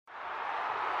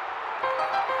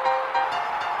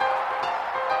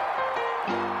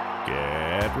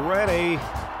Get ready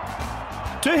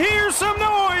to hear some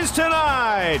noise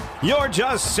tonight. You're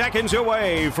just seconds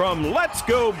away from Let's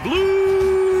Go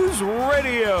Blues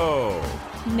Radio.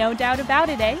 No doubt about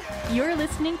it, eh? You're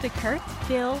listening to Kurt,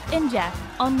 Bill, and Jeff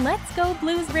on Let's Go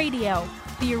Blues Radio,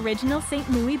 the original St.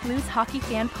 Louis Blues hockey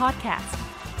fan podcast.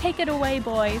 Take it away,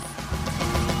 boys.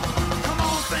 Come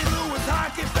on, St. Louis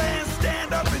hockey fans,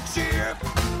 stand up and cheer.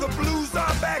 The Blues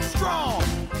are back strong.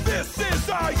 This is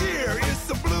our year. It's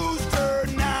the Blues'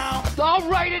 turn now. I'll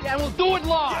write it and we'll do it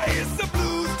live. Yeah, it's the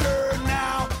Blues' turn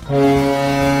now.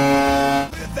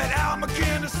 With that Al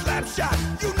McKinnon slap shot,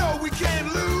 you know we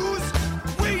can't lose.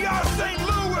 We are St.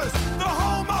 Louis, the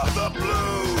home of the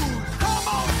Blues. Come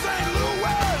on, St.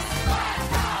 Louis.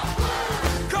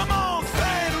 Come on,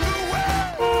 St. Louis.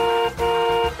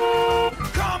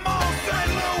 Come on, St.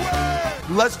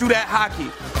 Louis. Let's do that hockey.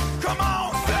 Come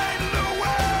on, St.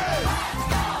 Louis.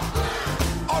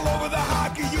 All over the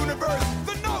hockey universe,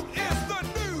 the note is the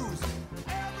news.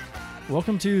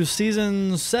 Welcome to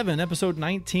Season 7, Episode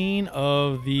 19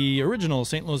 of the original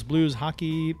St. Louis Blues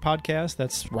hockey podcast.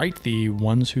 That's right, the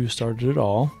ones who started it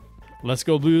all. Let's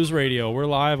Go Blues Radio. We're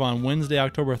live on Wednesday,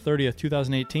 October 30th,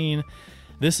 2018.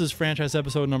 This is franchise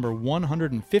episode number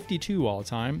 152 all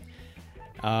time.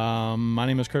 My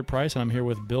name is Kurt Price, and I'm here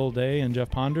with Bill Day and Jeff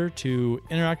Ponder to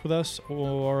interact with us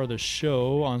or the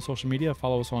show on social media.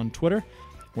 Follow us on Twitter,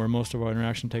 where most of our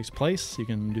interaction takes place. You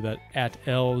can do that at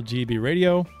LGB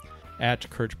Radio, at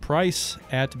Kurt Price,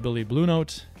 at Billy Blue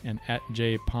Note, and at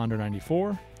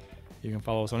JPonder94. You can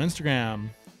follow us on Instagram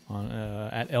on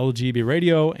at LGB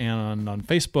Radio, and on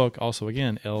Facebook, also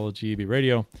again, LGB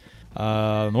Radio.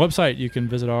 On the website, you can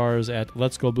visit ours at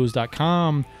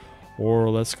letsgoblues.com or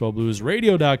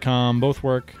letsgobluesradio.com. Both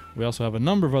work. We also have a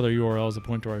number of other URLs that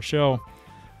point to our show.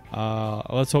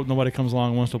 Let's hope nobody comes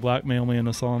along and wants to blackmail me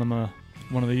into selling them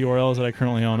one of the URLs that I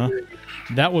currently own.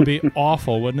 That would be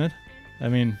awful, wouldn't it? I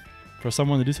mean, for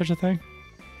someone to do such a thing?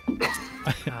 Right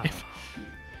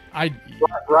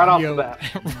off the bat.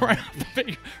 right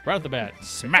off the bat.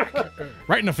 Smack.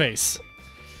 Right in the face.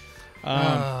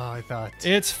 I thought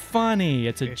It's funny.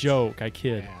 It's a joke. I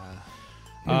kid.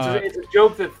 It's a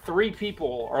joke that three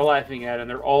people are laughing at, and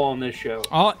they're all on this show.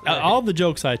 All the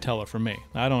jokes I tell are for me.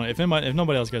 I don't. If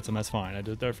nobody else gets them, that's fine.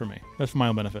 They're for me. That's for my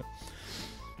own benefit.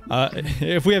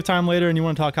 If we have time later and you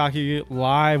want to talk hockey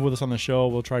live with us on the show,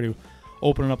 we'll try to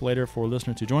open it up later for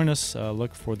listeners to join us.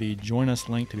 Look for the join us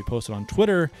link to be posted on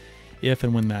Twitter if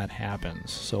and when that happens.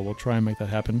 So we'll try and make that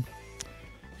happen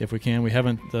if we can. We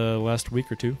haven't the last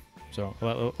week or two. So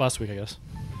last week, I guess.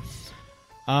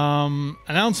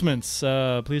 Announcements.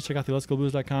 Please check out the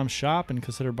letsgoblues.com shop and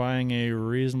consider buying a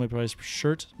reasonably priced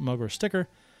shirt, mug, or sticker.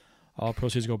 All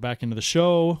proceeds go back into the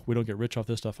show. We don't get rich off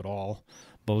this stuff at all.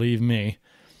 Believe me.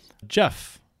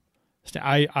 Jeff,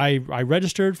 I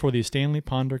registered for the Stanley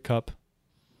Ponder Cup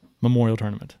Memorial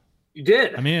Tournament. You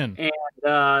did. I'm in.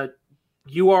 And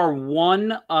you are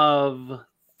one of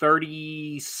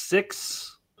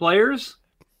 36 players,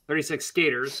 36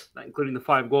 skaters, not including the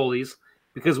 5 goalies,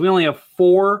 because we only have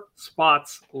 4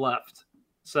 spots left.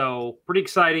 So pretty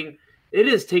exciting. It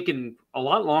has taken a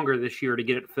lot longer this year to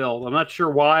get it filled. I'm not sure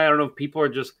why. I don't know if people are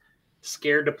just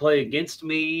scared to play against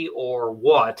me or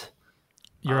what.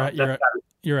 You're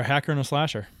a hacker and a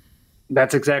slasher.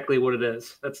 That's exactly what it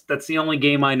is. That's the only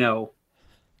game I know.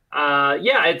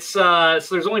 It's so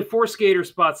there's only 4 skater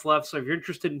spots left. So if you're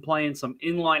interested in playing some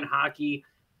inline hockey,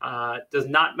 does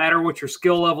not matter what your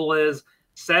skill level is.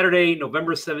 Saturday,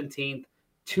 November 17th,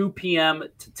 2 p.m.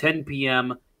 to 10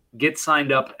 p.m. Get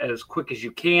signed up as quick as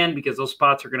you can because those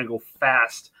spots are going to go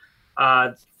fast.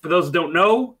 For those who don't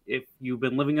know, if you've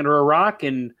been living under a rock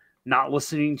and not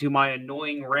listening to my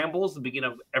annoying rambles at the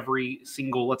beginning of every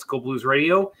single Let's Go Blues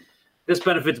Radio, this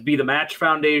benefits Be the Match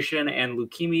Foundation and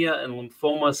Leukemia and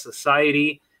Lymphoma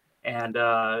Society, and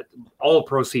all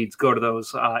proceeds go to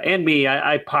those. And me,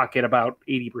 I pocket about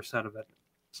 80% of it.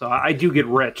 So I do get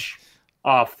rich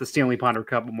off the Stanley Ponder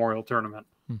Cup Memorial Tournament.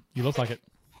 You look like it.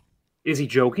 Is he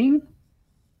joking?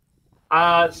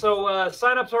 So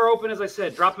signups are open, as I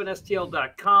said.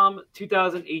 dropinstl.com,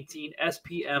 2018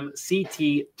 SPM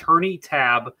CT Tourney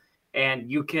tab. And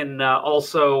you can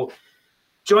also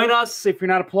join us if you're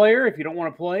not a player. If you don't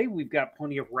want to play, we've got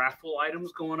plenty of raffle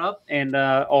items going up. And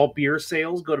all beer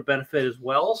sales go to benefit as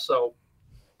well. So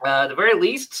at the very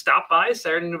least, stop by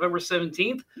Saturday, November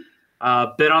 17th.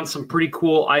 Bid on some pretty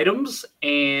cool items.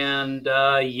 And,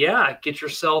 get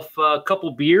yourself a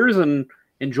couple beers and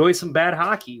enjoy some bad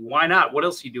hockey. Why not? What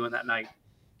else are you doing that night?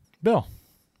 Bill,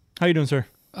 how you doing, sir?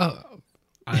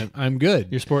 I'm good.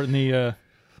 You're sporting the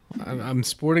I'm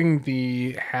sporting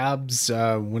the Habs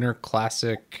Winter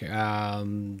Classic,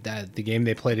 that the game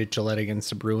they played at Gillette against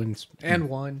the Bruins and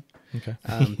won. Okay.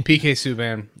 PK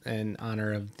Subban in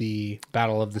honor of the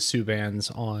Battle of the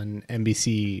Subans on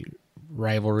NBC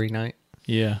Rivalry Night.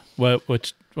 Yeah.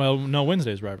 No,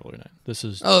 Wednesday's rivalry night. This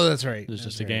is That's right. This is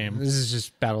just That's a right. game. This is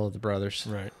just Battle of the Brothers.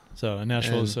 right. So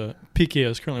Nashville's PK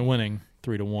is currently winning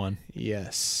 3-1.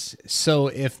 Yes. So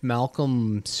if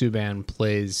Malcolm Subban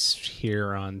plays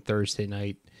here on Thursday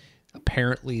night,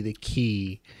 apparently the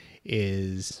key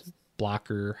is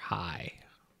blocker high.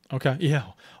 Okay. Yeah.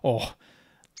 Oh,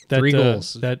 that, 3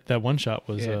 goals. That one shot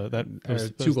was Yeah. that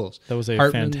was 2 goals. That was a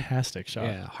Hartman- fantastic shot.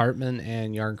 Yeah, Hartman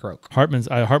and Yarncroke.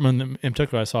 Hartman in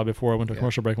particular, I saw before I went to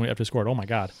commercial break after he scored. Oh my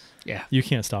God! Yeah. You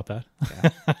can't stop that.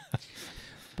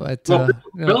 But Well,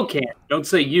 Bill can't. Don't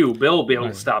say you. Bill will be able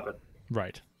to stop it.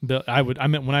 Right. Bill, I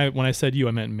meant when I said you,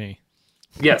 I meant me.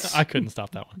 Yes. I couldn't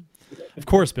stop that one. Of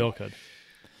course, Bill could.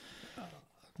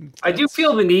 I do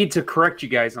feel the need to correct you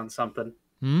guys on something.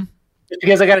 Just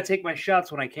because I got to take my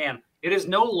shots when I can. It is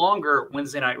no longer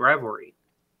Wednesday night rivalry.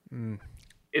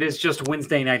 It is just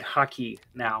Wednesday night hockey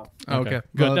now. Okay.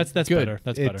 Good. Well, That's good. better.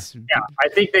 That's It's- better. Yeah, I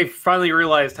think they finally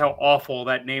realized how awful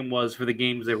that name was for the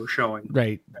games they were showing.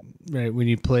 Right. When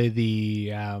you play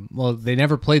the, they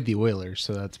never played the Oilers,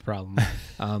 so that's a problem.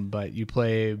 But you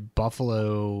play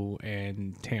Buffalo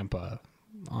and Tampa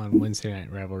on Wednesday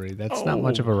night rivalry. That's not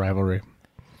much of a rivalry.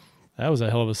 That was a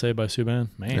hell of a save by Subban.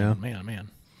 Yeah.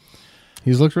 Man.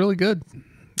 He's looked really good,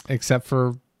 except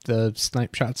for the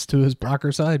snipe shots to his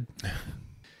blocker side.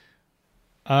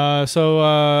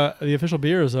 So the official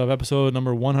beers of episode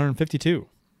number 152.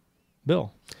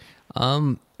 Bill.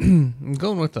 I'm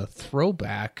going with a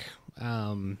throwback.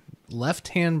 Left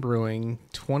Hand Brewing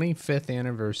 25th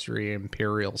anniversary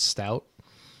Imperial Stout.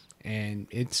 And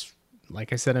it's,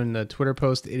 like I said in the Twitter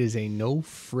post, it is a no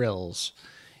frills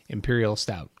Imperial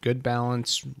Stout. Good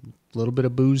balance, a little bit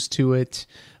of booze to it,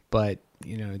 but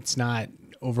it's not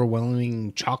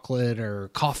overwhelming chocolate or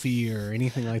coffee or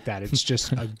anything like that. It's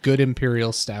just a good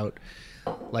Imperial Stout,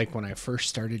 like when I first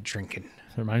started drinking.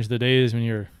 It reminds you of the days when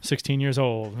you're 16 years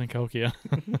old in Cahokia.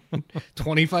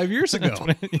 25 years ago.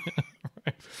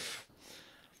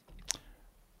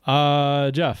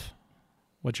 Jeff,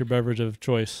 what's your beverage of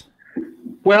choice?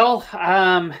 Well,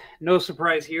 no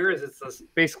surprise here, as it's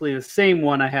basically the same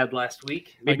one I had last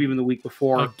week, maybe even the week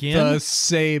before. Again? The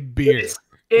same beer.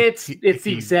 It's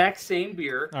the exact same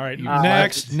beer. All right,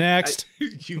 next.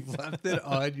 You left it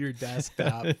on your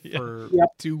desktop for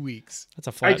 2 weeks. That's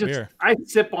a flat beer. I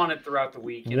sip on it throughout the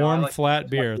week. Warm, flat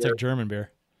beer. It's like German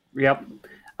beer. Yep.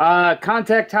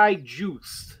 Contact High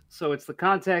Juiced. So it's the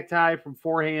Contact High from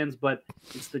Four Hands, but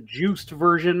it's the juiced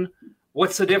version.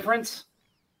 What's the difference?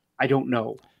 I don't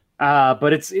know.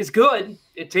 But it's good.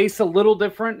 It tastes a little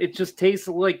different. It just tastes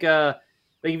like if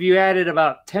you added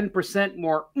about 10%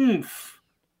 more oomph,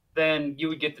 then you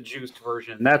would get the juiced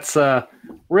version. That's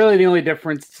really the only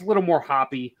difference. It's a little more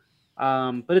hoppy,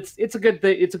 but it's a good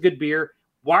beer.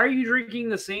 Why are you drinking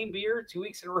the same beer 2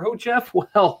 weeks in a row, Jeff?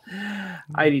 Well,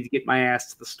 I need to get my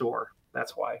ass to the store.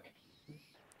 That's why.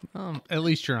 At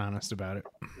least you're honest about it.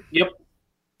 Yep.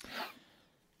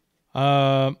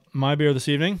 My beer this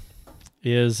evening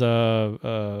is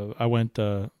I went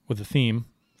with a theme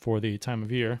for the time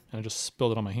of year, and I just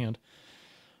spilled it on my hand.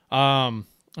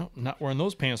 Not wearing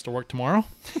those pants to work tomorrow.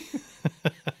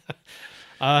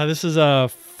 This is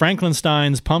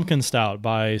Frankenstein's Pumpkin Stout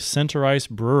by Center Ice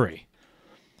Brewery.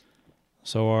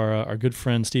 So our good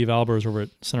friend Steve Albers over at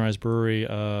Center Ice Brewery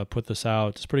put this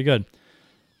out. It's pretty good.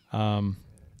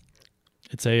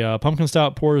 It's a pumpkin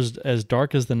stout pours as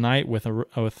dark as the night with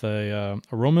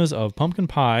aromas of pumpkin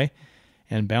pie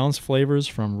and balanced flavors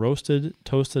from roasted,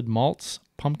 toasted malts,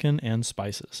 pumpkin, and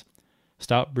spices.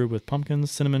 Stout brewed with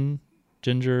pumpkins, cinnamon,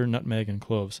 ginger, nutmeg, and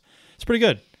cloves. It's pretty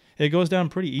good. It goes down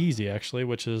pretty easy, actually,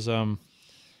 which is kind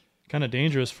of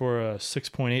dangerous for a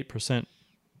 6.8%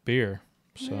 beer.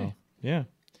 So, yeah.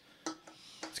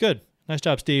 It's good. Nice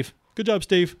job, Steve. Good job,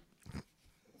 Steve.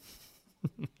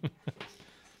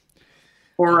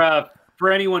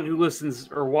 For anyone who listens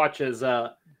or watches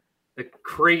the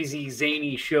crazy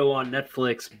zany show on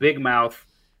Netflix, Big Mouth,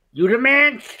 you the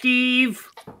man, Steve.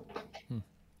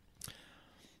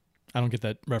 I don't get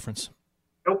that reference.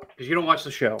 Nope, because you don't watch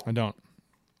the show. I don't.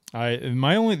 The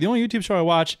only YouTube show I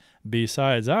watch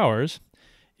besides ours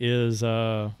is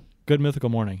Good Mythical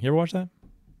Morning. You ever watch that?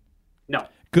 No.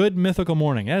 Good Mythical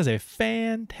Morning. That is a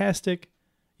fantastic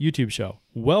YouTube show.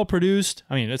 Well produced.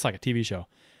 I mean, it's like a TV show.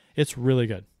 It's really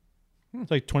good.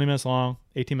 It's like 20 minutes long,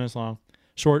 18 minutes long,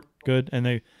 short, good, and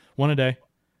they one a day.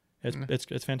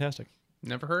 It's fantastic.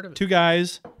 Never heard of it. Two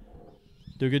guys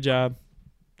do a good job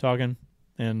talking,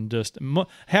 and just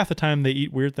half the time they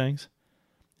eat weird things,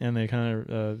 and they kind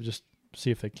of just see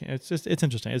if they can. It's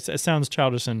interesting. It sounds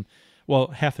childish, and well,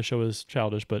 half the show is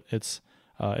childish, but it's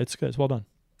good. It's well done.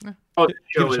 Oh, the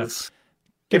show is.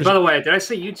 Hey, by the way, did I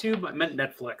say YouTube? I meant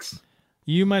Netflix.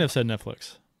 You might have said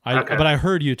Netflix. Okay. But I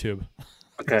heard YouTube.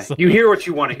 Okay, so, you hear what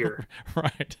you want to hear.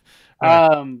 Right.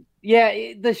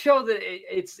 Yeah, the show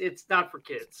it's not for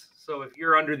kids. So if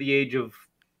you're under the age of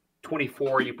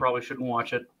 24, you probably shouldn't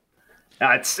watch it.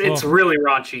 It's really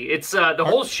raunchy. It's the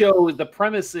whole show. The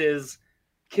premise is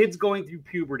kids going through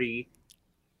puberty,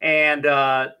 and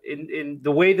in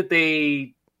the way that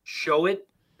they show it,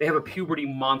 they have a puberty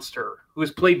monster who is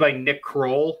played by Nick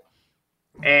Kroll,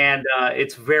 and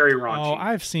it's very raunchy. Oh,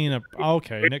 I've seen Nick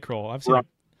Kroll. I've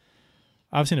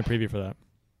seen a preview for that.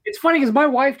 It's funny because my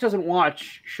wife doesn't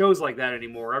watch shows like that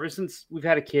anymore. Ever since we've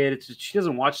had a kid, she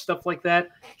doesn't watch stuff like that.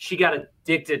 She got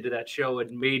addicted to that show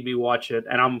and made me watch it.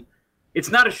 And it's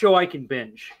not a show I can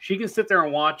binge. She can sit there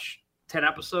and watch 10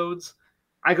 episodes.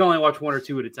 I can only watch 1 or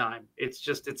 2 at a time. It's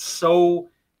so,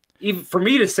 even for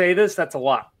me to say this, that's a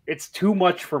lot. It's too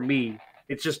much for me.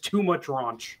 It's just too much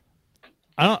raunch.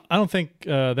 I don't think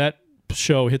that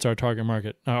show hits our target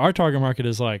market. Our target market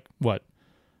is like what?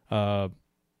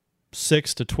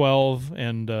 6 to 12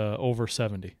 and over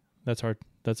 70. That's our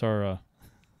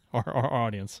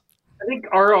audience. I think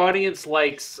our audience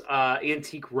likes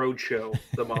Antique Roadshow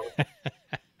the most.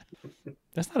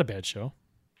 That's not a bad show.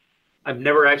 I've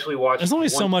never actually watched. There's only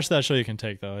so much that show you can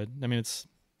take, though. It's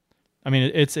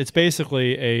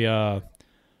basically a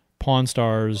Pawn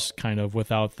Stars kind of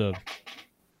without the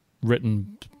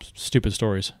written stupid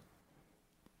stories.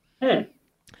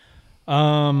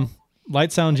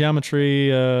 Light, sound,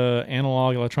 geometry,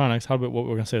 analog, electronics. What we're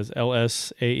going to say is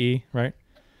LSAE, right?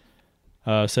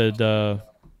 Said Bill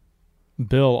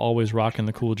always rocking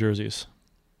the cool jerseys.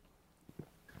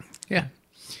 Yeah,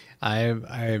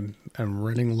 I'm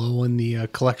running low on the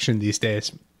collection these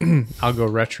days. I'll go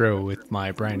retro with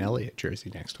my Brian Elliott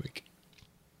jersey next week.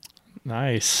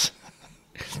 Nice.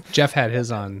 Jeff had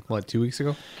his on 2 weeks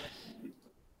ago.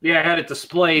 Yeah, I had it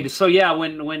displayed. So yeah,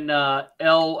 when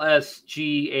LSGAE,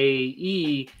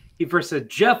 he first said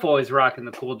Jeff always rocking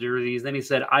the cool jerseys. Then he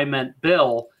said I meant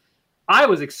Bill. I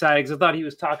was excited because I thought he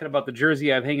was talking about the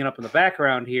jersey I have hanging up in the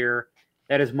background here.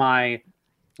 That is one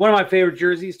of my favorite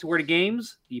jerseys to wear to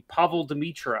games, the Pavel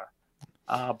Dimitra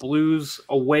Blues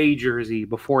away jersey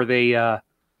before they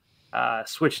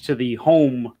switched to the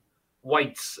home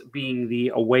whites being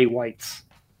the away whites.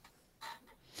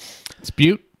 It's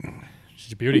beaut.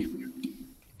 She's a beauty.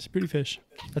 It's a beauty fish.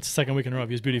 That's the second week in a row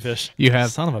I've used beauty fish. You have.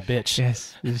 Son of a bitch.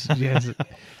 Yes.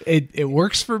 It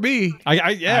works for me.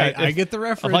 I get the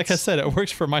reference. Like I said, it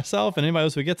works for myself and anybody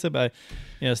else who gets it, but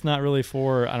it's not really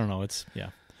for, I don't know.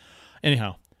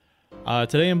 Anyhow,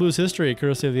 today in Blues history,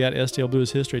 courtesy of the @STL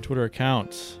Blues History Twitter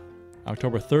account,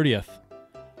 October 30th,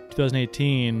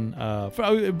 2018.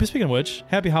 Speaking of which,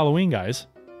 happy Halloween, guys.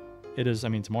 It is,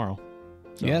 tomorrow.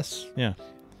 So, yes. Yeah.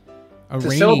 To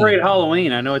celebrate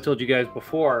Halloween, I know I told you guys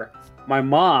before, my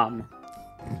mom,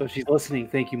 so she's listening,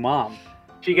 thank you, Mom.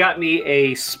 She got me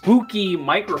a spooky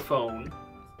microphone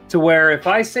to where if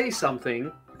I say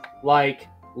something like,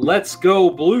 "Let's go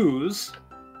Blues,"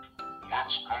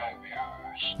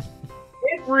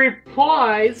 it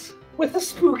replies with a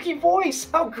spooky voice.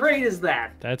 How great is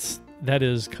that? That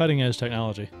is cutting edge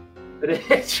technology.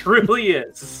 It truly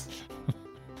is.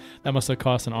 That must have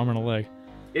cost an arm and a leg.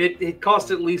 It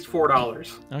cost at least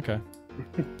 $4. Okay.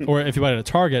 Or if you buy it at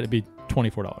Target, it'd be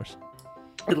 $24.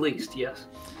 At least, yes.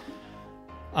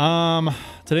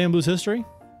 Today in Blues history,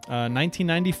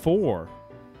 1994,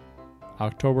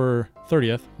 October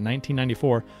 30th,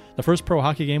 1994, the first pro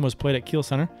hockey game was played at Kiel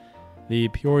Center. The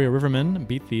Peoria Rivermen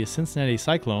beat the Cincinnati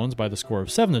Cyclones by the score of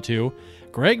 7-2.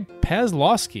 Greg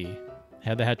Pazlowski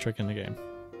had the hat trick in the game.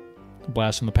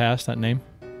 Blast from the past, that name.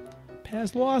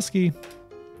 Pazlowski.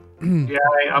 Yeah,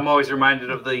 I'm always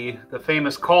reminded of the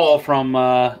famous call from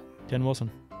Ken Wilson.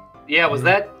 Yeah, was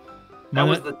that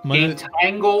was the game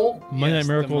tying goal? Monday Night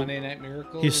Miracle. Monday Night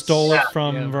Miracle. He stole it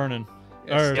from Vernon.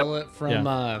 Stole it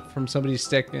from somebody's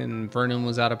stick, and Vernon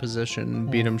was out of position.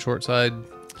 Beat him short side.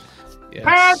 Yes.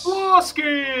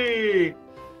 Pazlowski!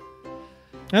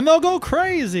 And they'll go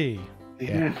crazy.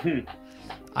 Yeah.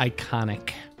 Iconic.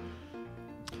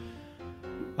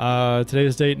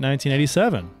 Today's date,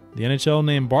 1987. The NHL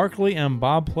named Barkley and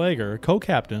Bob Plager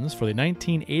co-captains for the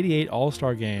 1988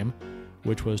 All-Star Game,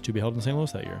 which was to be held in St. Louis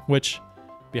that year. Which,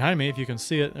 behind me, if you can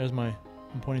see it, I'm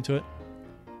pointing to it.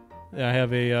 I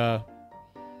have an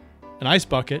ice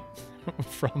bucket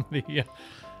from the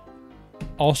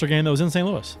All-Star Game that was in St.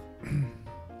 Louis.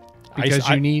 Because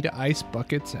you need ice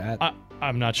buckets at.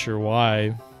 I'm not sure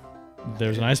why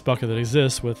there's an ice bucket that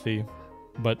exists with the,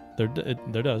 but there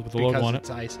does with the logo on it.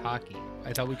 Because it's ice hockey.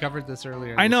 I thought we covered this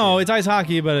earlier. I know it's ice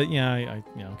hockey, but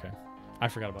okay. I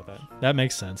forgot about that. That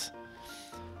makes sense.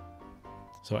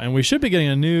 So, and we should be getting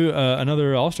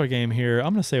another All-Star game here.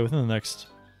 I'm going to say within the next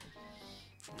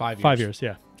 5 years. 5 years,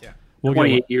 yeah. Yeah. We'll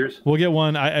 28 years. We'll get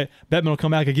one. Bettman will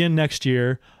come back again next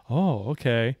year. Oh,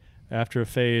 okay. After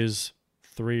phase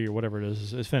 3 or whatever it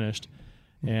is finished.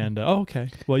 And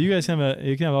okay. Well, you guys can have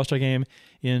an All-Star game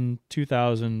in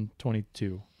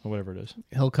 2022 or whatever it is.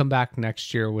 He'll come back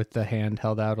next year with the hand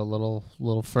held out a little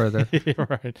further.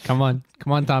 Right. Come on,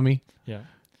 Tommy. Yeah.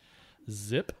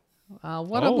 Zip.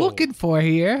 What I'm looking for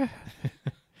here.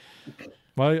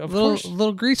 Well, of course.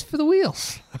 Little grease for the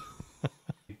wheels.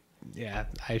 Yeah,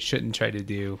 I shouldn't try to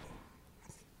do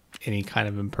any kind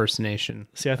of impersonation.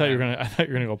 See, I thought you were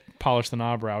gonna go polish the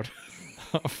knob route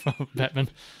of Bettman.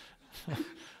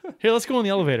 Here, let's go in the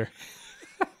elevator.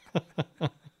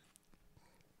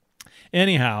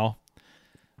 Anyhow,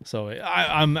 so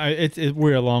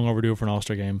we're long overdue for an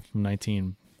All-Star game. From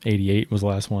 1988 was the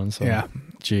last one. So yeah,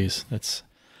 geez, that's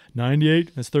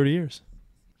 98. That's 30 years.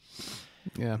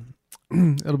 Yeah,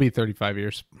 it'll be 35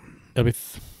 years. It'll be.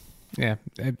 Yeah,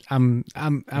 I'm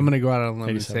gonna go out on a limb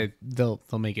and say they'll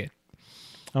make it.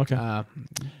 Okay.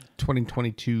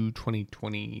 2022,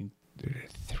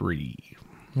 2023.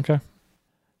 Okay.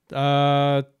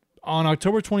 On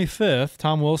October 25th,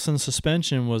 Tom Wilson's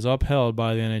suspension was upheld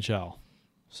by the NHL.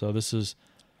 So this was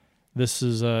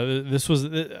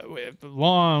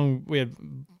long. We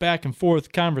had back and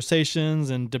forth conversations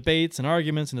and debates and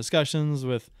arguments and discussions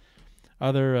with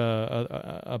another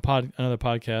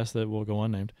podcast that will go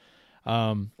unnamed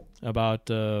about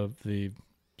the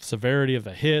severity of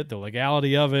the hit, the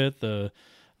legality of it, the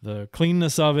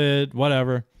cleanness of it,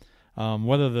 whatever.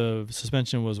 Whether the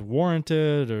suspension was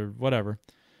warranted or whatever.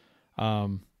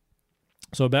 So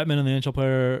Bettman and the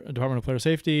NHL Department of Player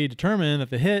Safety determined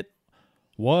that the hit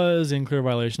was in clear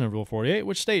violation of Rule 48,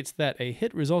 which states that a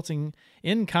hit resulting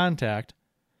in contact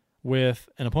with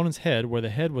an opponent's head where the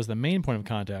head was the main point of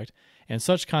contact and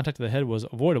such contact to the head was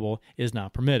avoidable is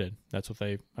not permitted. That's what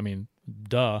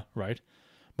right?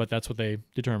 But that's what they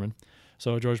determined.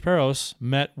 So George Peros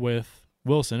met with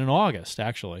Wilson in August,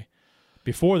 actually,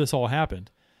 before this all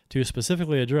happened, to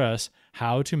specifically address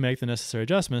how to make the necessary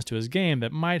adjustments to his game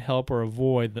that might help or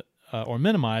avoid or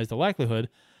minimize the likelihood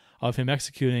of him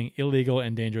executing illegal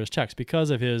and dangerous checks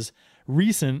because of his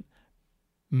recent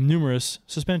numerous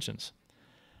suspensions.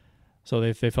 So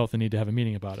they felt the need to have a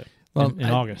meeting about it in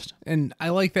August. And I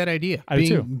like that idea. I do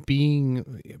too.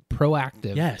 Being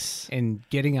proactive. Yes. And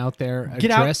getting out there,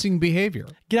 addressing behavior.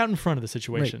 Get out in front of the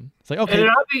situation. Right. It's like, okay. And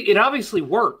it obviously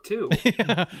worked, too.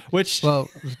 Which... Well,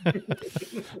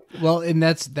 and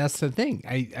that's the thing.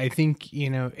 I think,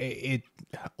 it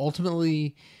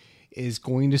ultimately is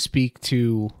going to speak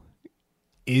to,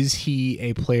 is he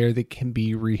a player that can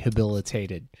be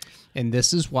rehabilitated? And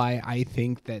this is why I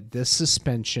think that this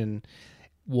suspension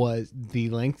the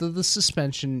length of the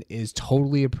suspension is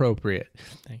totally appropriate.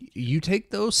 You take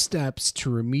those steps to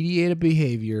remediate a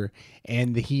behavior,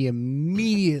 and he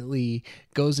immediately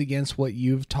goes against what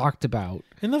you've talked about.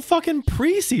 In the fucking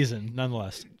preseason,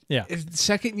 nonetheless. Yeah.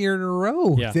 Second year in a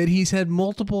row that he's had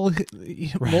multiple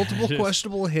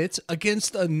questionable hits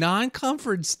against a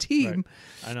non-conference team.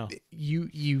 Right. I know. You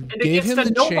gave him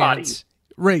the chance.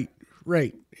 Right.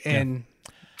 And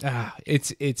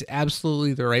it's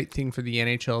absolutely the right thing for the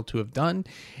NHL to have done.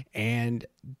 And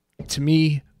to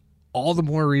me, all the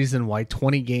more reason why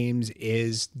 20 games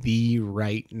is the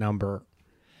right number.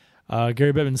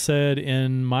 Gary Bettman said,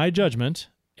 in my judgment,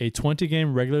 a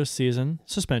 20-game regular season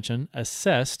suspension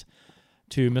assessed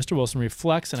to Mr. Wilson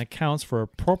reflects and accounts for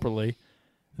appropriately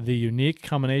the unique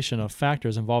combination of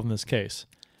factors involved in this case,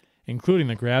 including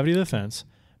the gravity of the offense,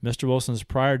 Mr. Wilson's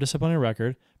prior disciplinary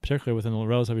record, particularly within a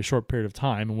relatively short period of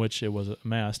time in which it was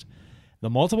amassed, the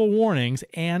multiple warnings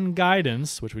and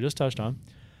guidance, which we just touched on,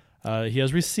 he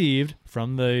has received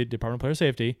from the Department of Player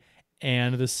Safety,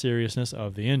 and the seriousness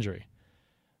of the injury.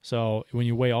 So when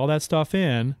you weigh all that stuff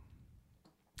in,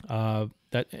 that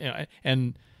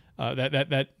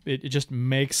it just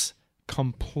makes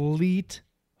complete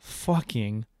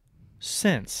fucking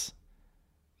sense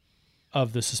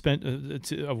of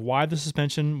the of why the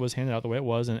suspension was handed out the way it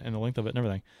was and the length of it and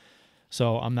everything.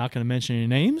 So I'm not going to mention any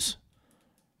names,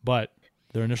 but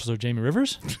their initials are Jamie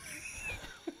Rivers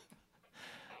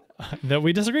that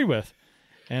we disagreed with,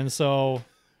 and so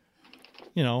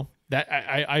that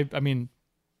I mean.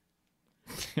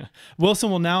 Wilson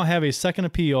will now have a second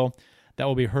appeal that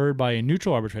will be heard by a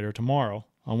neutral arbitrator tomorrow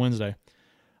on Wednesday.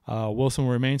 Wilson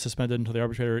will remain suspended until the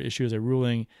arbitrator issues a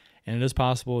ruling, and it is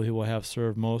possible he will have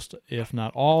served most, if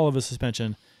not all, of his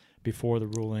suspension before the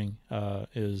ruling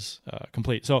is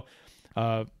complete. So,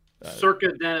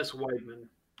 circa Dennis Weidman.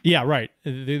 Yeah, right.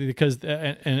 Because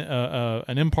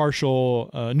an impartial,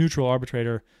 neutral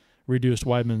arbitrator reduced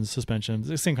Weidman's suspension.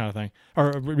 The same kind of thing,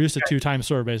 or reduced it to time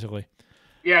served, basically.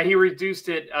 Yeah, he reduced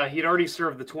it. He'd already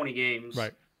served the 20 games,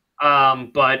 right?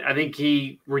 But I think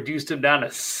he reduced him down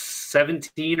to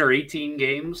 17 or 18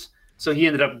 games. So he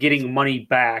ended up getting money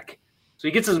back. So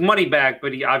he gets his money back,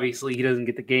 but he doesn't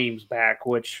get the games back,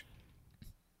 which.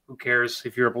 Who cares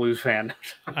if you're a Blues fan?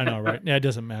 I know, right? Yeah, it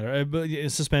doesn't matter. But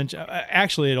suspension.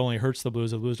 Actually, it only hurts the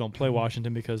Blues. The Blues don't play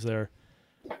Washington because we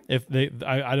didn't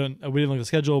look at the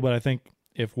schedule, but I think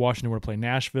if Washington were to play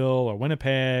Nashville or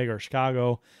Winnipeg or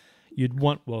Chicago, you'd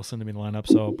want Wilson to be in the lineup.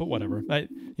 So, but whatever.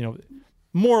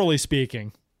 Morally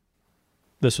speaking,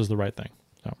 this was the right thing.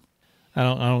 So, I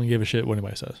don't give a shit what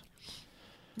anybody says.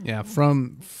 Yeah,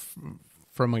 from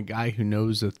a guy who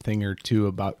knows a thing or two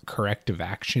about corrective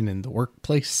action in the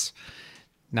workplace.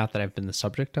 Not that I've been the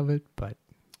subject of it, but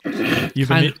you've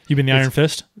been the Iron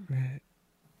Fist.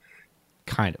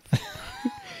 Kind of.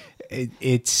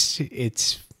 It's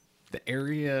the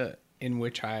area in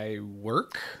which I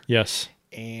work. Yes,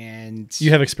 and you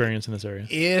have experience in this area.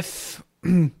 If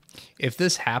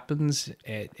this happens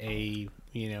at a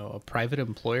private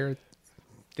employer,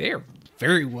 they are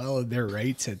very well in their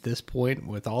rights at this point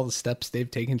with all the steps they've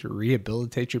taken to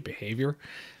rehabilitate your behavior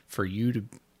for you to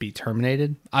be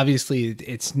terminated. Obviously,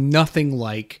 it's nothing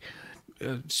like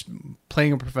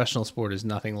playing a professional sport is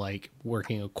nothing like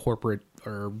working a corporate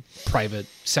or private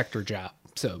sector job.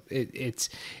 So it's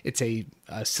a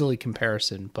silly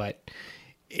comparison. But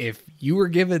if you were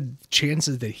given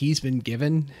chances that he's been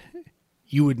given,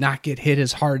 you would not get hit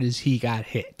as hard as he got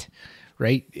hit.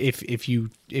 Right? If you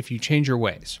change your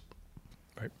ways.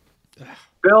 Right.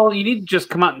 Bill, you need to just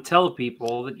come out and tell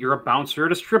people that you're a bouncer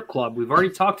at a strip club. We've already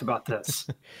talked about this.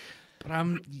 But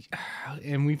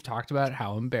and we've talked about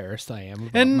how embarrassed I am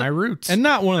about my roots. And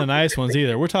not one of the nice ones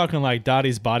either. We're talking like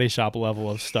Dottie's Body Shop level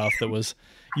of stuff that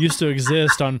used to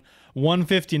exist on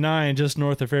 159 just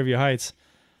north of Fairview Heights.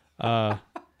 For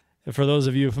those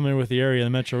of you familiar with the area in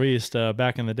the Metro East,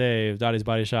 back in the day, Dottie's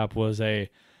Body Shop was a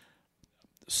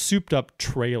souped up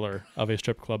trailer of a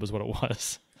strip club is what it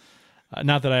was.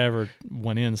 Not that I ever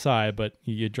went inside, but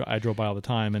I drove by all the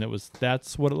time, and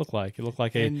that's what it looked like. It looked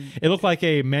like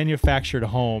a manufactured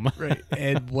home. Right.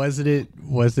 And wasn't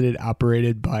it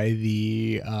operated by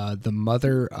the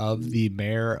mother of the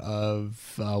mayor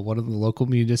of one of the local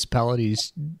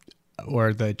municipalities,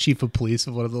 or the chief of police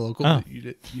of one of the local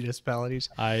municipalities?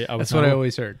 That's what I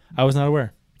always heard. I was not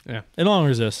aware. Yeah. It no longer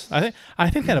exists. I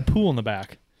think they had a pool in the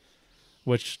back,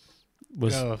 which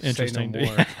was interesting. Say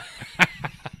no more.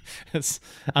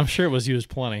 I'm sure it was used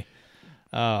plenty.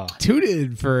 Tune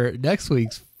in for next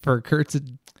week's for Kurt's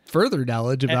further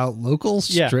knowledge about local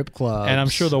strip clubs. And I'm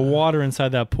sure the water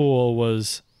inside that pool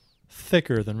was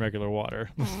thicker than regular water.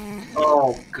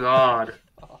 Oh God!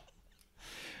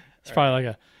 It's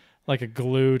probably like a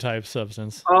glue type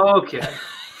substance. Okay.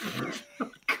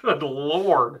 Good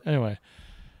Lord. Anyway,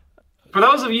 for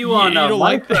those of you on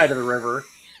my side of the river.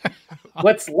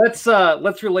 Let's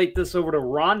relate this over to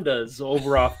Rhonda's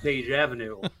over off Page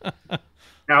Avenue.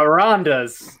 Now,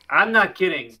 Rhonda's, I'm not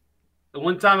kidding. The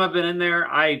one time I've been in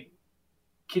there, I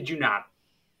kid you not,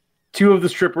 2 of the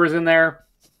strippers in there,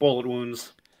 bullet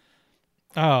wounds.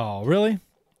 Oh, really?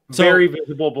 Very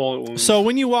visible bullet wounds. So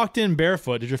when you walked in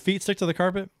barefoot, did your feet stick to the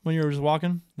carpet when you were just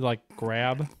walking? Like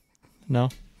grab? No?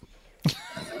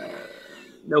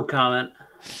 No comment.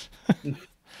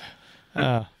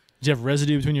 Did you have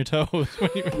residue between your toes?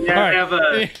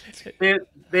 Yeah,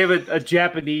 they have a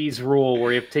Japanese rule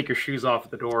where you have to take your shoes off at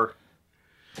the door.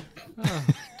 Oh,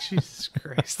 Jesus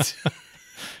Christ.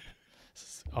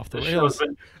 Off the rails. Show's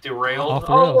been derailed. Off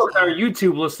the rails. Look, our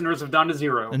YouTube listeners have gone to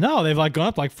 0. No, they've gone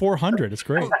up like 400. It's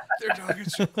great. They're talking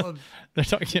strip club. They're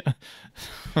talking.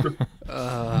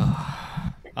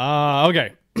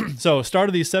 Okay. So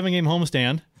started the 7-game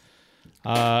homestand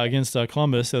against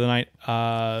Columbus the other night.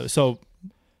 So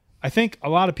I think a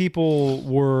lot of people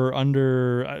were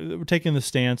taking the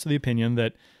stance, the opinion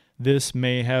that this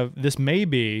may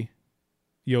be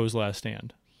Yo's last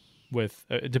stand, with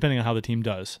depending on how the team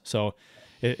does. So,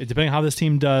 depending on how this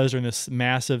team does during this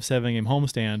massive 7-game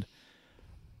homestand,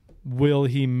 will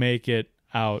he make it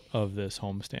out of this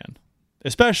homestand?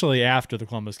 Especially after the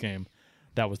Columbus game,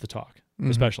 that was the talk. Mm-hmm.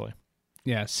 Especially,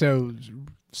 Yeah, so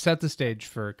set the stage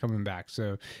for coming back.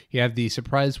 So you have the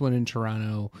surprise win in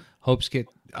Toronto. Hopes get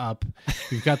up.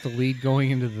 You've got the lead going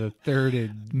into the third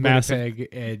in Winnipeg,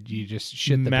 and you just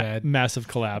shit the bed. Massive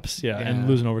collapse, and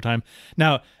losing overtime.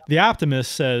 Now, the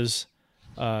optimist says,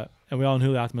 and we all know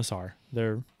who the optimists are.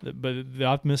 But the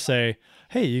optimists say,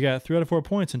 hey, you got 3 out of 4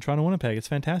 points in Toronto, Winnipeg. It's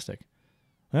fantastic.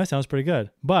 Well, that sounds pretty good.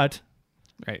 But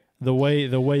the way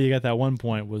you got that 1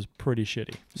 point was pretty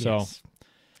shitty. So... Yes.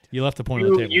 You left a point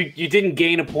on the table. You didn't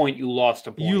gain a point. You lost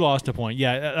a point. You lost a point.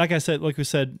 Yeah, like we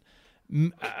said,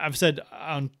 I've said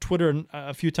on Twitter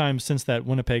a few times since that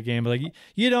Winnipeg game, like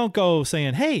you don't go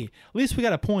saying, "Hey, at least we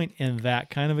got a point in that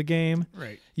kind of a game."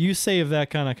 Right. You save that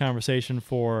kind of conversation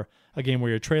for a game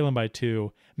where you're trailing by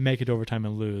 2, make it to overtime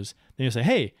and lose. Then you say,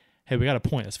 "Hey, we got a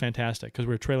point. That's fantastic because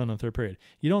we were trailing in the third period."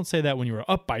 You don't say that when you were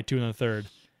up by 2 in the third.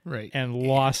 Right. And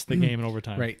lost the game in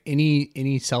overtime. Right.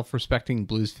 Any self-respecting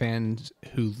Blues fans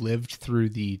who lived through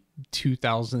the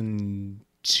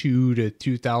 2002 to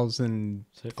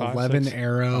 2011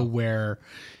 era where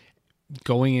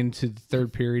going into the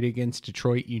third period against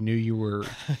Detroit, you knew you were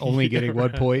only getting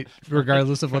 1 point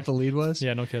regardless of what the lead was.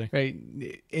 Yeah, no kidding. Right.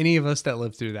 Any of us that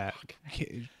lived through that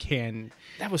can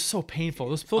that was so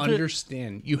painful.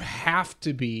 Understand. You have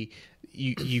to be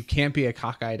you can't be a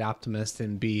cockeyed optimist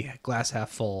and be glass half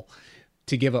full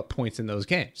to give up points in those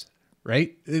games,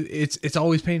 right? It's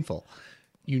always painful.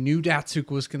 You knew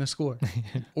Datsuk was going to score,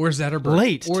 or Zetterberg,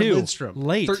 late or too. Lidstrom,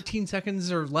 Late, 13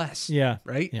 seconds or less. Yeah,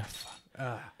 right. Yeah.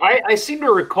 I seem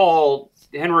to recall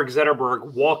Henrik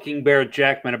Zetterberg walking Barrett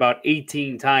Jackman about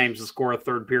 18 times to score a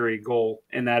third period goal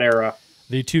in that era.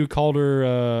 The 2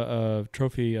 Calder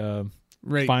Trophy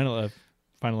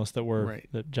finalists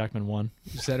that Jackman won.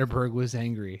 Zetterberg was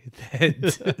angry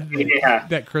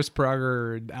that Chris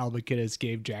Pronger and Al McInnes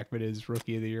gave Jackman his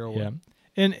Rookie of the Year award. Yeah,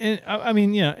 and I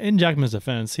mean, in Jackman's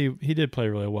defense, he did play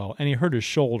really well, and he hurt his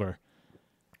shoulder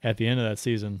at the end of that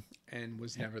season, and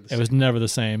was never the it same. was never the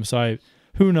same. So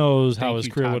who knows how his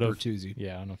career would have.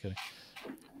 Yeah, no kidding.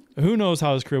 Who knows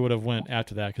how his career would have went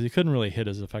after that because he couldn't really hit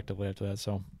as effectively after that.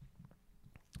 So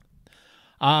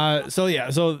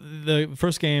the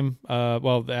first game,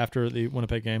 after the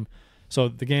Winnipeg game, so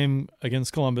the game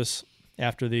against Columbus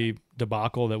after the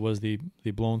debacle that was the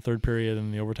blown third period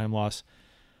and the overtime loss,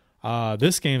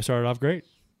 this game started off great,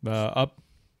 up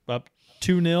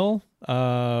 2-0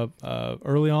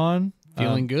 early on,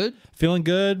 feeling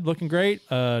good, looking great.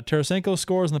 Tarasenko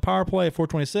scores in the power play at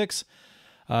 4:26.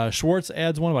 Schwartz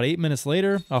adds one about 8 minutes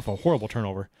later off a horrible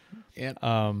turnover.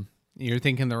 Yeah. You're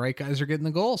thinking the right guys are getting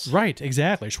the goals. Right,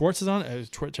 exactly. Schwartz is on.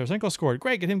 Tarasenko scored.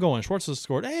 Great, get him going. Schwartz has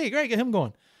scored. Hey, great, get him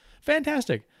going.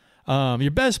 Fantastic.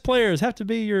 Your best players have to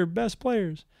be your best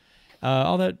players.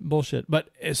 All that bullshit. But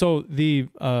so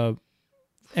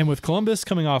and with Columbus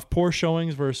coming off poor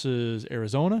showings versus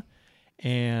Arizona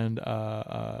and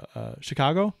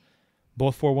Chicago,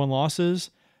 both 4-1 losses,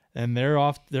 and they're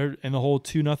in the whole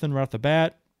 2-0 right off the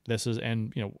bat.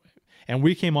 And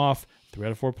we came off 3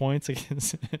 out of 4 points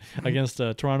against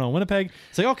Toronto and Winnipeg.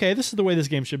 It's like, okay, this is the way this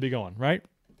game should be going, right?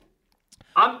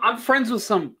 I'm friends with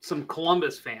some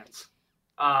Columbus fans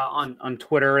on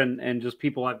Twitter and just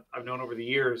people I've known over the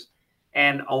years,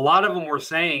 and a lot of them were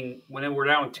saying when we're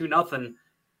down 2-0,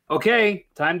 okay,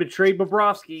 time to trade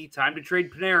Bobrovsky, time to trade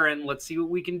Panarin. Let's see what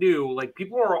we can do. Like,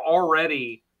 people are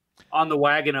already on the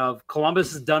wagon of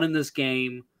Columbus is done in this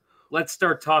game. Let's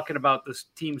start talking about this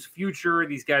team's future.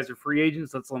 These guys are free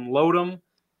agents. Let's unload them.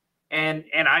 And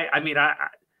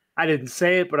I didn't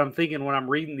say it, but I'm thinking when I'm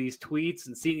reading these tweets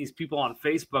and seeing these people on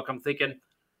Facebook, I'm thinking,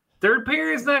 third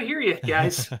period's not here yet,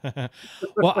 guys.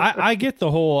 Well, I get the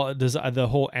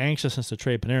whole anxiousness to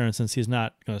trade Panarin since he's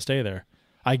not going to stay there.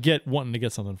 I get wanting to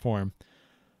get something for him,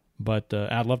 but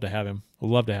I'd love to have him. I'd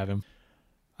love to have him.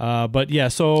 But yeah,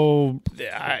 so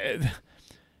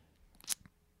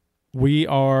we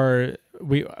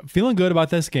feeling good about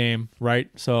this game, right?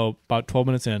 So about 12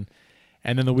 minutes in,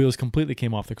 and then the wheels completely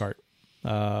came off the cart.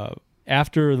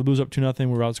 After the Blues up 2-0, we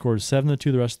were outscored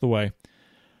 7-2 the rest of the way.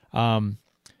 And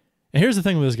here's the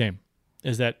thing with this game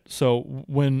is that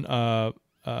when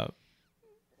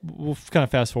we'll kind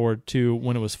of fast forward to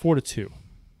when it was 4-2.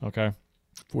 Okay,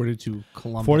 4-2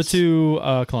 Columbus.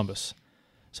 4-2 Columbus.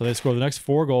 So they scored the next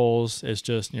 4 goals. It's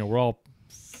just we're all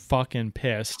fucking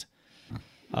pissed.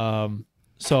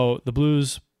 So the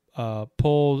Blues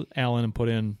pulled Allen and put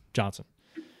in Johnson,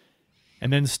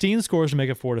 and then Steen scores to make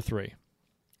it 4-3. You're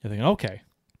thinking, okay,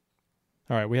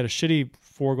 all right, we had a shitty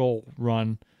 4-goal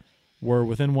run. We're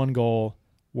within 1 goal.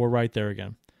 We're right there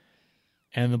again.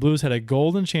 And the Blues had a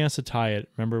golden chance to tie it.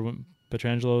 Remember when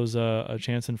Petrangelo's a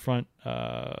chance in front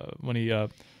when he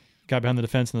got behind the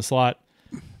defense in the slot.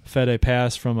 fed a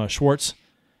pass from Schwartz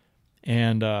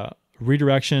and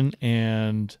redirection,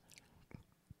 and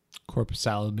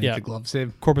Corpusalo made the glove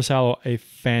save. Corpusalo, a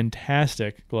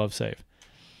fantastic glove save.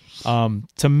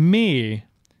 To me,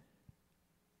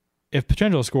 if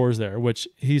Petrangelo scores there, which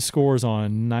he scores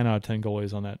on 9 out of 10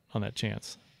 goalies on that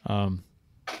chance,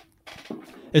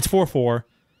 it's 4-4.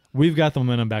 We've got the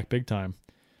momentum back big time.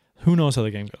 Who knows how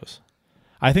the game goes?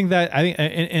 I think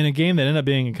in a game that ended up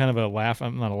being kind of a laugh.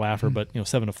 I'm not a laugher, but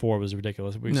 7-4 was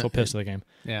ridiculous. We were so pissed at the game.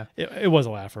 Yeah, it was a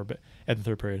laugher, but at the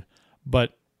third period.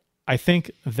 But I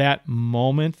think that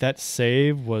moment, that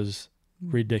save was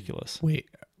ridiculous. Wait,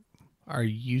 are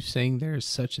you saying there's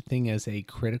such a thing as a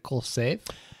critical save?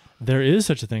 There is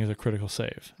such a thing as a critical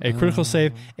save. A critical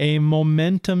save, a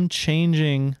momentum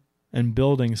changing and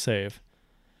building save.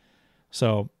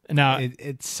 So now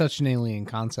it's such an alien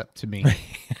concept to me.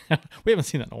 We haven't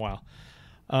seen that in a while.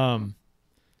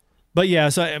 But yeah,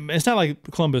 so it's not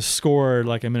like Columbus scored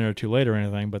like a minute or two later or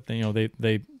anything, but they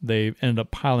ended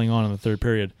up piling on in the third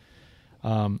period.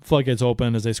 Floodgates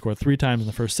opened as they scored 3 times in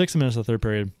the first 6 minutes of the third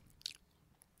period,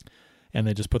 and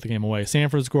they just put the game away.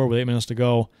 Sanford scored with 8 minutes to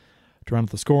go to round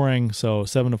up the scoring, so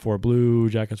 7-4 Blue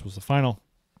Jackets was the final.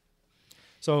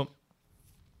 So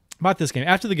about this game,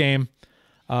 after the game,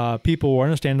 people were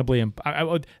understandably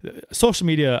social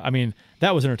media. I mean,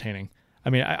 that was entertaining. I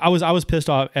mean, I was pissed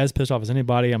off as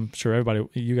anybody. I'm sure everybody,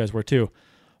 you guys were too.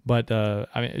 But I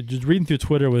mean, just reading through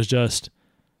Twitter was just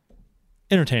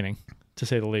entertaining, to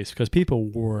say the least, because people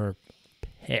were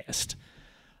pissed.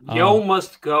 Yo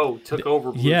must go took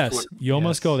over. Blues yes, Twitter. Yo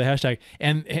must go. The hashtag.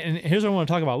 And here's what I want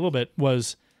to talk about a little bit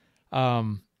was,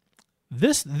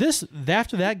 this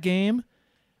after that game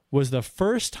was the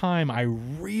first time I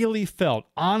really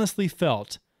honestly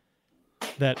felt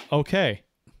that okay,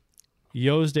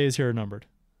 Yo's days here are numbered.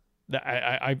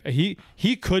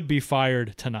 He could be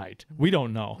fired tonight. We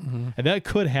don't know. And that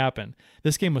could happen.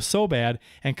 This game was so bad,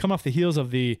 and come off the heels of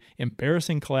the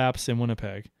embarrassing collapse in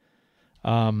Winnipeg,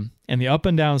 and the up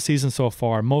and down season so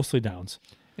far, mostly downs.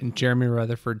 And Jeremy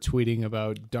Rutherford tweeting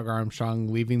about Doug Armstrong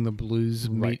leaving the Blues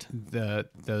Right. the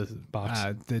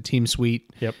Box. The team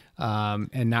suite. Yep.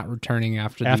 And not returning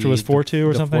after it was 4-2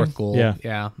 or the something? fourth goal.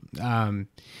 Yeah.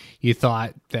 You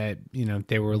thought that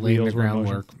they were laying the Wheels were in motion.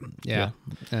 groundwork. Yeah.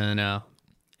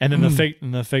 And then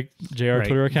the fake JR right.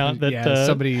 Twitter account that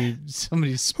somebody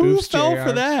spoofed. who fell JR.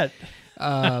 for that?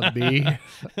 Me,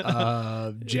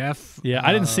 Jeff. Yeah,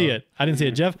 I didn't see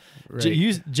it. Jeff,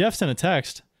 Right. Jeff sent a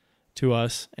text to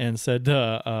us and said,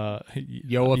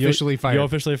 Yo officially fired. Yo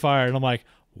officially fired. And I'm like,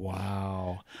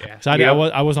 wow. Yeah. So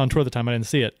I was on tour at the time. I didn't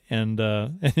see it. And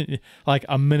like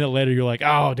a minute later, you're like,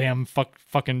 oh, damn,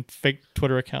 fucking fake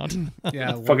Twitter account.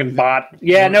 Yeah, Fucking bot.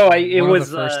 Yeah, no, it one of was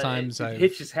the first times I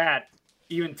Hitch's hat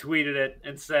even tweeted it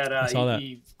and said saw that.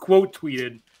 he quote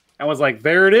tweeted and was like,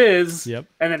 "There it is." Yep.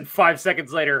 And then 5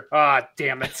 seconds later,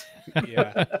 damn it.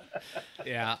 That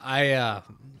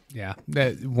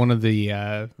one of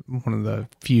the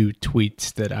few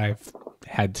tweets that I've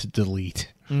had to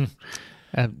delete.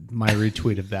 My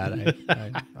retweet of that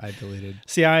I deleted.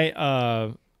 See,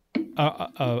 a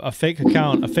fake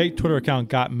Twitter account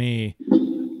got me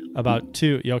about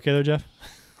 2. You okay there, Jeff?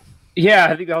 Yeah,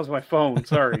 I think that was my phone.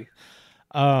 Sorry.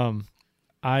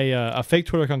 A fake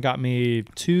Twitter account got me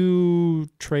 2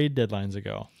 trade deadlines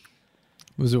ago.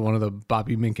 Was it one of the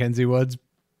Bobby McKenzie ones?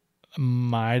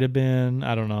 Might have been.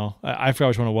 I don't know. I forgot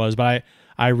which one it was, but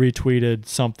I retweeted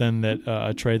something that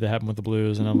a trade that happened with the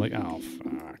Blues, and I'm like, oh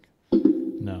fuck,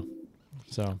 no.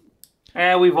 So,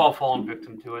 we've all fallen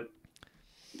victim to it.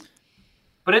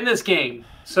 But in this game,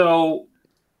 so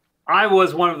I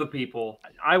was one of the people.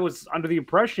 I was under the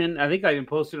impression, I think I even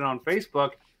posted it on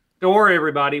Facebook, don't worry,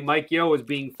 everybody, Mike Yeo is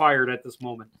being fired at this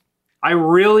moment. I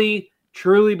really,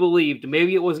 truly believed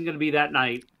maybe it wasn't going to be that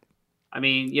night. I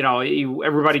mean,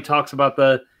 everybody talks about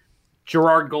the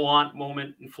Gerard Gallant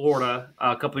moment in Florida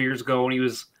a couple of years ago when he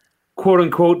was,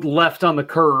 quote-unquote, left on the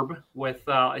curb with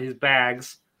his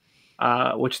bags,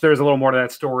 which there's a little more to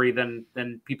that story than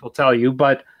people tell you.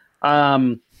 But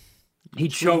he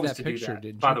chose to do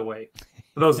that, by the way.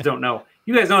 For those who don't know.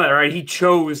 You guys know that, right? He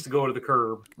chose to go to the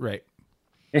curb. Right.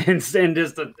 And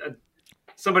just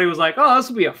somebody was like, oh, this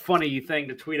would be a funny thing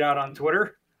to tweet out on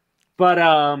Twitter. But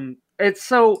it's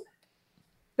so...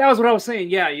 That was what I was saying.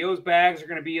 Yeah, Yo's bags are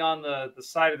going to be on the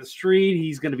side of the street.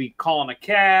 He's going to be calling a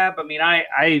cab. I mean,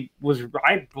 I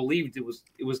believed it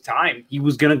was time. He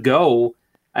was going to go.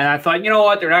 And I thought, you know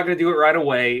what? They're not going to do it right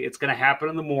away. It's going to happen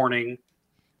in the morning.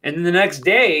 And then the next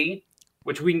day,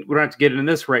 which we don't have to get into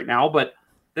this right now, but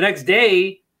the next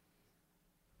day,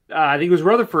 I think it was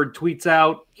Rutherford, tweets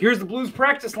out, here's the Blues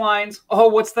practice lines. Oh,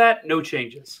 what's that? No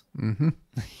changes. Mm-hmm.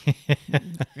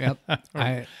 Yep.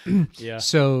 Yeah.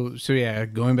 So yeah,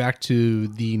 going back to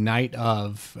the night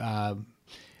of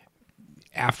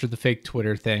after the fake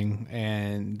Twitter thing,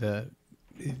 and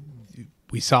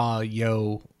we saw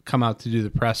Yo come out to do the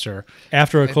presser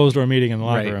After a closed door meeting in the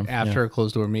locker right room. after a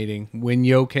closed door meeting. When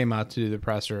Yo came out to do the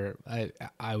presser,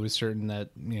 I was certain that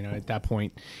at that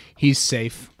point he's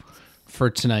safe for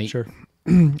tonight. Sure.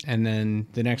 And then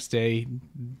the next day,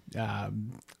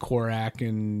 Korak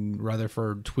and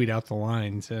Rutherford tweet out the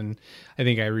lines, and I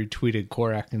think I retweeted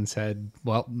Korak and said,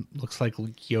 "Well, looks like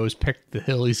Yo's picked the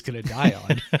hill he's going to die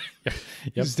on."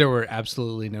 Because there were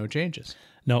absolutely no changes.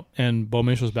 Nope. And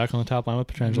Bowmish was back on the top line with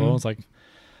Petrangelo. It's like,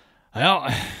 well,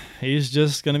 he's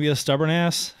just going to be a stubborn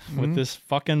ass with this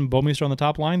fucking Bowmister on the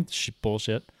top line.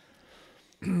 Bullshit.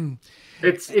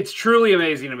 It's truly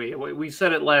amazing to me. We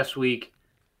said it last week.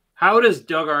 How does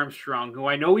Doug Armstrong, who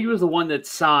I know he was the one that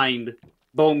signed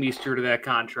Bowmeister to that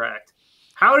contract,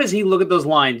 how does he look at those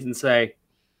lines and say,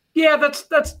 yeah, that's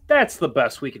the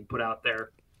best we can put out there?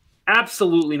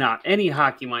 Absolutely not. Any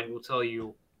hockey mind will tell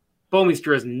you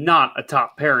Bowmeister is not a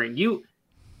top pairing.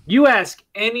 You ask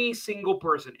any single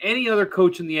person, any other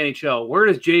coach in the NHL, where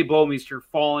does Jay Bowmeister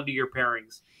fall into your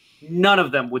pairings? None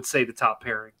of them would say the top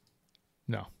pairing.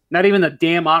 No. Not even the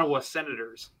damn Ottawa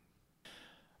Senators.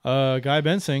 Guy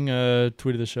Bensing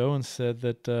tweeted the show and said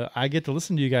that I get to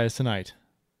listen to you guys tonight.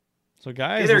 So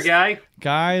Hey there, Guy.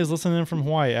 Guy is listening in from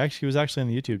Hawaii. Actually, he was actually in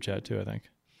the YouTube chat too, I think.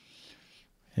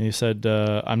 And he said,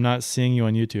 "I'm not seeing you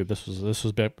on YouTube." This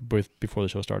was before the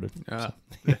show started.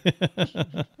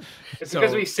 It's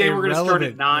because we say we're going to start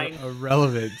at 9. A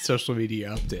relevant social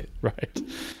media update, Right.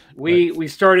 We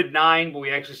started at 9, but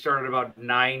we actually started about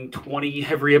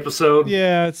 9:20 every episode.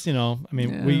 Yeah, it's we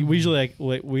usually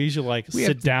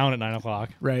sit down at 9:00.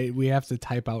 right? We have to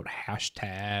type out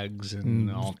hashtags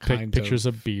and all kinds pictures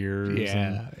of beers.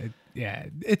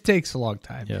 It takes a long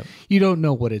time. Yep. You don't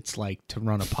know what it's like to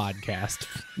run a podcast.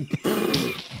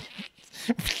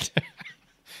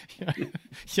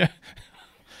 Yeah.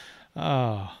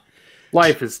 Oh.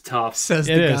 Life is tough. Says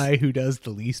It the is. guy who does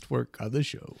the least work on the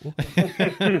show.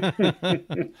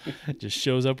 Just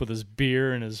shows up with his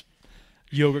beer and his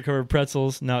yogurt covered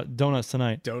pretzels. Now donuts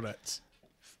tonight. Donuts.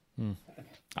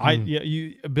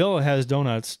 Bill has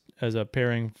donuts as a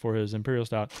pairing for his Imperial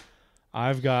Stout.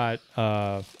 I've got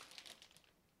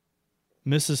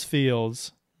Mrs.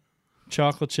 Fields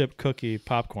chocolate chip cookie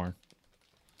popcorn,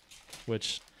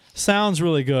 which sounds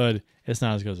really good. It's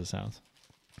not as good as it sounds.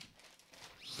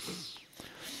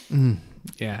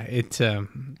 Yeah, it's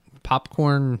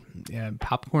popcorn. Yeah,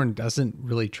 popcorn doesn't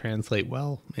really translate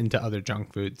well into other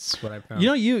junk foods. What I've found.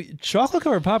 Chocolate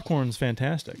covered popcorn is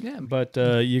fantastic. Yeah, but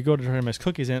you go to try to mix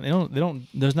cookies and they don't.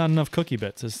 There's not enough cookie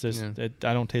bits. It's just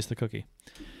I don't taste the cookie.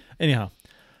 Anyhow,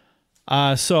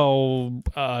 so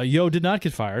Yo did not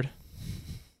get fired.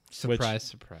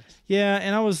 Surprise. Yeah,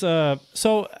 and I was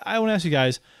so I want to ask you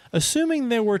guys, assuming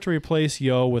they were to replace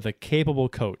Yo with a capable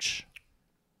coach.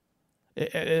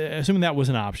 Assuming that was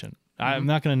an option, I'm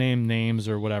not going to name names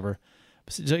or whatever.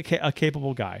 A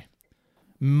capable guy.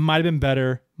 Might have been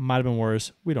better, might have been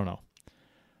worse. We don't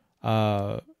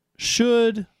know.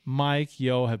 Should Mike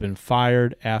Yo have been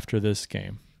fired after this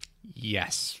game?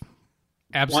 Yes,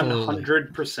 absolutely,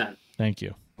 100%. Thank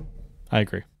you. I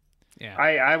agree. Yeah,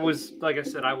 I was, like I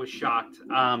said, I was shocked.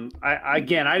 I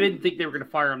didn't think they were going to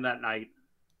fire him that night.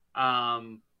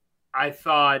 I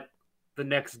thought the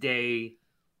next day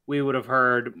we would have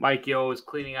heard Mike Yo is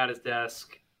cleaning out his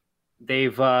desk.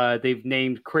 They've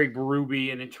named Craig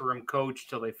Berube an interim coach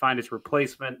till they find his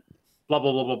replacement. Blah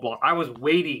blah blah blah blah. I was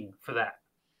waiting for that,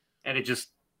 and it just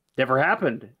never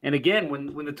happened. And again,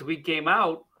 when the tweet came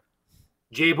out,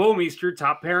 Jay Bowmeister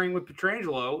top pairing with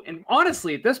Petrangelo, and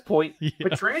honestly, at this point,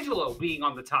 Petrangelo being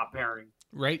on the top pairing,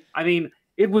 right? I mean,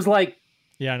 it was like,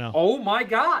 yeah, I know. Oh my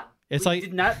god. It's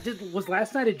was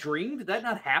last night a dream? Did that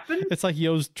not happen? It's like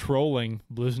Yo's trolling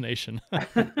Blues Nation.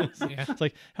 It's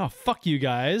like, oh, fuck you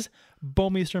guys.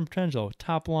 Bowmeister and Petrangelo,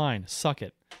 top line, suck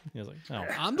it. He was like, oh.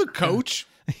 I'm the coach.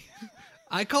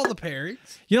 I call the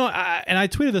pairings. And I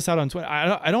tweeted this out on Twitter.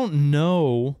 I don't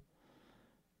know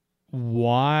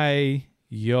why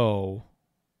Yo,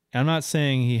 I'm not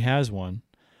saying he has one,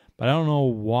 but I don't know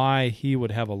why he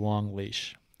would have a long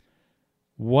leash.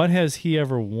 What has he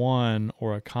ever won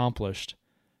or accomplished?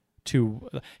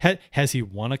 Has he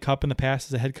won a cup in the past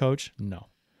as a head coach? No.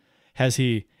 Has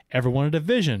he ever won a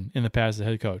division in the past as a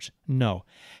head coach? No.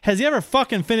 Has he ever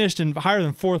fucking finished in higher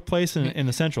than 4th place in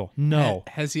the Central? No.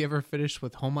 Has he ever finished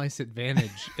with home ice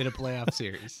advantage in a playoff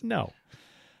series? No.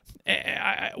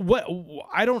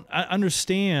 I don't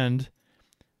understand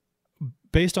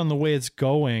based on the way it's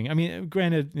going. I mean,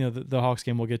 granted, the Hawks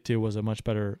game we'll get to was a much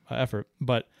better effort,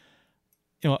 but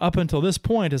up until this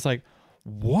point, it's like,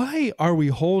 why are we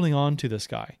holding on to this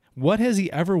guy? What has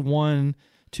he ever won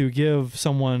to give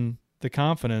someone the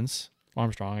confidence,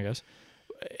 Armstrong, I guess,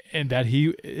 and that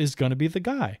he is going to be the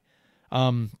guy?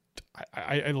 Coming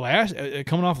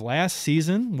off last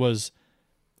season was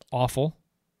awful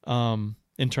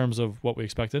in terms of what we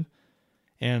expected.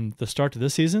 And the start to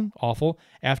this season, awful.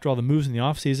 After all the moves in the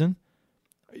offseason,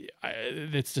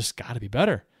 it's just got to be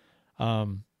better.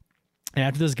 And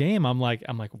after this game, I'm like,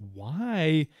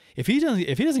 why? If he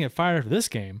doesn't get fired after this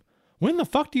game, when the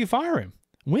fuck do you fire him?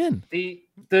 When?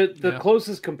 The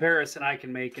closest comparison I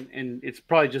can make, and it's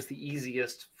probably just the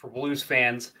easiest for Blues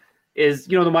fans, is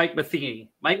the Mike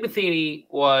Matheny. Mike Matheny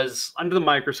was under the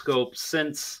microscope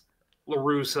since La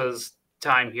Russa's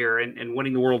time here and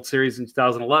winning the World Series in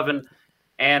 2011.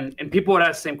 And people would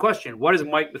ask the same question: what has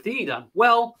Mike Matheny done?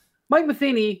 Well, Mike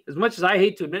Matheny, as much as I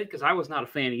hate to admit it, because I was not a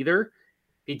fan either,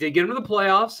 he did get him to the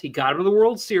playoffs. He got him to the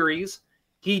World Series.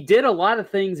 He did a lot of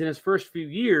things in his first few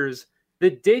years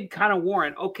that did kind of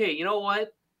warrant, okay, you know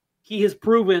what? He has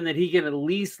proven that he can at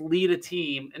least lead a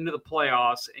team into the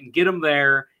playoffs and get them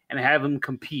there and have them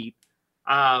compete.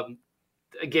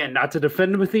 Again, not to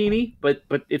defend Matheny, but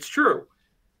it's true.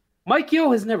 Mike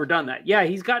Yeo has never done that. Yeah,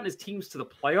 he's gotten his teams to the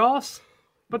playoffs,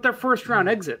 but they're first-round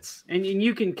exits. And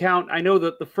you can count, I know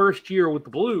that the first year with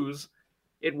the Blues,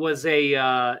 it was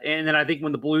and then I think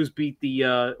when the Blues beat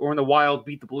or when the Wild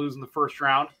beat the Blues in the first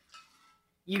round,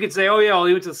 you could say, oh, yeah, well,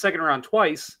 he went to the second round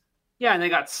twice. Yeah, and they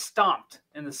got stomped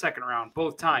in the second round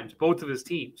both times, both of his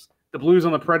teams. The Blues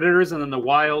on the Predators and then the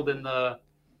Wild and the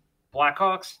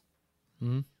Blackhawks.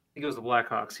 Mm-hmm. I think it was the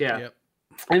Blackhawks, yeah. Yep.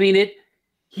 I mean,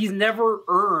 he's never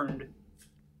earned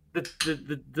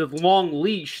the long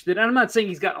leash. That I'm not saying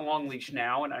he's gotten a long leash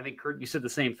now, and I think, Kurt, you said the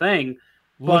same thing.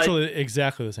 Literally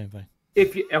exactly the same thing.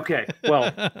 Okay,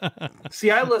 well,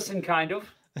 see, I listen kind of.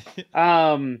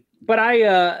 But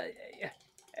I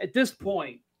at this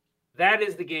point, that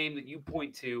is the game that you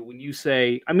point to when you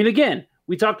say, I mean, again,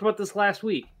 we talked about this last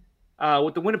week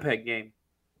with the Winnipeg game.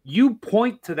 You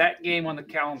point to that game on the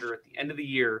calendar at the end of the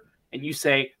year and you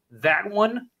say, that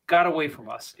one got away from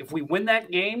us. If we win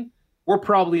that game, we're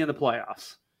probably in the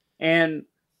playoffs. And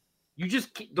you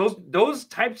just keep, those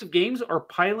types of games are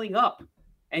piling up,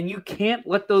 and you can't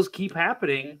let those keep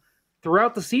happening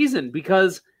throughout the season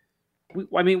because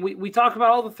we talk about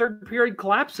all the third period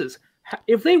collapses.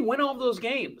 If they win all those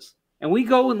games and we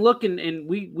go and look and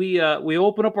we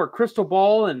open up our crystal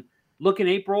ball and look in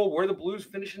April where the Blues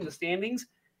finish in the standings,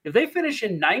 if they finish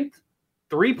in 9th,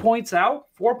 3 points out,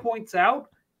 4 points out,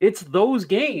 it's those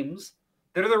games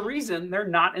that are the reason they're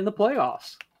not in the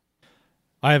playoffs.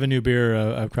 I have a new beer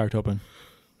I've cracked open.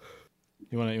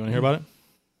 You want to hear about it?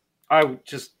 I would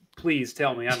just please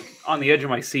tell me. I'm on the edge of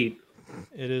my seat.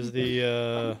 It is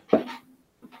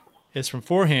it's from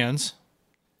Four Hands,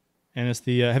 and it's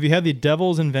the. Have you had the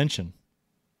Devil's Invention,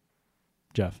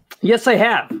 Jeff? Yes, I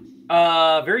have.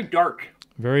 Very dark.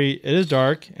 It is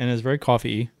dark and it's very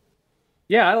coffee-y.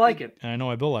 Yeah, I like it. And I know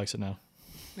why Bill likes it now.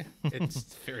 It's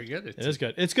very good. It is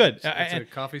good. It's good. It's a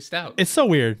coffee stout. It's so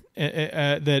weird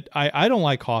that I don't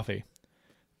like coffee,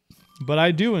 but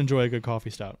I do enjoy a good coffee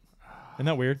stout. Isn't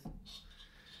that weird?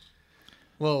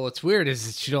 Well, what's weird is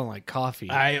that you don't like coffee.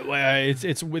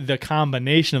 It's with the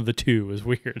combination of the two is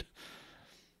weird.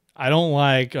 I don't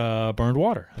like burned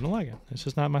water. I don't like it. It's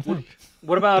just not my thing.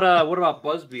 What about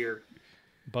Buzz Beer?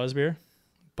 Buzz beer?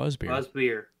 Buzz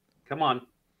Beer. Come on.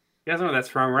 You guys know where that's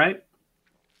from, right?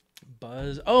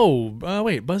 Buzz. Oh,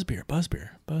 wait. Buzz Beer. Buzz.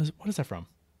 What is that from?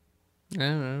 I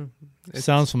don't know.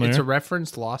 Sounds familiar. It's a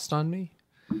reference lost on me.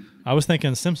 I was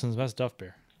thinking Simpsons. That's Duff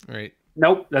Beer. Right.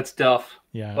 Nope, that's Duff.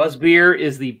 Yeah. Buzz Beer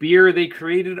is the beer they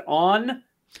created on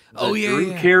the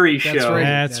Drew Carey show.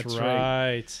 That's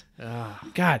right.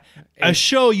 God, a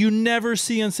show you never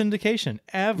see on syndication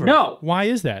ever. No. Why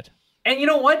is that? And you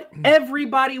know what?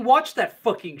 Everybody watched that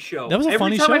fucking show. That was a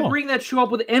funny show. Every time I bring that show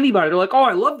up with anybody, they're like, "Oh,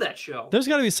 I love that show." There's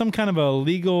got to be some kind of a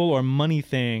legal or money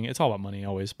thing. It's all about money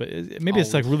always, but maybe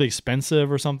it's like really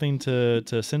expensive or something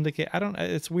to syndicate. I don't.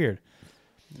 It's weird.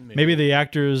 Maybe the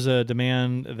actors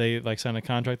demand they like sign a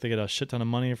contract. They get a shit ton of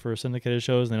money for syndicated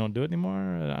shows and they don't do it anymore.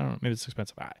 I don't know. Maybe it's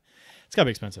expensive. It's got to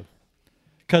be expensive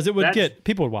because it would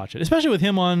people would watch it, especially with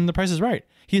him on The Price is Right.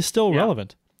 He's still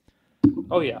relevant.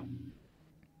 Oh yeah.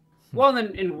 Well, and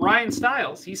then in Ryan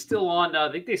Stiles, he's still on.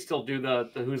 I think they still do the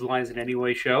Whose Lines It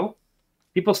Anyway show.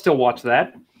 People still watch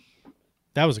that.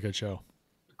 That was a good show.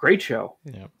 Great show.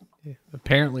 Yeah.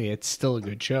 Apparently, it's still a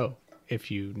good show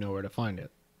if you know where to find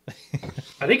it.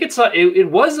 I think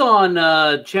it was on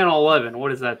Channel 11.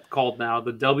 What is that called now?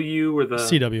 The W or the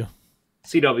CW?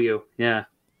 CW. Yeah.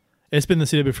 It's been the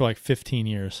CW for like 15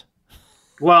 years.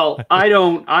 Well,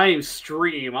 I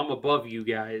stream. I'm above you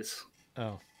guys.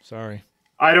 Oh, sorry.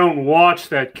 I don't watch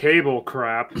that cable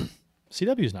crap.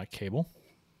 CW is not cable.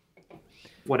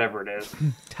 Whatever it is.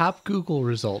 Top Google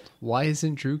result. Why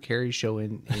isn't Drew Carey's show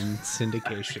in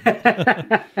syndication?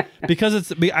 Because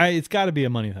it's got to be a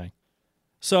money thing.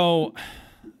 So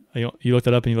you looked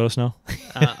it up and you let us know?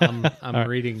 I'm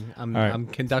reading. I'm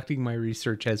conducting my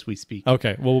research as we speak.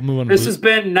 Okay, well, we'll move on. This has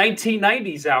been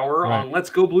 1990s Hour on Let's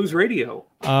Go Blues Radio.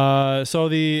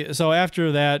 So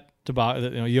after that,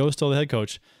 Yo's still the head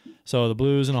coach. So the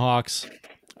Blues and the Hawks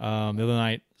the other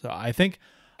night. So I think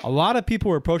a lot of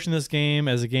people were approaching this game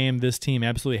as a game this team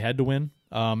absolutely had to win.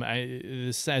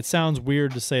 It sounds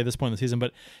weird to say at this point in the season,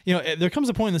 but there comes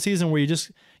a point in the season where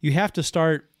you have to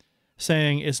start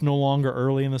saying it's no longer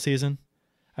early in the season.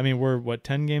 I mean, we're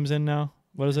 10 games in now?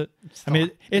 What is it?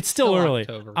 It's still early.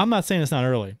 October. I'm not saying it's not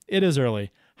early. It is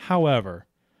early. However,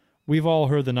 we've all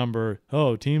heard the number,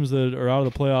 teams that are out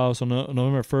of the playoffs on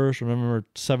November 1st or November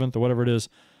 7th or whatever it is,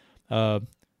 80%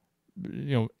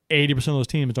 of those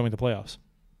teams don't make the playoffs.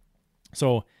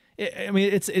 So,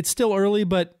 it's still early,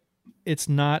 but it's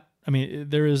not.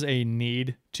 There is a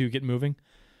need to get moving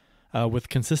with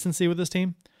consistency with this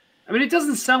team. It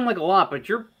doesn't sound like a lot, but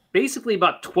you're basically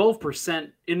about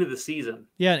 12% into the season.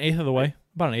 Yeah, an eighth of the way.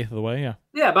 About an eighth of the way, yeah.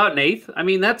 Yeah, about an eighth.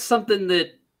 That's something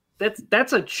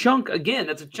that's a chunk, again,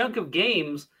 that's a chunk of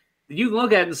games that you can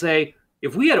look at and say,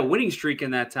 if we had a winning streak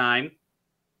in that time,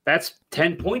 that's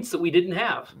 10 points that we didn't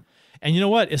have. And you know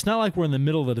what? It's not like we're in the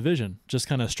middle of the division, just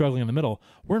kind of struggling in the middle.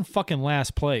 We're in fucking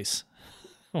last place.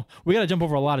 We got to jump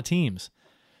over a lot of teams.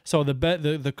 So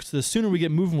the sooner we get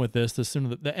moving with this, the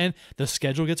sooner the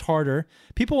schedule gets harder.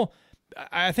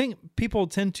 I think people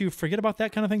tend to forget about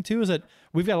that kind of thing too. Is that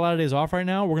we've got a lot of days off right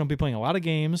now. We're going to be playing a lot of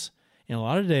games in a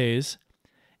lot of days,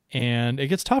 and it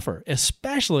gets tougher,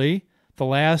 especially the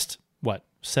last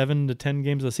 7 to 10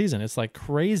 games of the season. It's like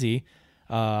crazy,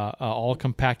 all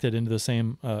compacted into the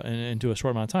same into a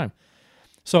short amount of time.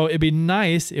 So it'd be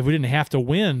nice if we didn't have to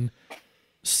win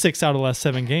 6 out of the last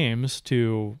 7 games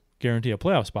to guarantee a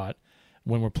playoff spot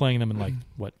when we're playing them in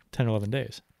 10 or 11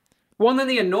 days. Well, and then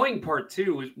the annoying part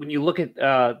too is when you look at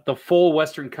the full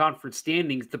Western Conference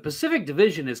standings, the Pacific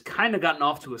Division has kind of gotten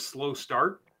off to a slow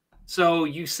start. So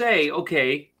you say,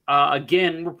 okay,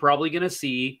 again, we're probably going to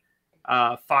see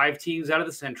 5 teams out of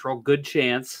the Central, good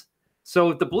chance.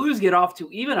 So if the Blues get off to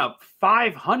even a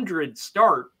 500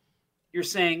 start, you're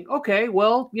saying, okay,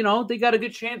 well, they got a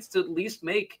good chance to at least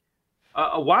make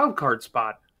a wild card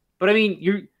spot. But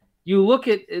you look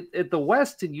at the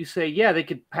West and you say, yeah, they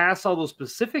could pass all those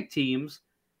Pacific teams,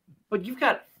 but you've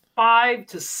got 5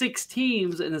 to 6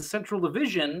 teams in the Central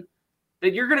Division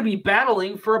that you're going to be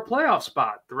battling for a playoff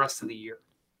spot the rest of the year.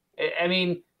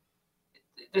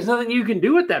 There's nothing you can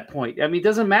do at that point. It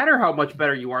doesn't matter how much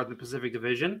better you are in the Pacific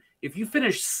Division. If you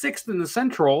finish 6th in the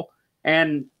Central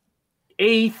and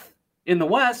 8th in the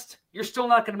West, you're still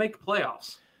not going to make the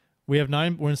playoffs. We have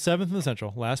 9. We're in 7th in the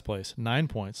Central, last place, 9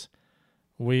 points.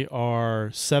 We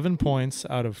are 7 points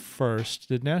out of first.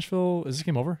 Did Nashville? Is this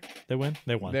game over? They win.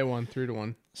 They won. They won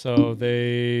 3-1. So is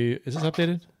this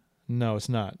updated? No, it's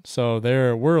not. So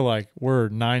we're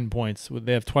 9 points.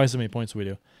 They have twice as many points as we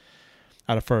do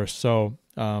out of first. So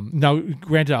now,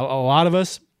 granted, a lot of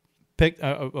us picked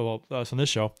us on this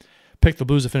show picked the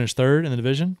Blues to finish 3rd in the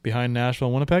division behind Nashville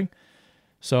and Winnipeg.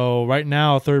 So right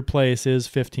now, 3rd place is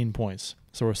 15 points.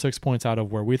 So we're 6 points out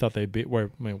of where we thought they'd be,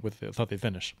 thought they'd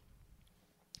finish.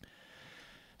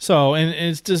 So, and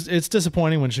it's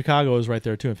disappointing when Chicago is right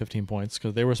there too at 15 points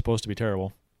because they were supposed to be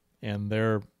terrible, and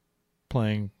they're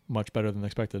playing much better than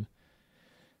expected.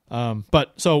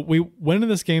 But so we went into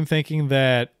this game thinking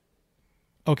that,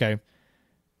 okay,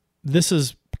 this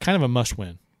is kind of a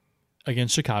must-win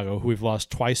against Chicago, who we've lost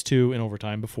twice to in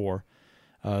overtime before.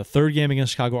 3rd game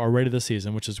against Chicago already this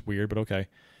season, which is weird, but okay.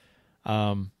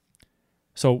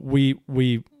 So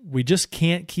we just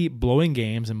can't keep blowing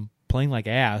games and playing like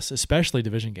ass, especially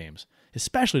division games.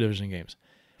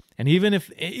 And even if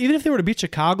they were to beat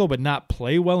Chicago but not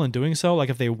play well in doing so, like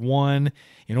if they won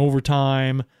in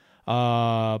overtime,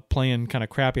 playing kind of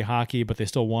crappy hockey, but they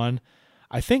still won,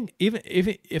 I think even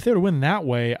if they were to win that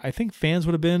way, I think fans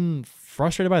would have been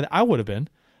frustrated by that. I would have been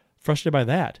frustrated by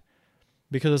that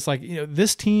because it's like,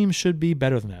 this team should be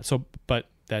better than that. So, but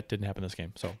that didn't happen this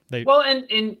game. So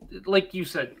and like you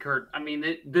said, Kurt,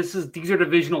 these are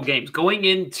divisional games going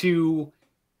into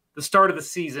the start of the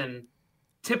season.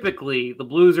 Typically, the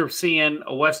Blues are seeing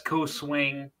a West Coast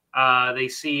swing. They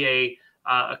see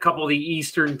a couple of the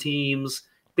Eastern teams.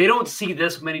 They don't see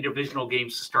this many divisional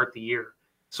games to start the year.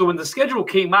 So when the schedule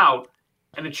came out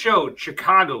and it showed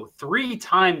Chicago 3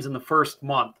 times in the first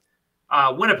month,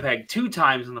 Winnipeg 2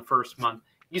 times in the first month,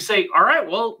 you say, all right,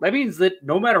 well, that means that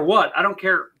no matter what, I don't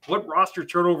care what roster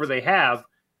turnover they have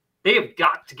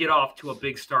got to get off to a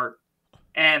big start.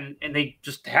 And they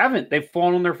just haven't. They've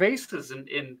fallen on their faces,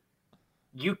 and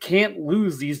you can't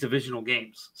lose these divisional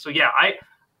games. So, yeah,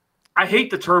 I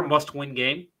hate the term must-win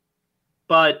game,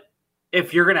 but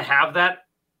if you're going to have that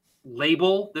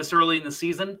label this early in the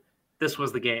season, this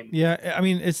was the game. Yeah, I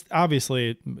mean, it's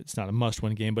obviously it's not a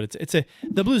must-win game, but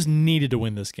the Blues needed to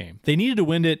win this game. They needed to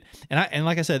win it, and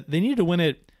like I said, they needed to win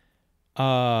it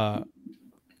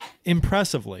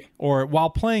impressively or while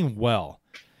playing well.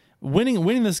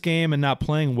 Winning this game and not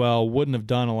playing well wouldn't have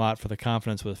done a lot for the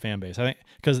confidence of the fan base. I think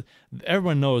because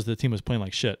everyone knows the team was playing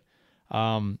like shit.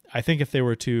 I think if they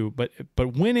were to, but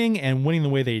winning the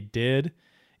way they did,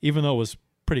 even though it was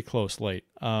pretty close late.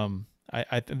 The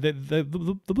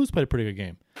Blues played a pretty good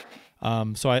game.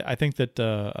 So I think that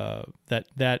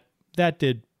that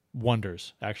did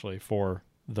wonders actually for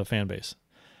the fan base.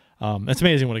 It's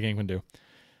amazing what a game can do.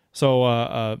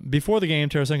 So before the game,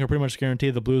 Tarasenko pretty much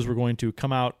guaranteed the Blues were going to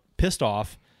come out pissed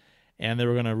off, and they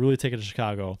were going to really take it to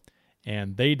Chicago,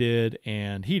 and they did,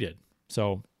 and he did.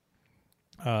 So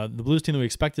the Blues team that we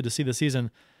expected to see this season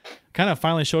kind of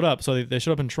finally showed up. So they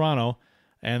showed up in Toronto,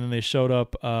 and then they showed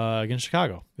up against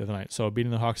Chicago the other night. So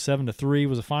beating the Hawks 7-3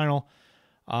 was the final.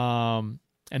 And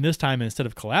this time, instead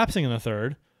of collapsing in the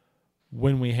third,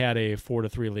 when we had a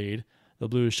 4-3 lead, the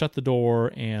Blues shut the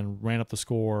door and ran up the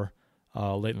score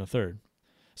late in the third.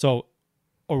 So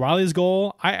O'Reilly's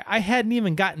goal, I hadn't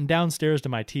even gotten downstairs to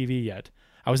my TV yet.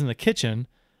 I was in the kitchen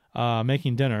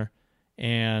making dinner,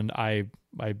 and I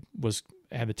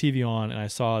had the TV on, and I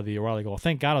saw the O'Reilly goal.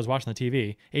 Thank God I was watching the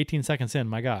TV. 18 seconds in,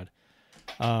 my God.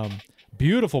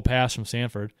 Beautiful pass from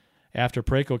Sanford after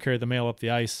Parayko carried the mail up the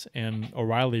ice, and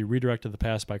O'Reilly redirected the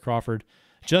pass by Crawford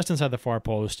just inside the far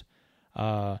post.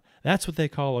 That's what they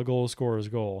call a goal scorer's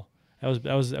goal. That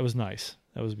was nice.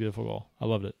 That was a beautiful goal. I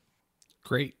loved it.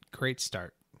 Great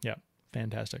start. Yeah,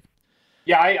 fantastic.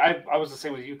 Yeah, I was the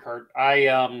same with you, Kurt.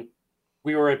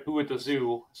 We were at Boo at the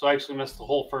Zoo, so I actually missed the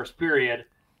whole first period.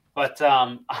 But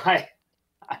I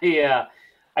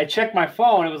checked my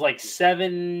phone. It was like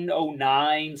 7:09,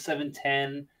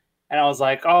 7:10, and I was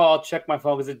like, "Oh, I'll check my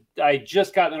phone," because I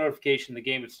just got the notification the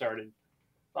game had started.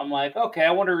 I'm like, "Okay,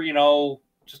 I wonder,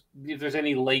 just if there's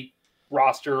any late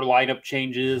roster lineup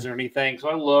changes or anything." So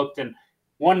I looked, and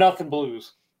 1-0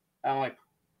 Blues. I'm like,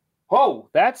 "Oh,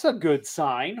 that's a good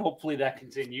sign. Hopefully that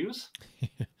continues."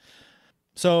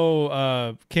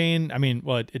 So Kane,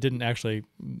 it didn't actually.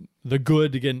 The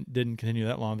good again didn't continue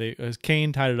that long.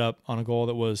 Kane tied it up on a goal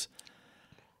that was,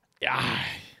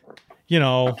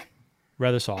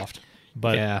 rather soft.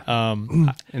 But yeah,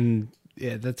 and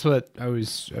yeah, that's what I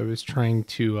was trying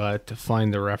to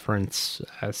find the reference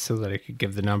so that I could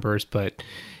give the numbers. But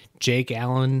Jake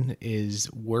Allen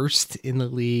is worst in the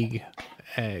league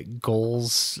at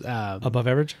goals above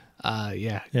average.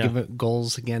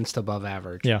 Goals against above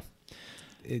average. Yeah.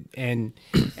 And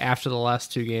after the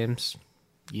last 2 games,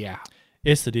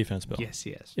 it's the defense, Bill. Yes.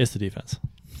 It's the defense.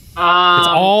 It's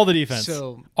all the defense.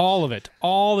 So all of it,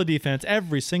 all the defense,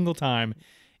 every single time.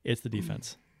 It's the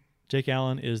defense. Jake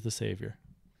Allen is the savior.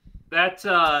 That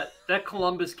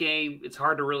Columbus game, it's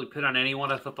hard to really put on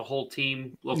anyone. I thought the whole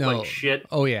team looked like shit.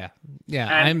 Oh yeah.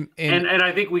 And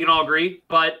I think we can all agree.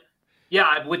 But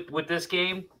yeah, with this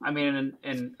game,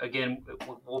 and again,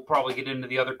 we'll probably get into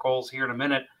the other goals here in a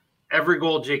minute. Every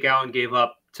goal Jake Allen gave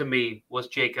up, to me, was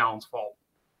Jake Allen's fault.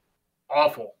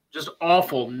 Awful. Just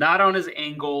awful. Not on his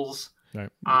angles. Right.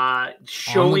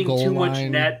 Showing too much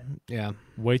net. Yeah.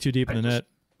 Way too deep in the net.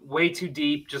 Way too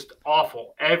deep. Just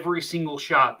awful. Every single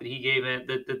shot that he gave in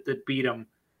that beat him,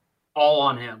 all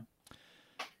on him.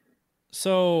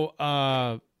 So,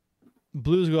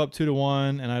 Blues go up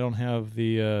 2-1, and I don't have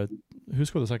the who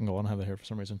scored the second goal. I don't have that here for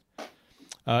some reason.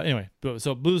 Anyway,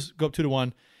 so Blues go up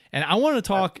 2-1. And I want to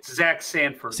talk Zach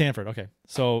Sanford. Sanford, okay.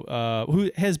 So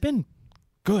who has been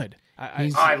good.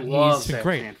 I love Zach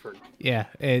great. Sanford. Yeah,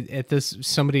 at this,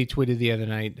 somebody tweeted the other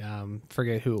night,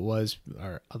 forget who it was,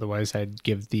 or otherwise I'd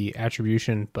give the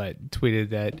attribution, but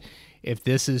tweeted that if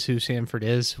this is who Sanford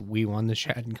is, we won the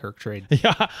Shattenkirk trade.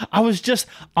 Yeah, I was just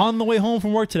on the way home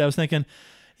from work today. I was thinking,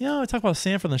 I talk about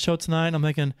Sanford on the show tonight, and I'm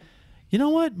thinking, you know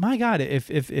what? My God,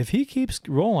 if he keeps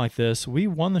rolling like this, we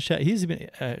won the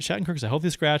Shattenkirk's a healthy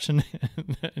scratch in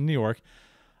New York.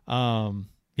 I'm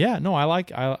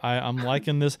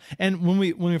liking this. And when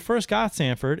we first got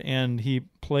Sanford and he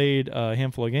played a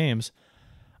handful of games,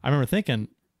 I remember thinking,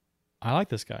 I like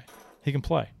this guy. He can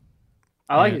play.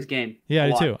 I like his game. Yeah, a I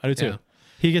do lot. too. I do too. Yeah.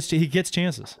 He gets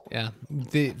chances. Yeah.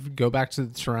 Go back to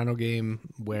the Toronto game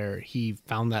where he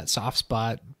found that soft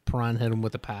spot. Perron hit him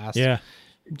with a pass. Yeah.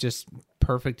 Just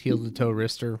perfect heel to toe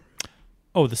wrister.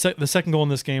 Oh, the second goal in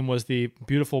this game was the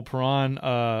beautiful Perron,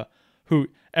 who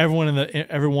everyone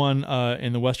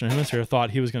in the Western Hemisphere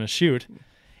thought he was going to shoot,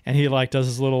 and he does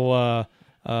his little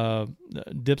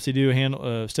dipsy do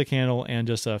handle, stick handle, and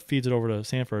just feeds it over to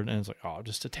Sanford, and it's like, oh,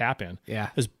 just a tap in. Yeah.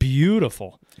 It's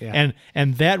beautiful. Yeah.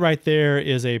 And that right there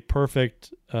is a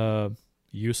perfect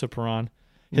use of Perron.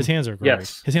 His hands are great.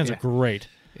 Yes. His hands are great.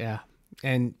 Yeah.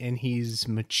 And he's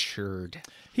matured.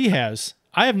 He has.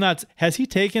 I have not. Has he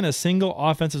taken a single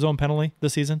offensive zone penalty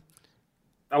this season?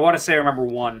 I want to say I remember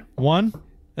one. One?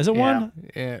 Is it one?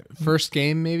 Yeah. First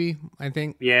game, maybe, I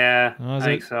think. Yeah, Oh, I is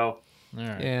think it? so. All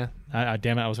right. Yeah.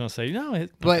 Damn it! I was going to say no.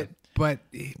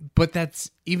 But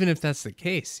that's, even if that's the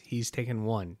case, he's taken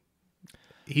one.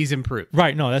 He's improved.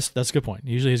 Right. No, that's a good point.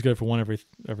 Usually he's good for one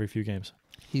every few games.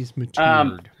 He's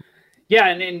matured. Yeah,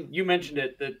 and you mentioned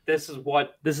it, that this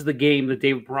is the game that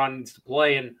David Perron needs to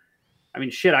play. And I mean,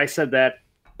 shit, I said that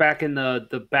back in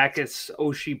the Backus,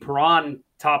 Oshie, Perron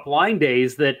top line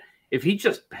days, that if he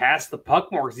just passed the puck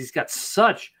more, because he's got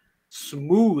such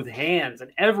smooth hands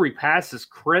and every pass is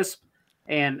crisp,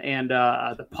 and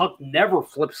the puck never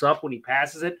flips up when he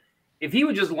passes it. If he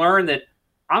would just learn that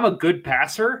I'm a good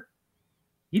passer,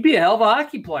 he'd be a hell of a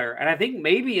hockey player. And I think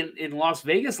maybe in Las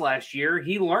Vegas last year,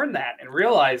 he learned that and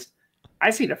realized, I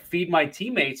just need to feed my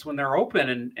teammates when they're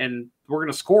open, and we're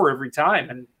going to score every time.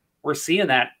 And we're seeing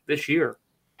that this year.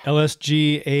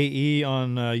 LSGAE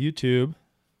on YouTube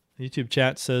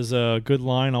chat says, good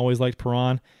line, always liked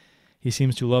Perron. He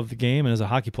seems to love the game and is a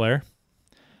hockey player.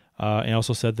 And he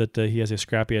also said that he has a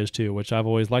scrappy edge too, which I've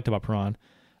always liked about Perron.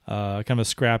 Kind of a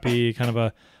scrappy, kind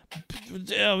of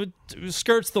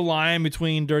skirts the line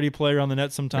between dirty player on the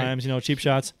net sometimes, cheap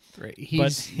shots. Right.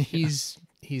 He's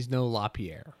no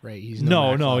LaPierre, right? He's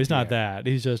no, Max he's not LaPierre. that.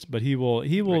 He's just, but he will.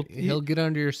 Right. He'll get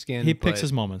under your skin. He picks but-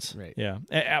 his moments. Right.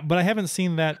 Yeah. But I haven't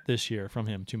seen that this year from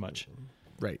him too much.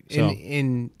 Right. So-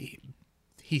 And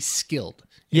he's skilled.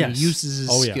 And Yes. He uses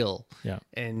his Yeah. skill. Yeah.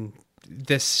 And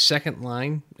this second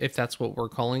line, if that's what we're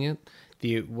calling it,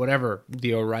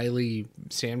 the O'Reilly,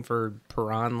 Sanford,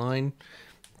 Perron line,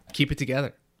 keep it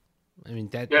together. I mean,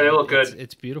 Yeah, they look good.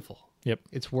 It's beautiful. Yep.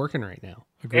 It's working right now.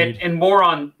 Agreed. And more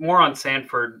on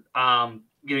Sanford.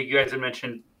 You guys had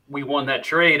mentioned we won that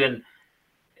trade, and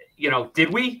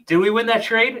did we win that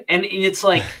trade? And it's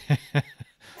like,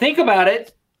 think about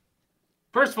it.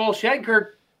 First of all,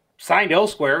 Shattenkirk signed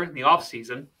elsewhere in the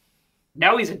offseason.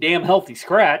 Now he's a damn healthy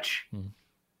scratch.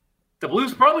 The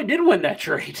Blues probably did win that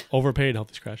trade. Overpaid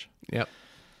healthy scratch. Yep.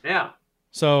 Yeah.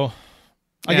 So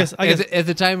I Yeah. guess At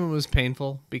the time it was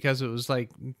painful because it was like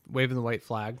waving the white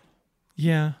flag.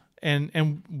 yeah.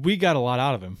 And we got a lot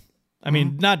out of him. I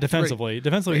mean, not defensively.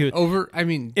 Defensively, Right.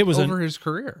 it was over his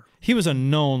career. he was a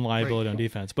known liability on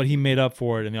defense, but he made up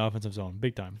for it in the offensive zone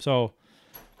big time. So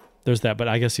there's that. But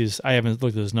I guess I haven't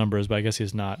looked at his numbers, but I guess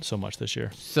he's not so much this year.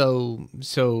 So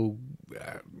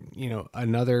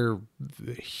another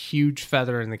huge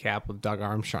feather in the cap of Doug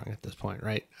Armstrong at this point,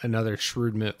 right? Another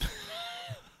shrewd move.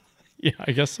 Yeah,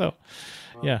 I guess so.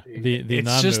 Yeah, the It's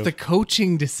non-move. just the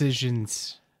coaching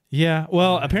decisions. Yeah,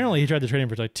 well, apparently he tried to trade him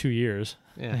for like 2 years.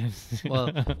 Yeah.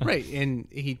 Well, right, and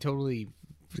he totally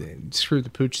screwed the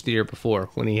pooch the year before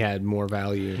when he had more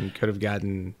value and could have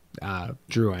gotten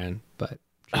Drouin, but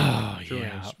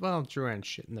Drouin's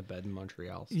shit in the bed in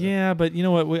Montreal. So. Yeah, but you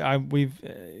know what? We've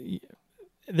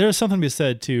there's something to be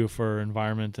said too for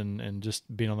environment and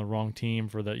just being on the wrong team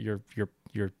for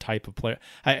your type of player.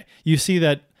 You see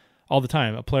that all the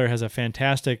time. A player has a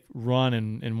fantastic run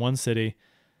in one city,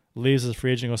 leaves as a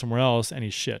free agent, goes somewhere else, and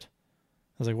he's shit.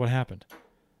 I was like, what happened?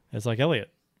 It's like Elliott.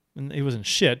 And he wasn't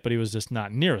shit, but he was just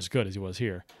not near as good as he was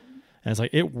here. And it's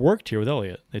like, it worked here with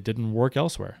Elliott. It didn't work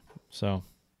elsewhere. So,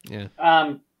 yeah.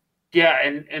 Yeah,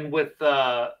 and with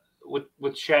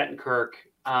Shattenkirk,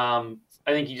 I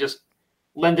think he just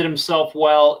lended himself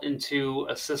well into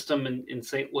a system in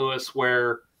St. Louis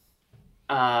where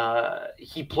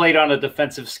he played on a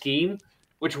defensive scheme,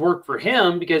 which worked for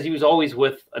him because he was always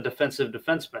with a defensive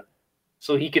defenseman.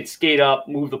 So he could skate up,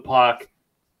 move the puck,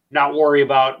 not worry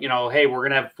about, hey, we're going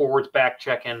to have forwards back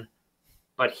checking.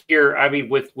 But here, I mean,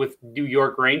 with New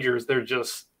York Rangers, they're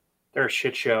a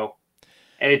shit show.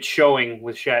 And it's showing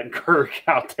with Shattenkirk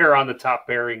out there on the top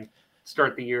pairing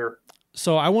start the year.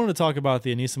 So I wanted to talk about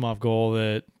the Anisimov goal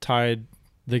that tied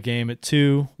the game at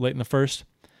 2 late in the first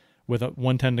with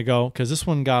 1:10 to go, because this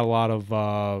one got a lot of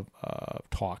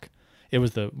talk. It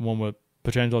was the one with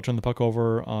Petrangelo turned the puck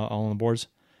over all on the boards.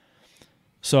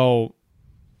 So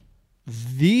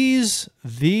these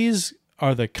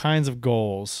are the kinds of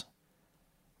goals,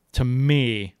 to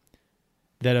me,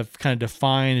 that have kind of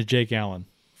defined Jake Allen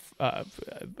in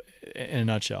a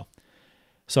nutshell.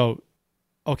 So,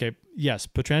 okay, yes,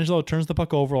 Petrangelo turns the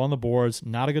puck over on the boards,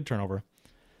 not a good turnover.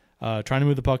 Trying to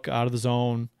move the puck out of the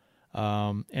zone.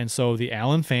 And so the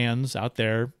Allen fans out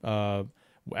there,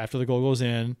 after the goal goes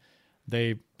in,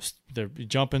 they're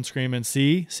jumping, screaming,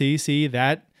 see,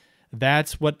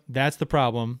 that's the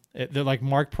problem. They're like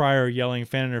Mark Pryor yelling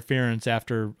fan interference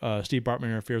after Steve Bartman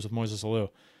interferes with Moises Alou.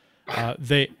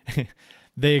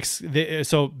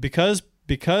 So because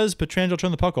Petrangelo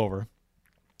turned the puck over,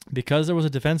 because there was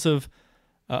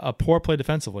a poor play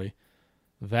defensively,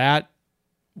 that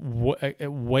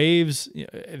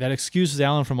that excuses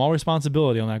Allen from all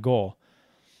responsibility on that goal,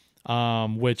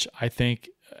 which I think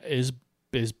is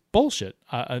bullshit.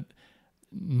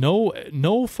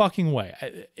 No fucking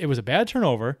way. It was a bad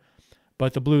turnover,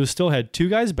 but the Blues still had two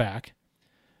guys back,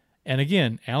 and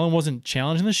again, Allen wasn't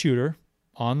challenging the shooter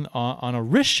on a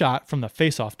wrist shot from the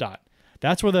faceoff dot.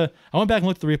 That's where I went back and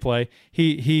looked at the replay.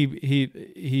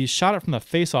 He shot it from the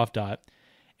faceoff dot,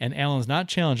 and Allen's not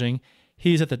challenging.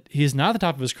 He's not at the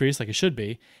top of his crease like he should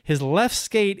be. His left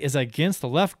skate is against the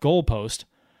left goal post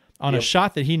on a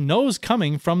shot that he knows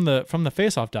coming from the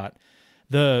faceoff dot.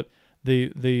 The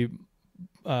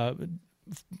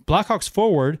Blackhawks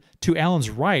forward to Allen's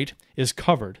right is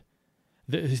covered.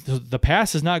 The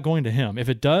pass is not going to him. If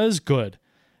it does, good,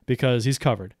 because he's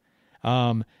covered.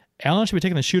 Allen should be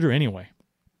taking the shooter anyway.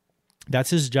 That's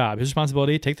his job, his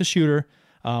responsibility. Take the shooter.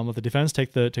 Let the defense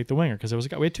take the winger, because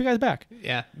we had two guys back.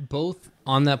 Yeah, both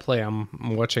on that play.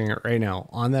 I'm watching it right now.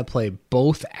 On that play,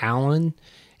 both Allen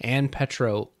and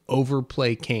Petro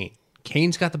overplay Kane.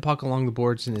 Kane's got the puck along the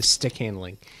boards in his stick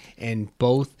handling, and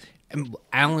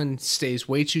Allen stays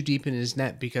way too deep in his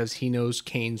net because he knows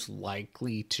Kane's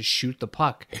likely to shoot the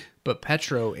puck. But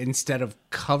Petro, instead of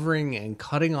covering and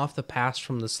cutting off the pass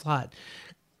from the slot,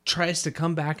 tries to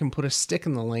come back and put a stick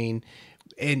in the lane,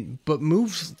 but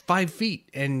moves 5 feet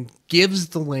and gives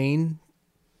the lane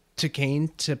to Kane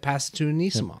to pass it to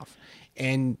Anisimov.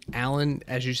 And Allen,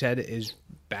 as you said, is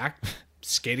back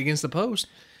skating against the post.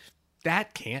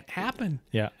 That can't happen.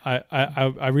 Yeah, I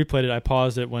replayed it. I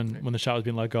paused it when the shot was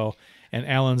being let go, and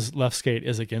Allen's left skate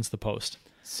is against the post.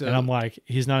 So, and I'm like,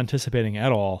 he's not anticipating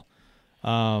at all.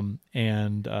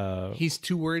 He's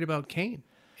too worried about Kane.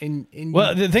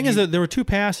 Well, the thing is that there were two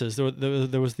passes.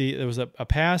 There was a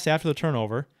pass after the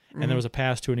turnover, and there was a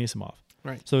pass to Anisimov.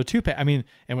 Right. So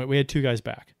and we had two guys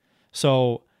back.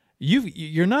 So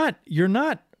you're not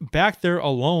back there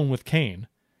alone with Kane.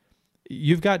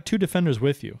 You've got two defenders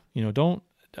with you.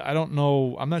 I don't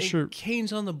know. I'm not sure.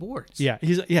 Kane's on the boards. Yeah,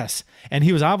 yes, and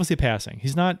he was obviously passing.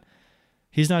 He's not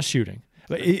shooting.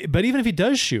 But even if he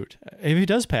does shoot, if he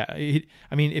does pass,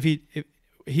 if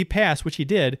he passed, which he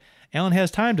did, Allen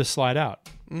has time to slide out.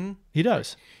 Mm-hmm. He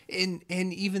does. And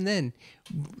even then,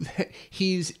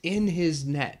 he's in his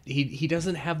net. He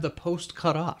doesn't have the post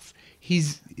cut off.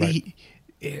 His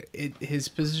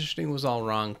positioning was all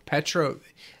wrong. Petro,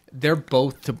 they're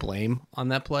both to blame on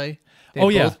that play. They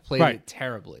both played it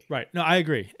terribly. Right. No, I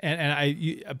agree.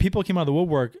 And people came out of the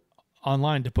woodwork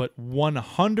online to put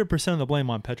 100% of the blame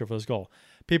on Petro for this goal.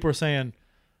 People were saying,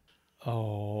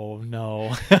 "Oh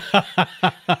no,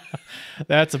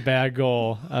 that's a bad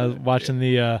goal." Watching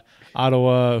the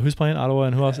Ottawa, who's playing Ottawa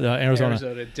and who else?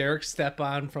 Arizona. Derek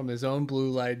Stepan from his own blue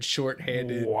line,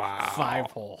 shorthanded,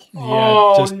 5-hole.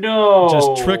 Yeah, no,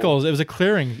 just trickles. It was a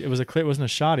clearing. It wasn't a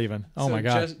shot even. Oh my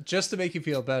god! Just to make you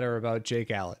feel better about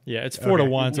Jake Allen. Yeah, it's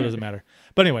 4-1, so it doesn't matter.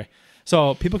 But anyway,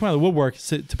 so people come out of the woodwork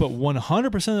to put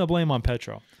 100% of the blame on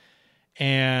Petro,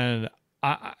 and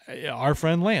our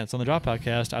friend Lance on the Drop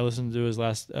Podcast, I listened to his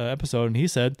last episode, and he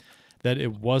said that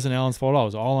it wasn't Allen's fault at all. It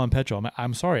was all on Petro.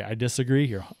 I'm sorry. I disagree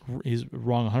here. He's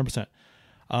wrong 100%.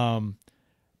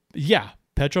 Yeah,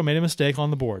 Petro made a mistake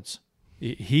on the boards.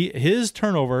 His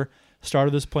turnover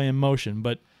started this play in motion,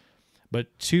 but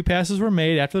two passes were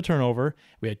made after the turnover.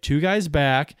 We had two guys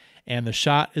back, and the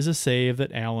shot is a save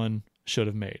that Allen should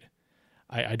have made.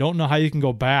 I don't know how you can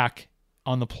go back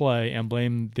on the play and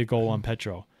blame the goal on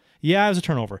Petro. Yeah, it was a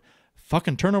turnover.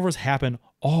 Fucking turnovers happen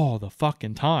all the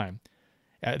fucking time.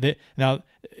 Now,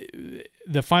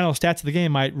 the final stats of the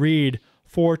game might read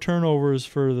 4 turnovers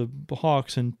for the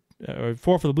Hawks and or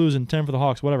 4 for the Blues and 10 for the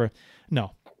Hawks, whatever.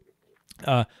 No.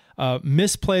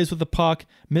 Misplays with the puck,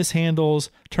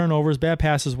 mishandles, turnovers, bad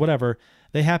passes, whatever.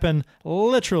 They happen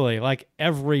literally like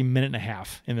every minute and a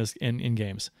half in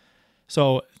games.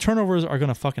 So turnovers are going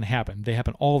to fucking happen. They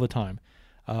happen all the time.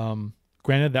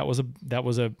 Granted, that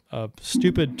was a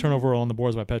stupid turnover on the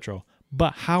boards by Petro.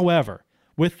 But however,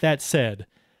 with that said,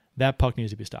 that puck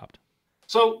needs to be stopped.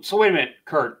 So wait a minute,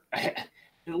 Kurt.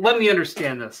 Let me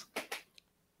understand this.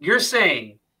 You're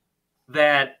saying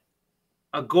that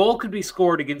a goal could be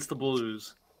scored against the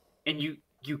Blues, and you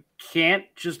can't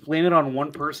just blame it on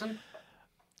one person?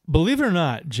 Believe it or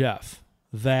not, Jeff,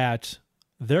 that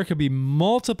there could be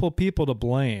multiple people to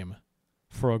blame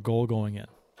for a goal going in.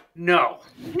 No,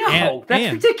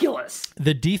 that's ridiculous.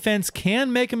 The defense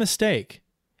can make a mistake,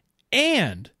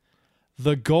 and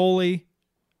the goalie,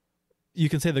 you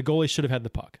can say the goalie should have had the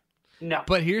puck. No.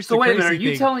 But here's so the wait a crazy minute. Are you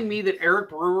thing. telling me that Eric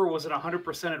Brewer wasn't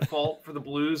 100% at fault for the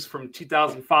Blues from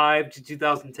 2005 to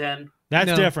 2010? That's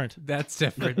No, different. That's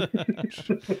different.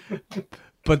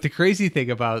 But the crazy thing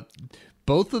about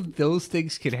both of those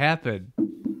things could happen,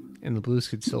 and the Blues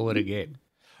could still win a game.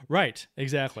 Right,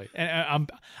 exactly.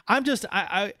 And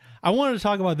I wanted to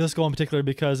talk about this goal in particular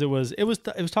because it was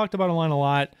talked about online a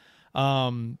lot,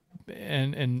 and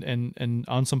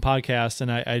on some podcasts,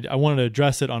 and I wanted to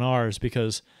address it on ours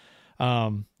because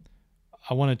I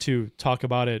wanted to talk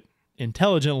about it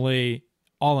intelligently,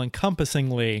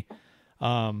 all-encompassingly,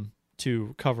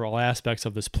 to cover all aspects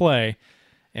of this play,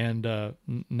 and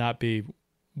not be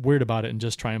weird about it and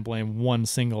just try and blame one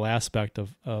single aspect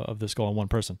of this goal on one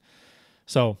person.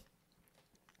 So,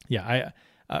 yeah,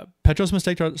 Petro's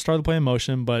mistake started the play in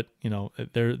motion, but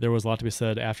there was a lot to be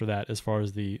said after that as far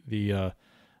as the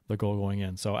goal going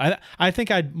in. So I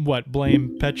think I'd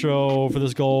blame Petro for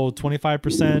this goal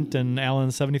 25% and Allen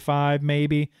 75%,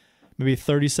 maybe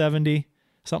 30-70,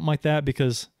 something like that,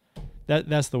 because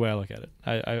that's the way I look at it.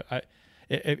 I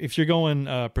if you're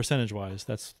going percentage wise,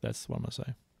 that's what I'm gonna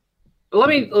say.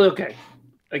 Okay.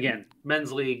 Again,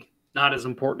 men's league, not as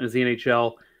important as the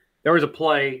NHL. There was a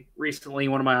play recently,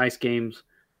 one of my ice games,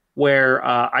 where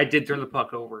I did turn the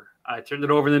puck over. I turned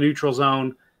it over in the neutral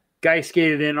zone. Guy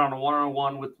skated in on a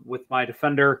one-on-one with my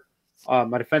defender,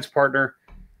 my defense partner.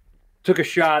 Took a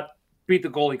shot, beat the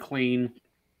goalie clean.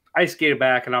 I skated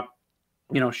back, and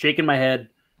I'm, shaking my head.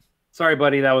 Sorry,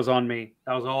 buddy, that was on me.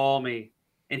 That was all me.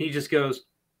 And he just goes,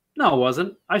 "No, it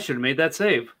wasn't. I should have made that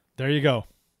save." There you go.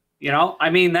 He's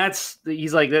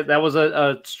like, that was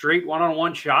a straight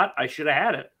one-on-one shot. I should have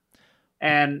had it.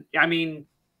 And,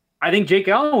 I think Jake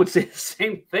Allen would say the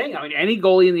same thing. Any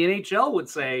goalie in the NHL would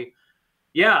say,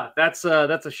 yeah, that's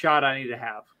a shot I need to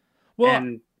have. Well,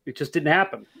 and it just didn't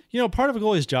happen. Part of a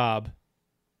goalie's job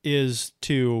is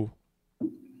to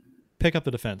pick up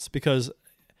the defense, because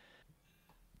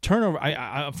turnover,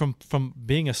 from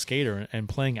being a skater and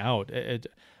playing out,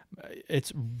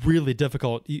 it's really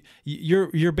difficult.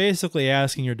 You're basically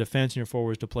asking your defense and your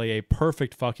forwards to play a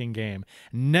perfect fucking game.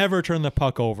 Never turn the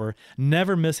puck over.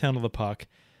 Never mishandle the puck.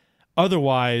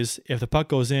 Otherwise, if the puck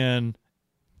goes in,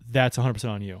 that's 100%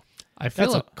 on you. I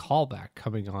feel a callback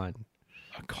coming on.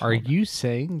 Are you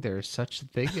saying there's such a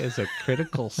thing as a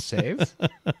critical save?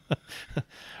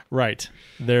 Right.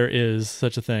 There is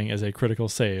such a thing as a critical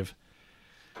save.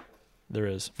 There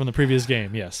is. From the previous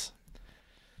game, yes.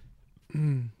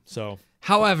 So,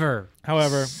 however,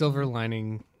 silver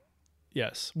lining.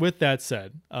 Yes. With that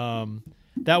said,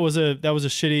 that was a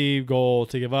shitty goal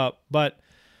to give up, but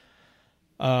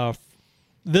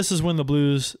this is when the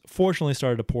Blues fortunately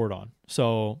started to pour it on.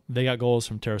 So they got goals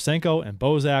from Tarasenko and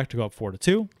Bozak to go up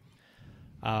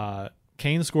 4-2.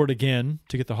 Kane scored again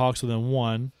to get the Hawks within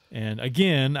 1. And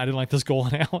again, I didn't like this goal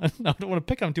on Allen. I don't want to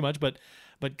pick on him too much, but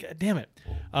God damn it.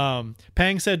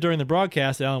 Pang said during the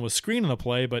broadcast that Allen was screening the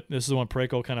play, but this is when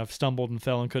Parayko kind of stumbled and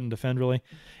fell and couldn't defend really.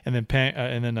 And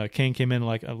then Kane came in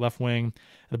like a left wing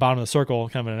at the bottom of the circle,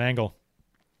 kind of at an angle,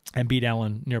 and beat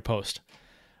Allen near post,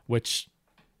 which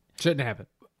shouldn't happen.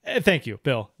 Thank you,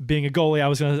 Bill. Being a goalie, I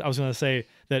was gonna say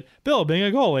that, Bill, being a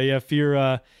goalie,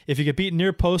 if you get beaten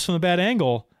near post from a bad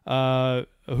angle,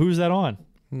 who's that on?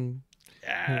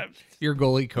 Your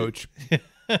goalie coach.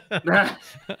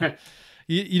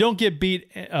 You don't get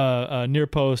beat near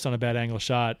post on a bad angle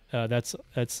shot.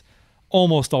 That's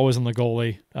almost always on the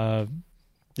goalie.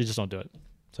 You just don't do it.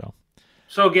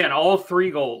 So again, all 3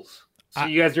 goals. So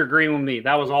you guys are agreeing with me.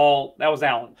 That was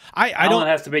Allen. Allen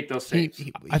has to make those saves.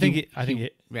 I think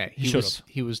he should have.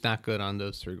 He was not good on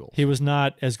those 3 goals. He was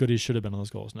not as good as he should have been on those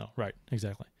goals. No, right,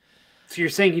 exactly. So you're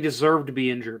saying he deserved to be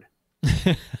injured?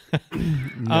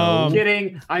 No.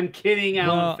 I'm kidding,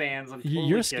 Allen fans. I'm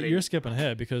totally kidding. You're skipping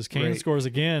ahead because Kane scores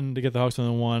again to get the Hawks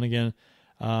within 1 again.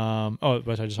 But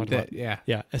I just talked about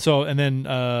yeah. So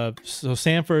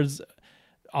Sanford's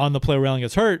on the play where Allen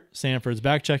gets hurt. Sanford's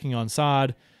back checking on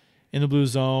Saad in the blue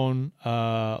zone,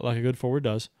 like a good forward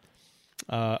does.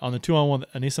 On the 2-on-1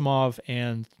 with Anisimov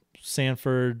and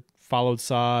Sanford followed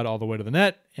sod all the way to the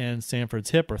net, and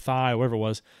Sanford's hip or thigh, whatever it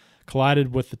was,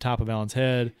 collided with the top of Allen's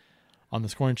head on the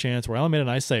scoring chance, where Allen made a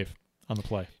nice save on the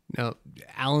play. No,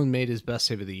 Allen made his best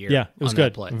save of the year. Yeah, it was on good.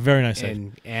 That play. Very nice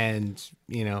save. And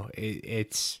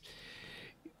it's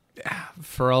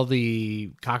for all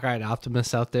the cockeyed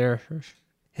optimists out there,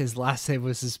 his last save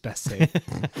was his best save.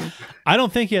 I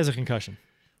don't think he has a concussion.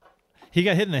 He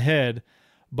got hit in the head,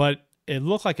 but it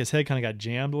looked like his head kind of got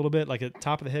jammed a little bit, like the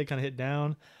top of the head kind of hit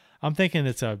down. I'm thinking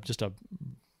it's just a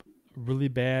really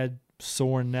bad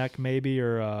sore neck, maybe,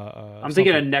 or I'm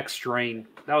thinking a neck strain.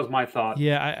 That was my thought.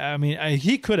 Yeah, I mean,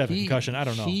 he could have a concussion. I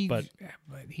don't know, but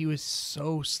he was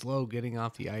so slow getting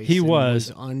off the ice. He and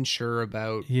was unsure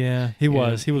about. Yeah, he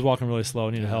was. He was walking really slow.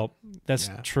 Needed help. That's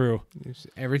true.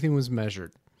 Everything was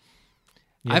measured.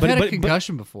 Yeah, I've had a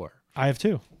concussion before. I have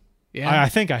too. Yeah, I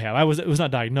think I have. It was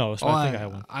not diagnosed, but I think I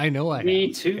have one. I know I Me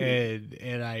have. too.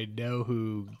 And I know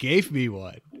who gave me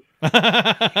one.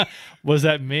 Was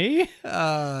that me?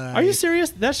 Are you serious?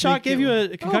 That shot gave you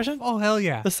a concussion? Oh hell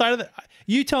yeah! The side of the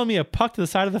you telling me a puck to the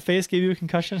side of the face gave you a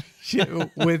concussion?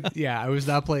 I was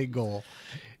not playing goal.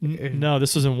 No,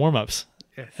 this was in warm-ups.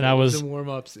 And I was in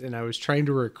warm-ups, and I was trying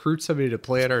to recruit somebody to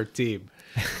play at our team.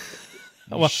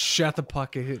 Shot the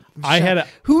puck.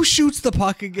 Who shoots the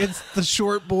puck against the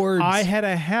short boards? I had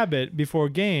a habit before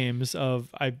games of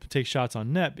I take shots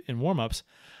on net in warm-ups,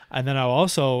 and then I'll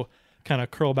also kind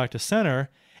of curl back to center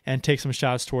and take some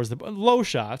shots towards the low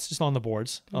shots, just on the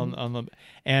boards, on the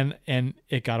and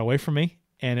it got away from me,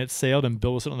 and it sailed, and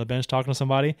Bill was sitting on the bench talking to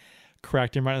somebody,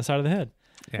 cracked him right on the side of the head.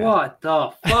 Yeah. What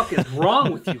the fuck is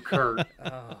wrong with you, Kurt?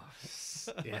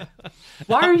 Yeah.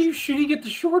 Why are you shooting at the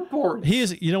short board? He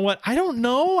is. You know what? I don't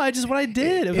know. What I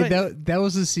did. That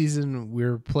was the season we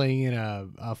were playing in a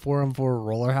 4-on-4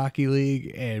 roller hockey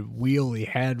league, and we only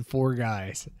had 4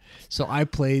 guys. So I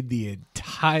played the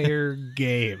entire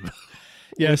game.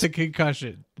 Yes, with a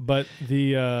concussion. But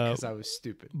because I was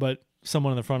stupid. But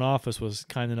someone in the front office was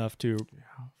kind enough to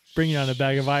bring you on a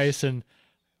bag of ice and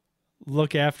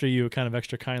look after you kind of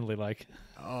extra kindly, like.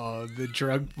 Oh, the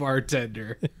drunk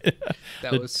bartender.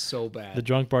 That was so bad. The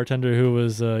drunk bartender who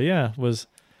was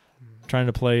trying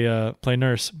to play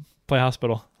nurse, play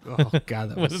hospital. Oh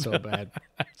God, that was so bad.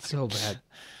 So bad.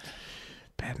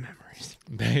 Bad memories.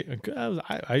 I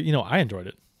enjoyed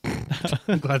it.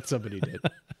 I'm glad somebody did.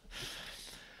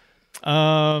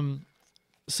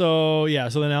 So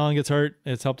then Allen gets hurt.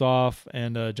 It's helped off,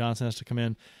 and Johnson has to come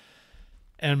in.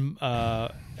 And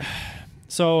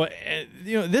so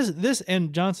this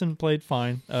and Johnson played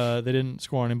fine. They didn't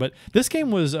score on him, but this game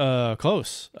was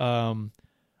close.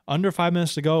 Under 5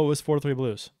 minutes to go, it was 4-3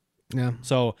 Blues. Yeah.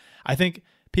 So I think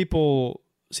people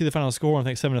see the final score and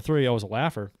think 7-3. I was a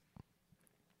laugher.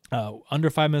 Under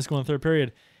 5 minutes going in the third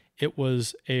period, it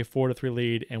was a 4-3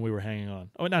 lead, and we were hanging on.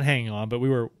 Oh, not hanging on, but we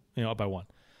were up by 1.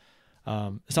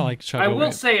 It's not like I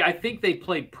will say I think they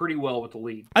played pretty well with the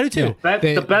lead. I do too. Yeah,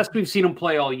 the best we've seen them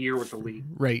play all year with the lead.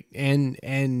 Right, and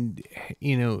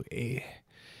I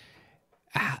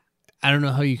don't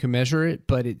know how you can measure it,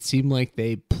 but it seemed like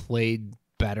they played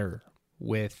better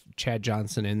with Chad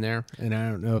Johnson in there, and I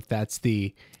don't know if that's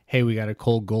hey, we got a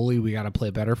cold goalie, we got to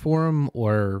play better for him,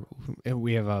 or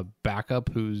we have a backup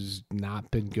who's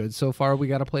not been good so far, we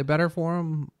got to play better for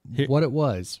him. What it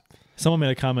was. Someone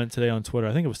made a comment today on Twitter.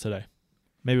 I think it was today.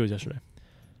 Maybe it was yesterday.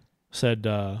 Said,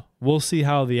 we'll see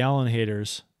how the Allen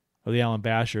haters or the Allen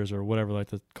bashers or whatever like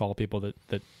to call people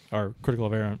that are critical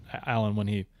of Allen when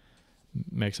he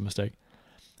makes a mistake.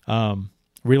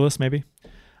 Realists, maybe.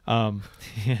 We'll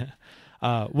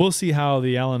see how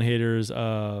the Allen haters,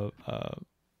 how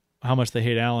much they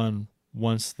hate Allen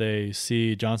once they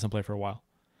see Johnson play for a while.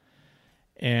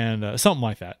 And something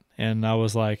like that. And I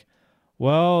was like,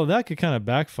 well, that could kind of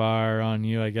backfire on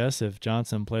you, I guess, if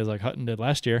Johnson plays like Hutton did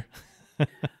last year.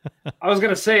 I was going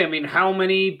to say, how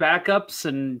many backups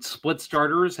and split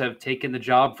starters have taken the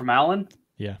job from Allen?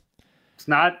 Yeah. It's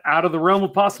not out of the realm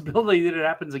of possibility that it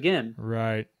happens again.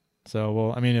 Right. So,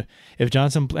 well, if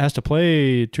Johnson has to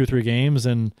play 2 or 3 games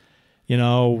and, we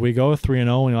go 3-0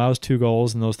 and he allows 2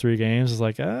 goals in those 3 games, it's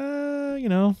like,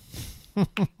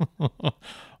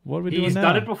 what are we doing now? He's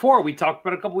done it before. We talked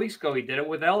about it a couple weeks ago. He did it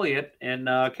with Elliott in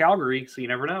Calgary, so you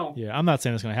never know. Yeah, I'm not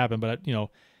saying it's going to happen, but,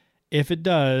 if it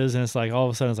does, and it's like all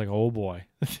of a sudden it's like, oh, boy,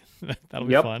 that'll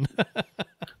be fun.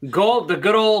 The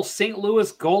good old St.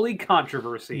 Louis goalie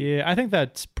controversy. Yeah, I think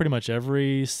that's pretty much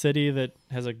every city that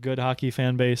has a good hockey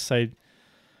fan base. The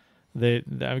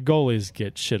goalies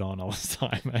get shit on all the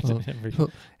time.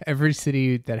 Every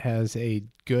city that has a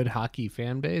good hockey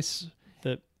fan base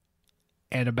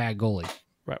and a bad goalie.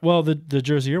 Right. Well, the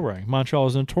jersey you're wearing, Montreal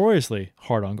is notoriously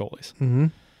hard on goalies. Mm-hmm.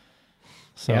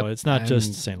 So Yep, it's not just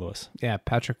and- St. Louis. Yeah,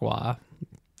 Patrick Waugh.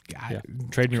 God. Yeah.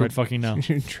 Trade me right fucking now.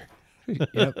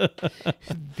 Yep.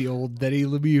 The old Betty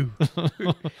Lemieux.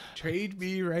 Trade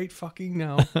me right fucking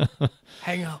now.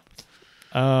 Hang up.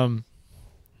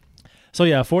 So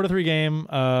yeah, 4-3 game,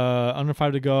 under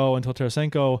 5 to go until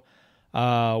Tarasenko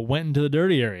went into the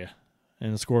dirty area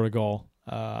and scored a goal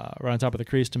right on top of the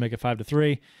crease to make it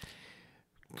 5-3.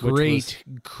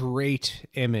 Great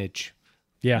image.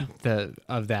 Yeah,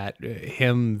 Of that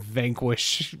him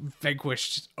vanquished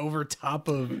over top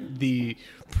of the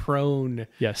prone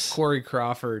yes. Corey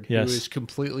Crawford, Yes. who is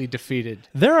completely defeated.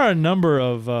 There are a number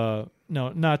of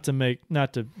not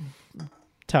to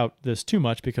tout this too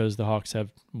much because the Hawks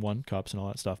have won cups and all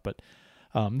that stuff, but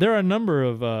there are a number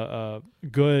of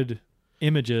broad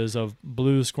images of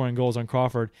Blues scoring goals on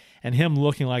Crawford and him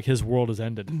looking like his world has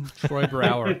ended. Troy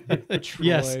Brower.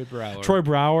 Yes. Troy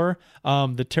Brower,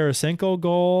 the Tarasenko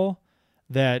goal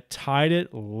that tied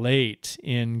it late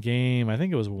in game, I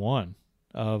think it was game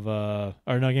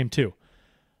 2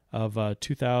 of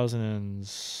 2000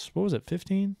 and, what was it,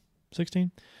 15,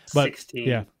 16? But 16.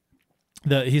 Yeah.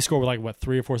 He scored with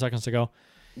 3 or 4 seconds to go.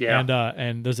 Yeah.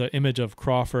 And there's an image of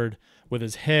Crawford with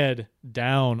his head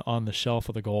down on the shelf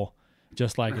of the goal,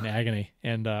 just like in agony.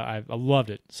 And I loved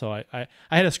it. So I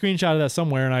had a screenshot of that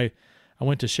somewhere, and I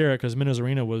went to share it because Minnows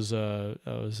Arena was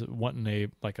wanting a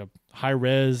high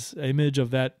res image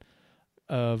of the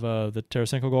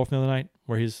Tarasenko goal from the other night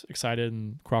where he's excited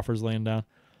and Crawford's laying down.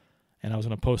 And I was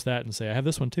going to post that and say I have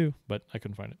this one too, but I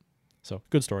couldn't find it. So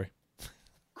good story.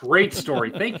 Great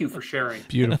story. Thank you for sharing.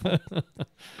 Beautiful.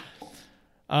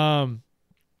 After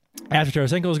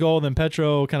Tarasenko's goal, then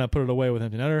Petro kind of put it away with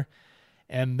empty netter.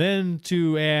 And then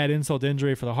to add insult to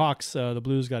injury for the Hawks, the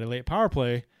Blues got a late power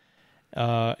play,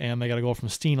 and they got a goal from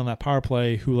Steen on that power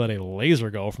play, who let a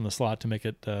laser go from the slot to make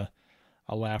it a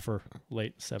laugher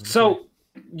late 7. So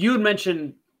you had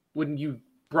mentioned when you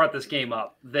brought this game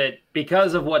up that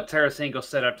because of what Tarasenko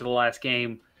said after the last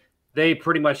game, they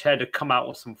pretty much had to come out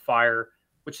with some fire,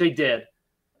 which they did.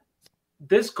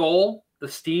 This goal, the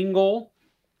Steen goal,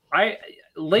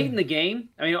 late in the game,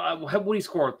 I mean, what did he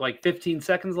score? 15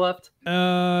 seconds left? It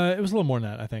was a little more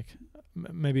than that, I think.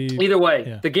 Maybe. Either way,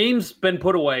 yeah. The game's been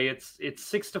put away. It's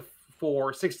 6-4,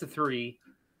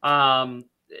 6-3.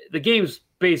 The game's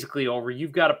basically over.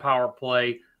 You've got a power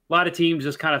play. A lot of teams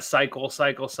just kind of cycle,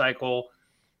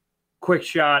 quick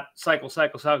shot,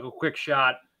 cycle, quick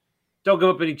shot. Don't give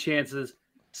up any chances.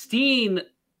 Steen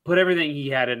put everything he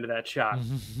had into that shot.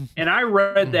 And I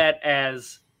read that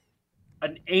as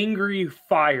an angry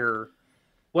fire,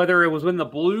 whether it was within the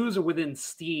Blues or within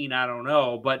Steen, I don't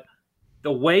know. But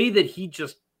the way that he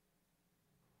just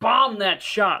bombed that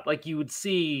shot like you would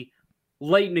see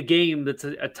late in a game that's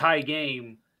a tie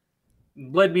game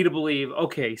led me to believe,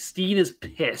 okay, Steen is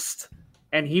pissed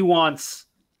and he wants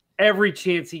every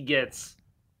chance he gets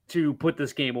to put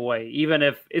this game away, even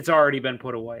if it's already been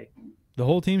put away. The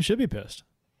whole team should be pissed.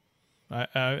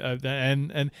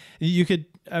 And you could,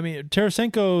 I mean,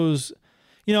 Tarasenko's,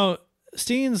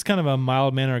 Steen's kind of a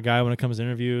mild-mannered guy when it comes to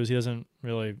interviews. He doesn't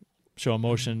really show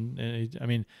emotion.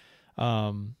 And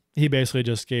he basically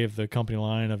just gave the company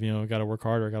line of, got to work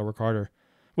harder,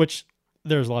 which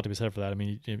there's a lot to be said for that. I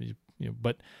mean,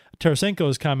 but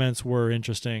Tarasenko's comments were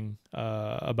interesting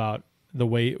about the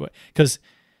way, because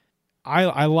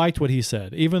I liked what he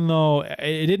said, even though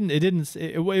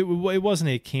it wasn't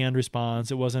a canned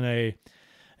response. It wasn't a,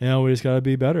 we just got to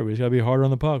be better. We just got to be harder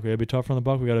on the puck. We got to be tougher on the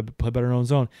puck. We got to play better in our own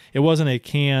zone. It wasn't a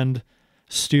canned,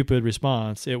 stupid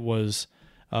response. It was,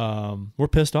 we're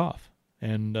pissed off.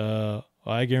 And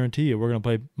I guarantee you we're going to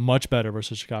play much better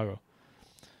versus Chicago.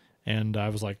 And I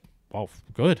was like, oh,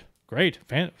 good, great.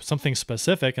 Something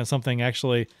specific and something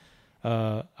actually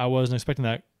I wasn't expecting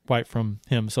that quite from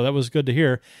him. So that was good to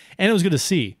hear. And it was good to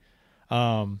see,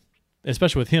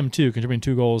 especially with him, too, contributing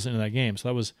 2 goals into that game. So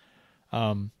that was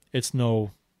it's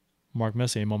no Mark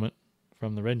Messier moment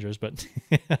from the Rangers, but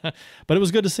but it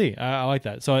was good to see. I like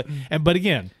that. So, but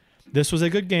again, this was a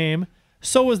good game.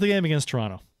 So was the game against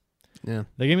Toronto. Yeah,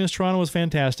 the game against Toronto was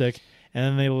fantastic,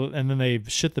 and then they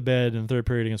shit the bed in the third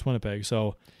period against Winnipeg.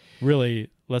 So, really,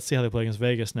 let's see how they play against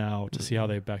Vegas now to see how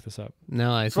they back this up.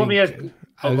 No, I So think let me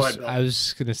I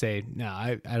was gonna say no.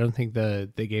 I don't think the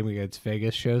game against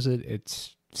Vegas shows it.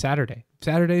 It's Saturday.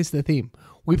 Saturday's the theme.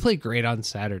 We play great on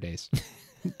Saturdays.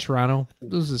 Toronto,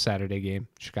 this was a Saturday game.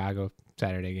 Chicago,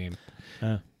 Saturday game.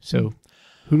 So,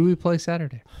 who do we play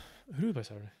Saturday? Who do we play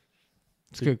Saturday?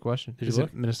 It's a good question. Did you Is look?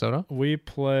 it Minnesota? We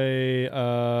play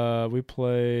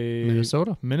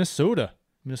Minnesota. Minnesota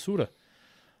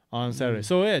on Saturday.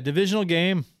 So yeah, divisional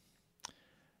game.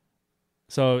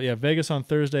 So, yeah, Vegas on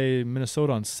Thursday,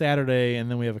 Minnesota on Saturday, and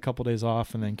then we have a couple days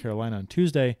off, and then Carolina on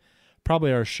Tuesday.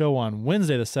 Probably our show on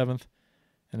Wednesday the 7th,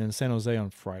 and then San Jose on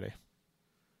Friday.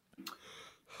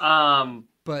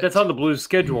 But that's on the Blues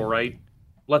schedule, right?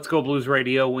 Let's Go Blues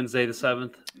Radio, Wednesday the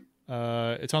 7th.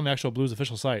 It's on the actual Blues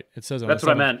official site. It says on that's the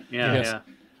what 7th. I meant. Yeah, Yes. yeah.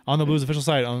 On the Blues official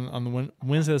site on the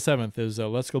Wednesday the 7th is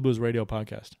Let's Go Blues Radio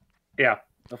podcast. Yeah.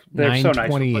 They're so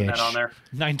nice for 9:20-ish. putting that on there.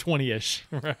 9:20-ish,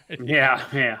 right? Yeah,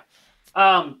 yeah.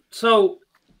 So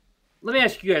let me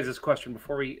ask you guys this question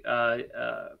before we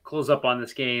close up on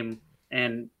this game.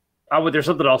 And there's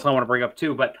something else I want to bring up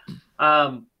too. But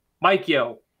Mike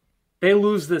Yo, they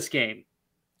lose this game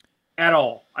at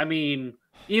all. I mean,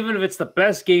 even if it's the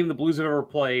best game the Blues have ever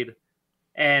played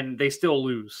and they still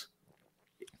lose,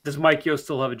 does Mike Yo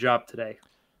still have a job today?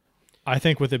 I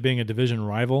think with it being a division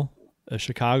rival,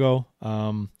 Chicago,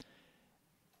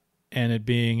 and it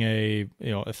being a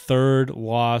third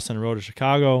loss on the road to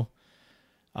Chicago,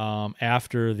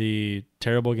 after the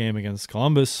terrible game against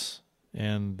Columbus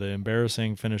and the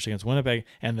embarrassing finish against Winnipeg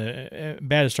and the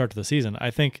bad start to the season, I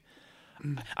think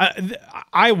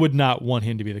I would not want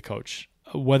him to be the coach.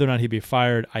 Whether or not he'd be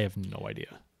fired, I have no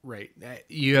idea. Right.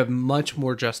 You have much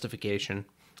more justification.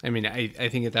 I mean, I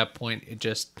think at that point it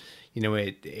just,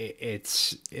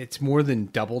 it's more than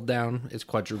doubled down. It's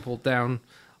quadrupled down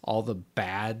all the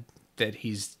bad that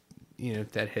he's,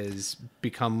 that has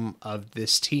become of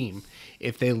this team.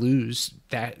 If they lose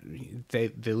that, they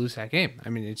lose that game. I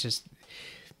mean, it's just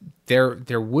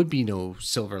there would be no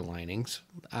silver linings.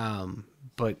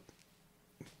 But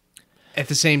at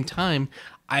the same time,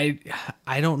 I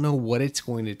don't know what it's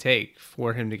going to take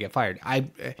for him to get fired.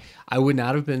 I would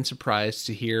not have been surprised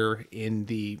to hear in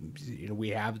the, we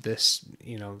have this,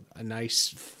 a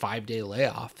nice 5-day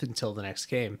layoff until the next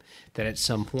game, that at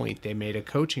some point they made a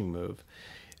coaching move,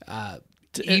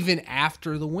 even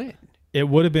after the win. It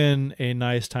would have been a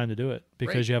nice time to do it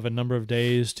because Right. you have a number of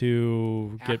days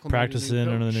to get Acclimate practice a new in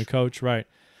under the coach. new coach. Right.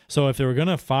 So if they were going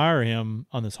to fire him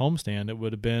on this homestand, it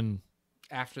would have been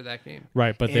After that game.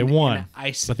 right. But they And- won.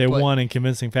 and But they won in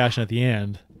convincing fashion at the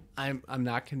end. I'm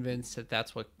not convinced that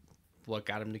that's what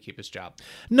got him to keep his job.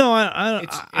 No, I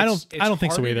don't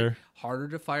think so harder either. Harder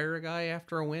to fire a guy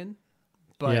after a win,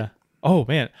 but Yeah. Oh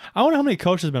man, I wonder how many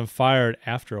coaches have been fired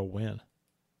after a win.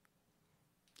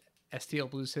 STL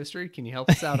Blues history. Can you help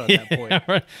us out on that point? Yeah,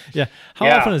 right. Yeah. How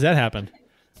Yeah. often does that happen?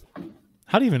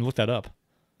 How do you even look that up?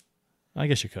 I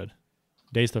guess you could.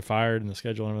 Days they're fired and the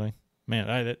schedule and everything.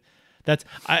 Man,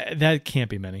 that can't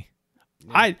be many.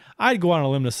 Yeah. I'd go on a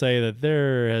limb to say that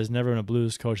there has never been a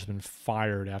Blues coach that's been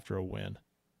fired after a win.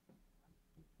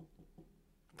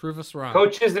 Prove us wrong.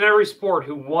 Coaches in every sport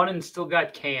who won and still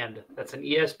got canned. That's an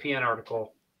ESPN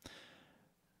article.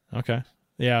 Okay.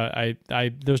 Yeah,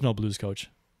 there's no Blues coach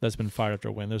that's been fired after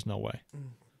a win. There's no way.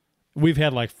 We've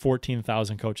had like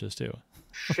 14,000 coaches too.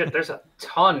 Shit, there's a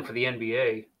ton for the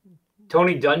NBA.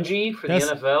 Tony Dungy for the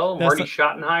NFL. that's Marty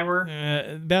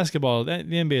Schottenheimer. Basketball, the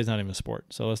NBA is not even a sport,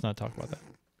 so let's not talk about that.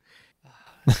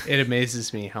 It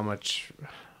amazes me how much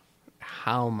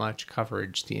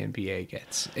coverage the NBA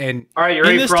gets. And All right, you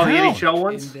ready this for all the town. NHL in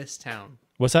ones? this town.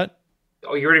 What's that?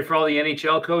 Oh, you ready for all the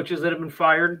NHL coaches that have been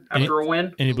fired after a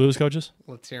win? Any Blues coaches?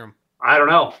 Let's hear them. I don't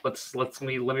know. Let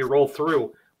me roll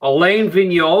through. Alain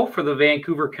Vigneault for the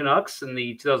Vancouver Canucks in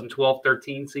the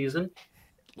 2012-13 season.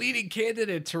 Leading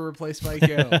candidate to replace Mike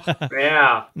Yo.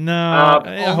 Yeah. No,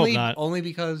 I hope only, not. only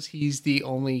because he's the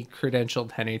only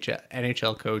credentialed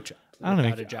NHL coach I don't without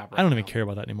a even. job. I don't even care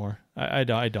about that anymore. I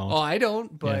don't. Oh, I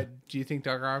don't. But Yeah. do you think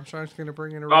Doug Armstrong's going to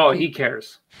bring in a? Oh, rookie? he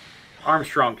cares.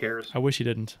 Armstrong cares. I wish he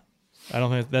didn't. I don't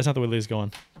think that's not the way the league's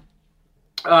going.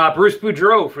 Bruce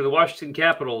Boudreau for the Washington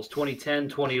Capitals,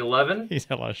 2010-2011. He's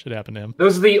had a lot of shit happen to him.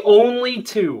 Those are the only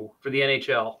two for the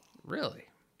NHL. Really?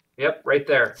 Yep, right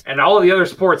there. And all of the other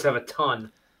sports have a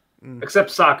ton,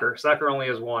 except soccer. Soccer only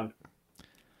has one.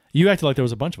 You acted like there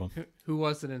was a bunch of them. Who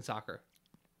was it in soccer?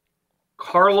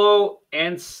 Carlo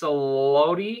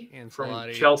Ancelotti from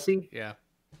Ancelotti. Chelsea. Yeah.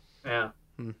 Yeah.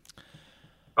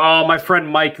 Oh, my friend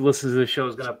Mike listens to this show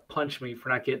is going to punch me for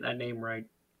not getting that name right.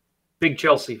 Big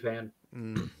Chelsea fan.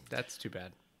 That's too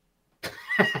bad.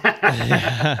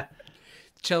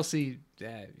 Chelsea,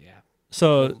 yeah.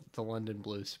 So The London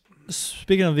Blues.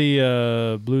 speaking of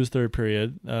the Blues third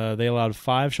period, they allowed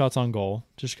 5 shots on goal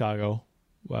to Chicago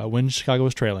when Chicago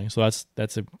was trailing. So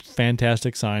that's a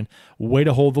fantastic sign. Way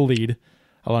to hold the lead,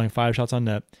 allowing 5 shots on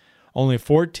net. Only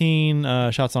 14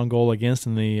 shots on goal against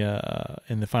in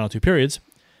the final 2 periods.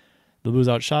 The Blues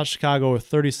outshot Chicago with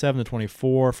 37-24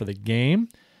 for the game.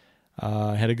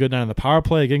 Had a good night on the power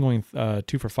play, again going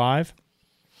 2 for 5.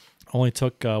 Only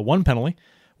took 1 penalty,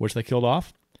 which they killed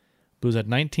off. Blues had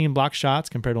 19 block shots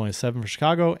compared to only 7 for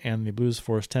Chicago, and the Blues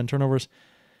forced 10 turnovers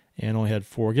and only had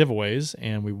 4 giveaways.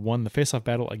 And we won the faceoff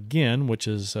battle again, which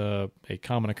is a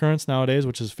common occurrence nowadays,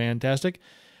 which is fantastic.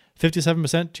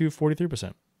 57% to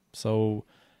 43%. So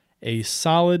a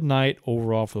solid night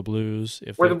overall for the Blues.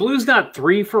 Were the Blues not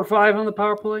 3 for 5 on the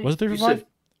power play? Was it 3 for 5?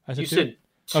 I said you 2? said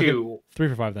 2. Okay. 3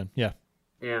 for 5 then, yeah.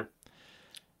 Yeah.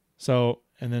 So,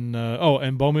 and then,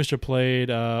 and Bouwmeester played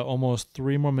almost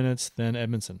 3 more minutes than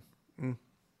Edmondson.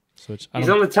 So he's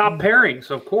on the top pairing,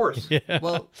 so of course. Yeah.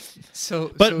 Well,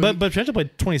 but Pietrangelo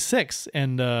played 26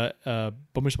 and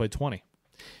Bouwmeester played 20.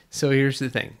 So here's the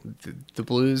thing: the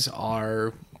Blues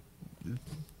are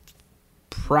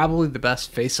probably the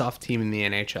best face-off team in the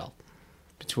NHL.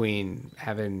 Between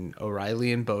having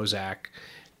O'Reilly and Bozak,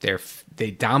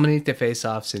 they dominate the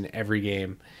face-offs in every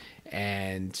game,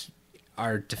 and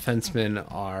our defensemen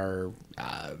are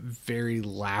very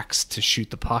lax to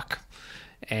shoot the puck.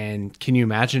 And can you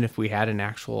imagine if we had an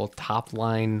actual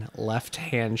top-line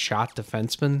left-hand shot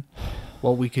defenseman,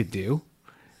 what we could do?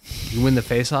 You win the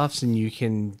face-offs and you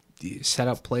can set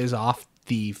up plays off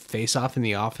the face-off in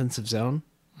the offensive zone.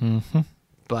 Mm-hmm.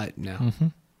 But no. Mm-hmm.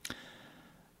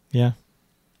 Yeah.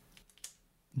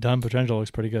 Don Pietrangelo looks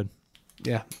pretty good.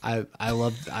 Yeah, I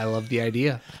love the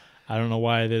idea. I don't know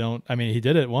why they don't. I mean, he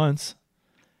did it once,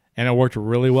 and it worked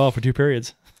really well for 2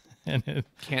 periods. And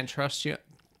Can't trust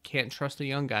a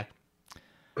young guy.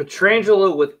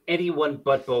 Pietrangelo with anyone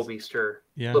but Bouwmeester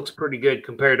looks pretty good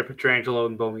compared to Pietrangelo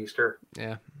and Bouwmeester.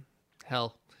 Yeah,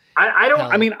 hell. I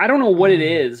don't know what it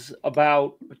is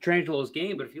about Pietrangelo's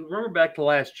game, but if you remember back to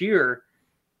last year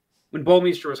when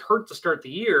Bouwmeester was hurt to start the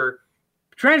year,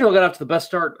 Pietrangelo got off to the best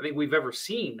start I think we've ever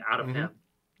seen out of him.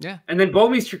 Yeah. And then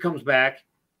Bouwmeester comes back,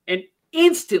 and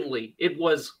instantly it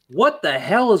was, what the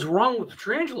hell is wrong with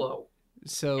Pietrangelo?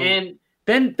 So and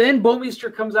then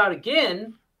Bouwmeester comes out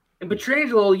again, and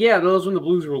Pietrangelo, that was when the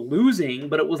Blues were losing,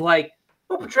 but it was like,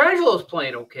 well, Pietrangelo's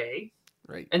playing okay.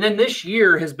 Right. And then this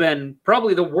year has been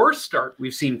probably the worst start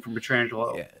we've seen from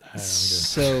Pietrangelo. Yeah.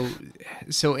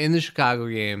 So in the Chicago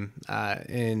game,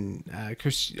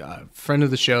 Chris, friend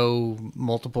of the show,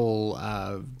 multiple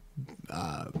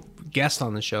guest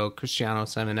on the show, Cristiano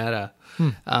Simonetta,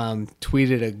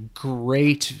 tweeted a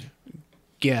great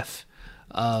GIF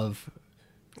of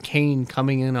Kane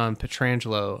coming in on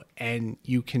Pietrangelo, and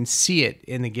you can see it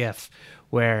in the GIF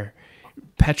where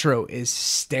Petro is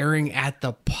staring at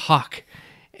the puck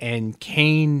and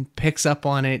Kane picks up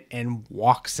on it and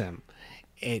walks him.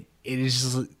 It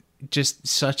is just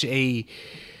such an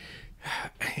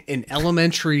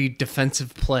elementary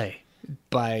defensive play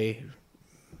by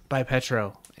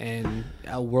Petro, and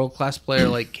a world-class player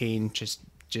like Kane just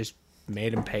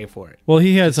made him pay for it. Well,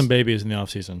 he had some babies in the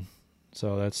offseason,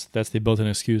 so that's the built-in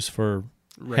excuse for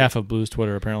half of Blues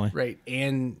Twitter, apparently. Right,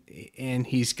 and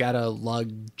he's got to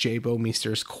lug Jay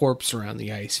Bouwmeester's corpse around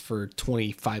the ice for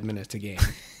 25 minutes a game.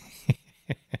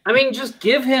 I mean, just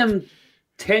give him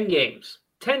 10 games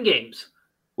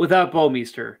without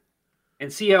Bouwmeester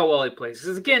and see how well he plays.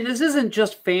 Because again, this isn't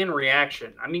just fan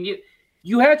reaction. I mean,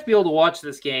 you have to be able to watch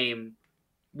this game,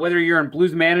 whether you're in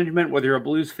Blues management, whether you're a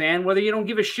Blues fan, whether you don't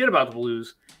give a shit about the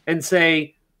Blues, and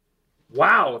say,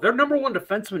 wow, their number one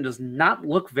defenseman does not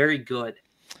look very good.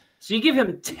 So you give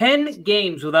him 10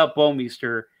 games without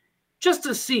Bouwmeester just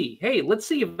to see, hey, let's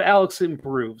see if Alex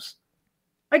improves.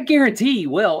 I guarantee he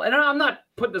will. And I'm not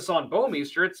putting this on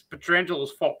Bouwmeester. It's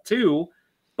Pietrangelo's fault too.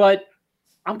 But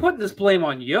I'm putting this blame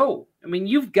on Yo. I mean,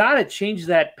 you've got to change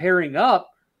that pairing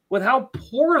up with how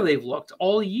poor they've looked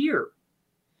all year.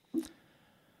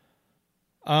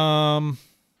 Are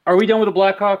we done with the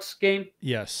Blackhawks game?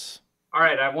 Yes. All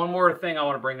right, I have one more thing I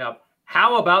want to bring up.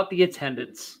 How about the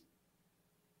attendance?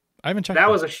 I haven't checked.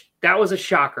 That was a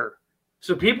shocker.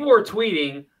 So people were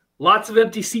tweeting lots of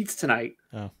empty seats tonight.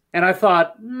 Oh. And I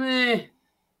thought,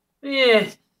 yeah.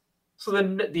 So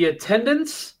then the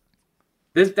attendance,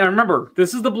 now remember,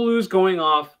 this is the Blues going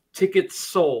off tickets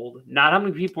sold, not how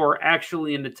many people are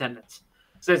actually in attendance.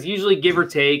 It says usually give or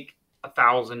take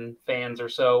 1,000 fans or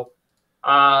so.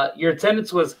 Your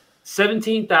attendance was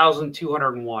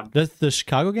 17,201. That's the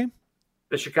Chicago game?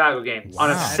 The Chicago game. Wow.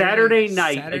 On a Saturday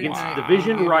night against a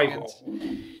division rival.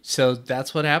 So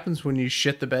that's what happens when you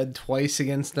shit the bed twice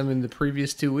against them in the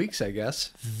previous 2 weeks, I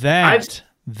guess.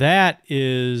 That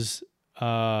is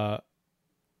a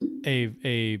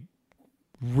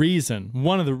reason,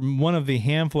 one of the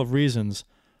handful of reasons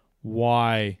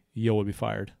why Yo would be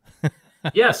fired.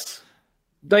 Yes.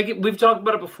 Like we've talked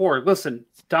about it before. Listen,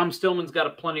 Tom Stillman's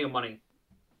got plenty of money.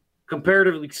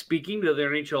 Comparatively speaking to their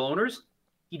NHL owners,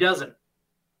 he doesn't.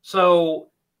 So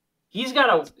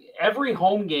every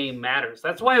home game matters.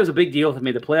 That's why it was a big deal if they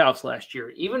made the playoffs last year.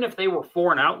 Even if they were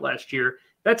 4-out last year,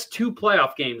 that's 2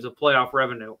 playoff games of playoff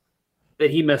revenue that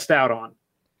he missed out on.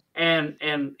 And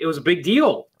it was a big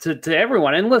deal to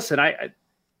everyone. And listen,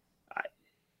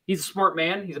 he's a smart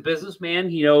man. He's a businessman.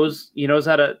 He knows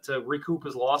how to recoup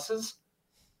his losses.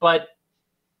 But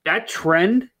that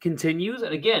trend continues.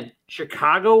 And again,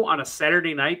 Chicago on a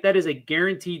Saturday night, that is a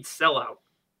guaranteed sellout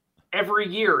every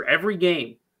year, every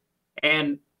game.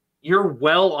 And you're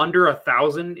well under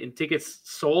 1,000 in tickets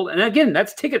sold. And again,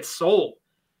 that's tickets sold.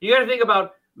 You got to think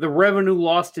about the revenue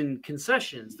lost in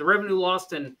concessions, the revenue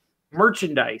lost in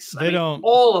merchandise.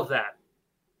 All of that.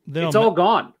 It's all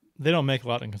gone. They don't make a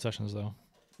lot in concessions, though.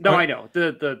 No, I know.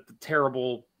 The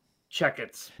terrible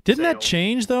check-its. Didn't that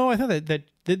change, though? I thought that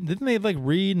didn't they like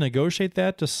renegotiate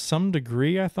that to some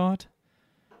degree, I thought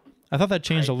that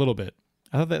changed a little bit.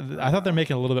 I thought they're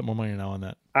making a little bit more money now on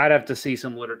that. I'd have to see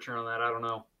some literature on that. I don't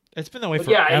know. It's been that way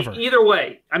forever. Yeah, either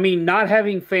way. I mean, not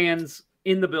having fans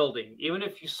in the building, even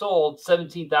if you sold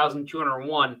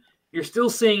 17,201, you're still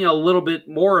seeing a little bit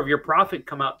more of your profit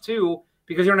come out too,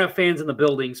 because you don't have fans in the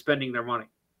building spending their money.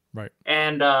 Right.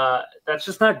 And that's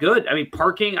just not good. I mean,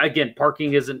 parking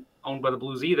isn't owned by the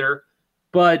Blues either,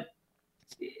 but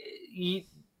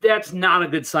that's not a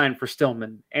good sign for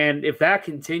Stillman. And if that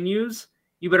continues,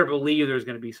 you better believe there's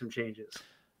going to be some changes.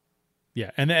 Yeah,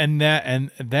 and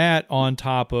that on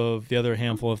top of the other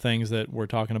handful of things that we're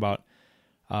talking about,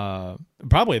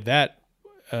 probably that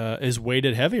is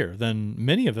weighted heavier than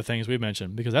many of the things we've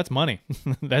mentioned, because that's money.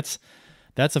 that's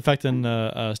affecting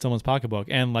Stillman's pocketbook,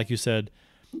 and like you said,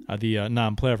 the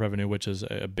non-playoff revenue, which is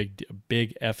a big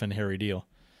effing hairy deal.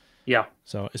 Yeah.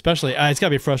 So especially, it's got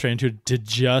to be frustrating to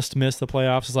just miss the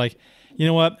playoffs. It's like, you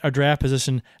know what, our draft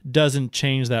position doesn't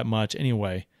change that much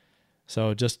anyway,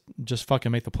 so just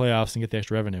fucking make the playoffs and get the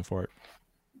extra revenue for it.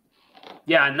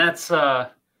 Yeah, and that's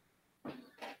the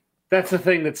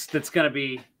thing that's going to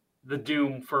be the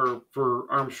doom for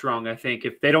Armstrong. I think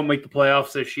if they don't make the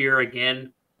playoffs this year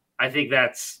again, I think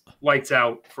that's lights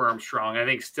out for Armstrong. I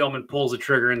think Stillman pulls the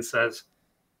trigger and says,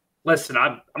 "Listen,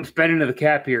 I'm spending to the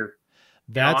cap here.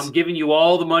 I'm giving you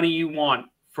all the money you want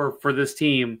for this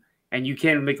team, and you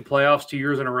can't make the playoffs 2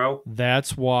 years in a row."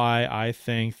 That's why I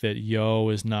think that Yo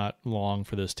is not long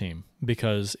for this team,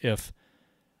 because if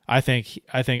I think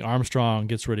Armstrong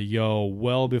gets rid of Yo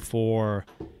well before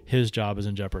his job is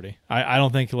in jeopardy. I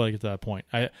don't think he'll get to that point.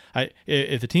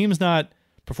 If the team's not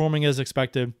performing as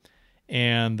expected,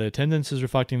 and the attendance is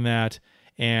reflecting that,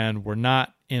 and we're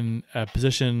not in a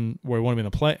position where we want to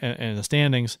be in the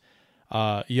standings,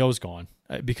 Yo's gone.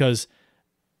 Because,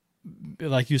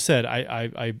 like you said,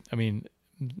 I mean,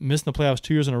 missing the playoffs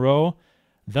 2 years in a row,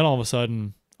 then all of a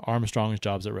sudden Armstrong's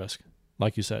job's at risk,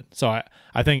 like you said. So I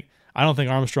don't think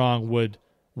Armstrong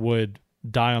would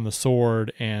die on the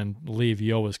sword and leave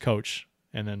Yo as coach,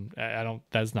 and then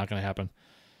that's not going to happen.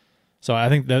 So I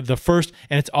think the first,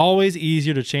 and it's always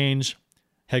easier to change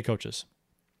head coaches.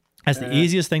 That's the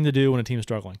easiest thing to do when a team's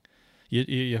struggling.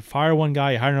 You fire one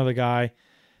guy, you hire another guy.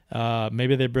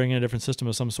 Maybe they bring in a different system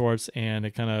of some sorts, and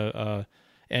it kind of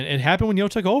and it happened when Yo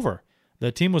took over.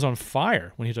 The team was on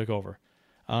fire when he took over.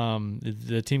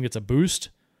 The team gets a boost.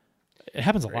 It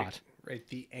happens a lot. Right.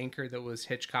 The anchor that was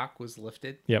Hitchcock was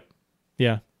lifted. Yep.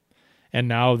 Yeah. And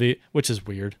now which is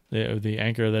weird, the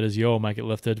anchor that is Yo might get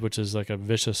lifted, which is like a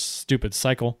vicious, stupid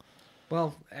cycle.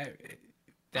 Well,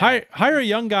 hire a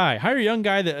young guy. Hire a young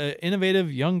guy,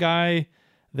 innovative young guy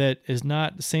that is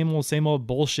not same old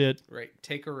bullshit. Right.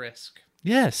 Take a risk.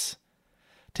 Yes.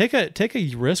 Take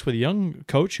a risk with a young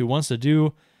coach who wants to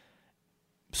do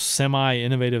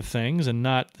semi-innovative things and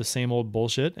not the same old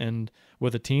bullshit. And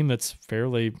with a team that's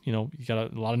fairly, you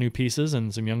got a lot of new pieces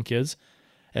and some young kids.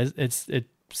 It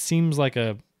seems like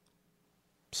a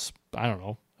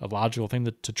logical thing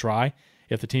to try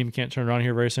if the team can't turn around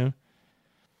here very soon.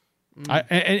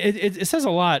 It says a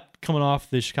lot coming off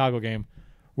the Chicago game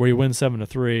where you win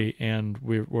 7-3 and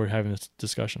we're having this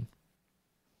discussion.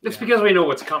 It's because we know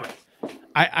what's coming.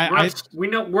 We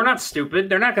know we're not stupid.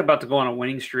 They're not about to go on a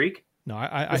winning streak. No,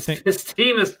 I think this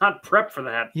team is not prepped for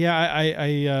that.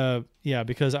 Yeah,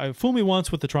 because fool me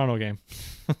once with the Toronto game.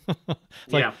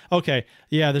 Okay,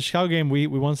 the Chicago game we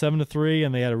won 7-3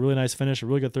 and they had a really nice finish, a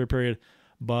really good third period.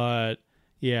 But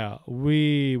yeah,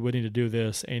 we would need to do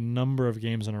this a number of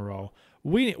games in a row.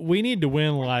 We need to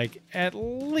win like at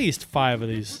least 5 of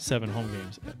these 7 home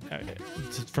games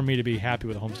for me to be happy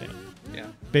with a homestand. Yeah,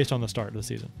 based on the start of the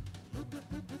season.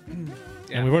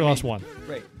 Yeah, and we've already lost one.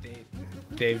 Right.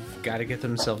 They've got to get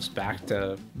themselves back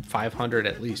to 500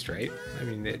 at least, right? I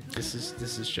mean, this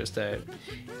is just a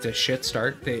shit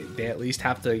start. They at least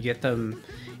have to get them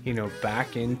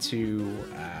back into,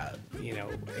 a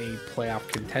playoff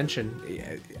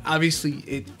contention. Obviously,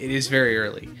 it is very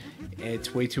early.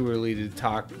 It's way too early to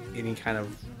talk any kind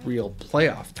of real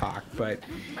playoff talk. But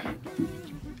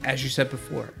as you said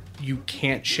before, you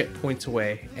can't ship points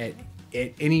away at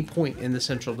any point in the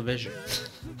Central Division.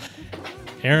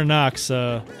 Aaron Knox,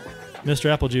 Mr.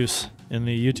 Applejuice in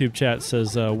the YouTube chat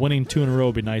says winning 2 in a row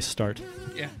would be a nice start.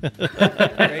 Yeah.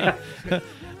 Right?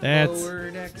 That's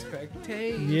lowered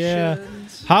expectations. Yeah.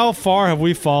 How far have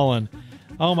we fallen?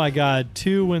 Oh my God,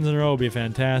 2 wins in a row would be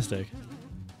fantastic.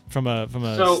 From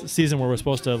a season where we're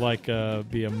supposed to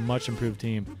be a much improved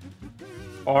team.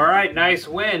 All right, nice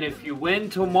win. If you win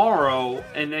tomorrow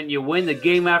and then you win the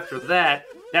game after that,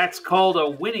 that's called a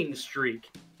winning streak.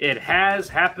 It has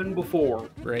happened before.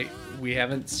 Right. We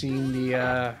haven't seen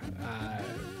the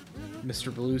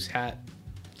Mr. Blues hat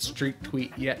streak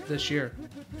tweet yet this year.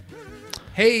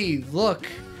 Hey, look,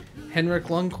 Henrik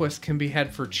Lundqvist can be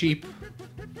had for cheap.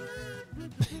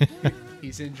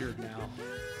 He's injured now.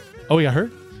 Oh, he got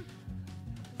hurt?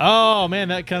 Oh man,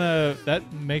 that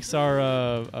makes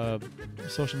our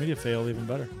social media fail even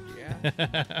better.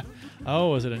 Yeah.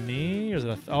 Oh, is it a knee or is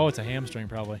it it's a hamstring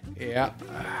probably? Yeah.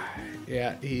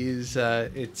 Yeah, he's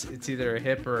it's either a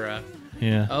hip or a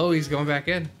Yeah. Oh, he's going back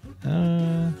in.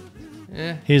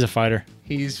 Yeah. He's a fighter.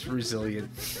 He's resilient.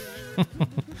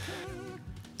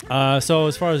 So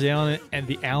as far as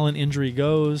the Allen injury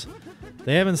goes,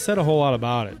 they haven't said a whole lot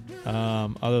about it,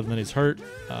 other than that he's hurt.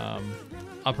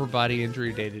 Upper body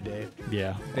injury day to day.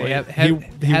 Yeah.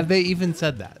 Have they even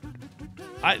said that?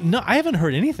 I haven't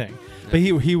heard anything. But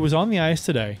he was on the ice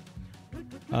today,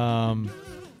 and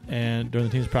during the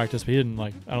team's practice, but he didn't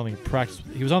I don't think practice.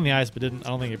 He was on the ice, but didn't. I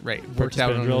don't think he worked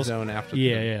out on drills. his own after.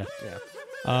 Yeah.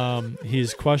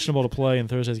 He's questionable to play in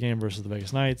Thursday's game versus the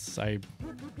Vegas Knights. I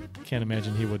can't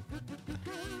imagine he would.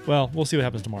 Well, we'll see what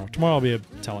happens tomorrow. Tomorrow will be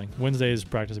telling. Wednesday's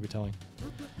practice will be telling.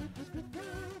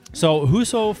 So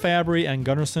Husso, Fabry, and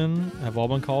Gunnarsson have all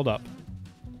been called up.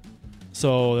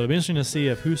 So it'll be interesting to see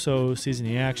if Husso sees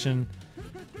any action.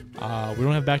 We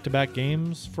don't have back-to-back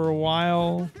games for a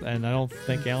while, and I don't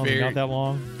think Allen's been out that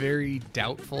long. Very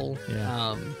doubtful.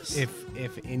 Yeah.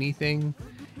 If anything,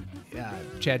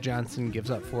 Chad Johnson gives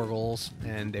up 4 goals,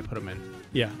 and they put him in.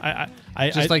 Yeah,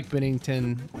 like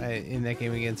Binnington in that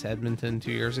game against Edmonton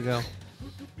 2 years ago.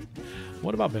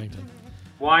 What about Binnington?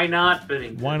 Why not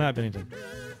Binnington? Why not Binnington?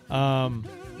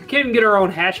 You can't even get our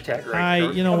own hashtag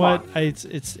right. You know what? It's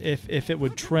if it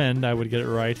would trend, I would get it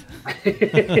right.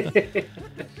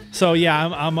 So yeah,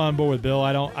 I'm on board with Bill.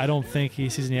 I don't think he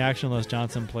sees any action unless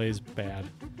Johnson plays bad,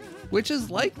 which is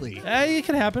likely. It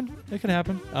could happen. It could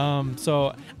happen.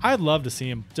 So I'd love to see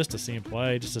him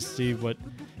play, just to see what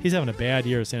he's having a bad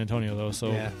year at San Antonio though.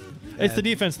 So yeah. It's the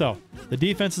defense though. The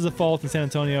defense is the fault in San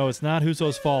Antonio. It's not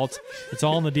Husso's fault. It's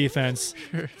all in the defense.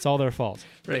 It's all their fault.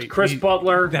 Right. Chris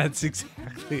Butler. That's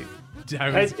exactly.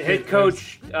 Head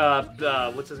coach.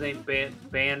 What's his name?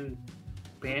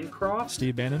 Bancroft?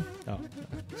 Steve Bannon? Oh.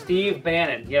 Steve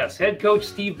Bannon, yes. Head coach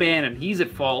Steve Bannon. He's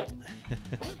at fault.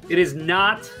 It is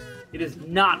not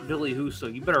Billy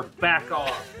Husso. You better back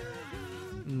off.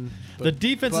 The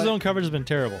defense's zone coverage has been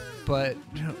terrible. But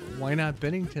why not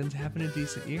Binnington's having a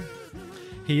decent year?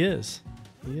 He is.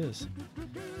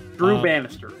 Drew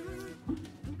Bannister.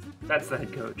 That's the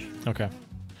head coach. Okay.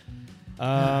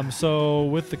 So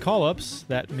with the call-ups,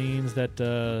 that means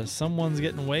that someone's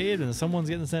getting waived and someone's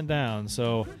getting sent down.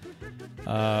 So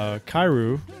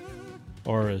Kyrou,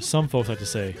 or as some folks like to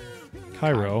say,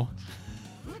 Cairo,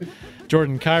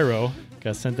 Jordan Kyrou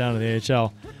got sent down to the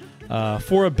AHL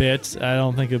for a bit. I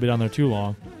don't think he'll be down there too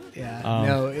long.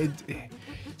 Yeah,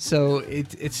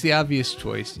 it's the obvious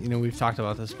choice. We've talked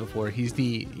about this before. He's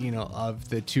the, of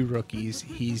the 2 rookies,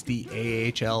 he's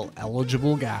the AHL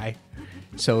eligible guy.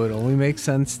 So it only makes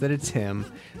sense that it's him.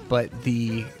 But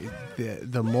the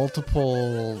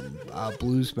multiple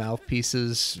Blues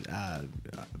mouthpieces,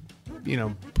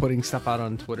 putting stuff out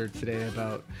on Twitter today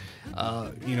about,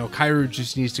 Kyrou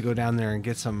just needs to go down there and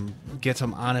get some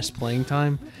honest playing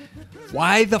time.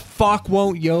 Why the fuck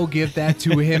won't Yo give that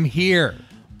to him here?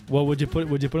 Well, would you put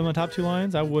him on the top 2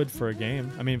 lines? I would for a game.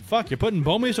 I mean, fuck, you're putting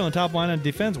Bomeister on the top line on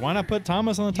defense. Why not put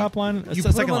Thomas on the top line? You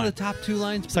put him on the top 2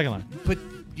 lines. Second line. But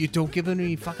you don't give him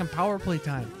any fucking power play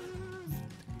time.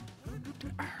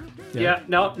 Yeah,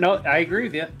 no, I agree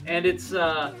with you. And it's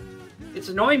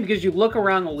annoying because you look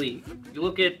around the league. You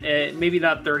look at maybe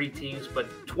not 30 teams, but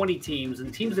 20 teams,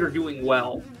 and teams that are doing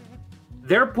well.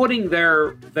 They're putting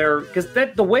their because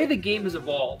the way the game has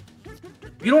evolved,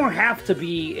 you don't have to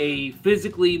be a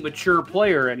physically mature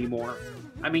player anymore.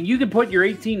 I mean, you can put your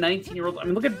 18, 19-year-old. I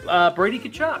mean, look at Brady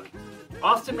Tkachuk.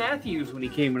 Austin Matthews when he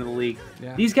came into the league.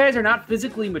 Yeah. These guys are not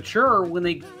physically mature when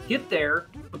they get there,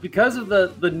 but because of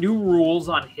the new rules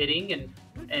on hitting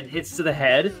and hits to the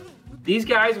head, these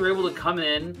guys were able to come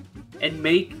in and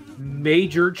make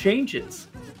major changes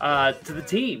to the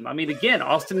team. I mean, again,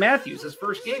 Austin Matthews, his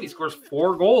first game, he scores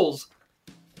 4 goals.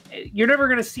 You're never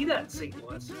going to see that in St.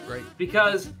 Louis, Right?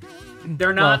 Because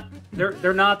they're not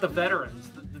they're not the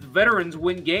veterans. The veterans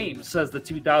win games, says the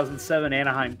 2007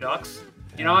 Anaheim Ducks.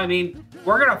 You know, I mean,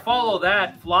 we're going to follow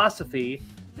that philosophy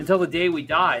until the day we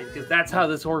die, because that's how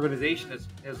this organization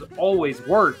has always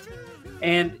worked.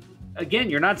 And again,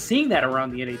 you're not seeing that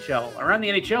around the NHL. Around the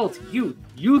NHL, it's youth.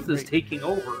 Youth is taking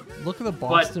over. Look at the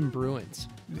Boston Bruins.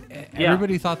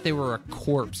 Everybody thought they were a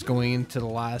corpse going into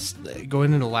last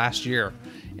year,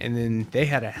 and then they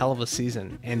had a hell of a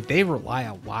season, and they rely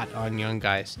a lot on young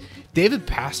guys. David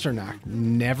Pastrnak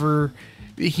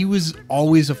he was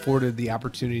always afforded the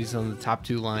opportunities on the top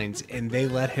 2 lines, and they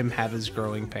let him have his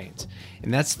growing pains.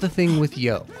 And that's the thing with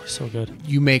Yo. So good.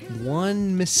 You make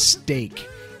one mistake,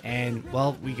 and,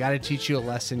 well, we got to teach you a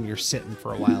lesson. You're sitting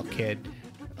for a while, kid.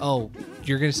 Oh,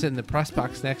 you're going to sit in the press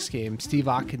box next game. Steve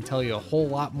Ott can tell you a whole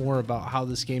lot more about how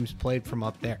this game's played from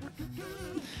up there.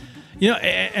 You know,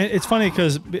 and it's funny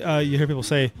because you hear people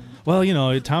say, well, you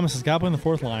know, Thomas has got to play in the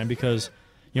 4th line because,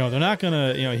 you know, they're not going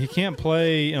to, you know, he can't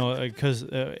play, you know, because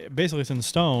basically it's in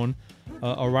stone,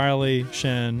 O'Reilly,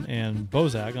 Shen, and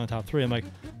Bozak on the top 3. I'm like,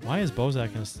 why is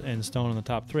Bozak and Stone in the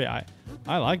top 3? I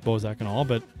like Bozak and all,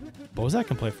 but Bozak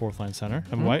can play 4th line center.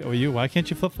 I mean, why can't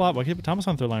you flip flop? Why can't you put Thomas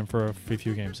on 3rd line for a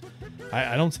few games?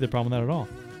 I don't see the problem with that at all.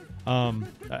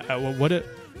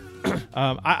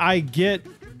 I get,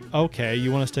 okay,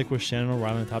 you want to stick with Shen and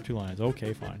O'Reilly in the top 2 lines.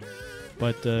 Okay, fine.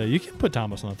 But you can put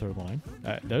Thomas on the 3rd line.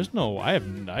 There's no.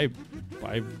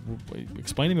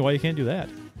 Explain to me why you can't do that.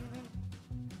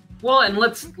 Well, and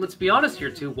let's be honest here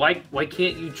too. Why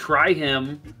can't you try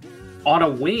him on a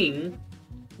wing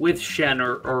with Shen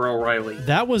or O'Reilly?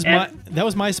 That was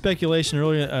my speculation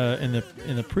earlier in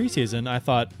the preseason. I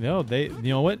thought, you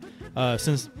know what?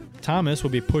 Since Thomas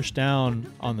would be pushed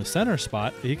down on the center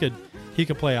spot, he could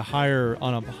play a higher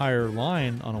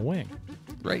line on a wing.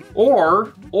 Right.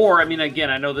 Or I mean, again,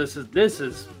 I know this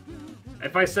is.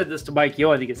 If I said this to Mike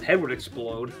Yo, I think his head would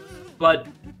explode. But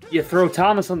you throw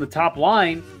Thomas on the top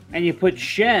line and you put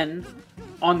Shen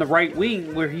on the right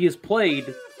wing, where he has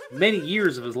played many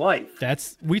years of his life.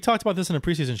 We talked about this in a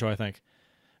preseason show, I think,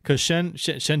 because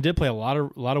Shen did play a lot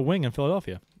of wing in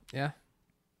Philadelphia. Yeah.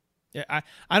 Yeah.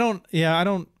 I don't.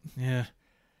 Yeah.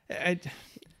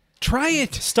 Try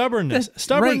it. Stubbornness,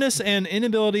 right. And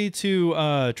inability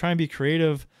to try and be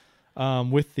creative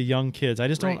with the young kids. I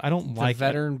just don't. Right. I don't the like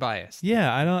veteran bias.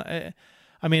 Yeah, I don't.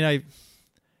 I mean,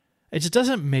 it just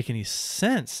doesn't make any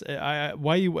sense.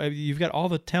 Why you've got all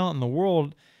the talent in the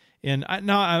world, and I'm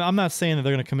not saying that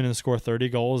they're going to come in and score 30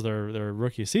 goals their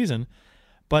rookie season,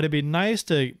 but it'd be nice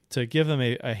to give them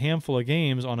a handful of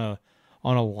games on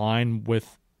a line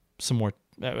with some more.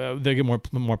 They get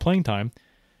more playing time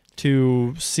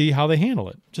to see how they handle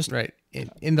it. Just right.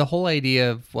 And the whole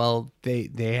idea of, well, they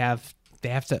have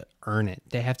to earn it.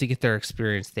 They have to get their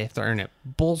experience. They have to earn it.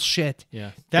 Bullshit.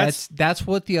 Yeah. That's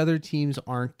what the other teams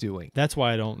aren't doing. That's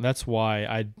why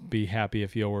I'd be happy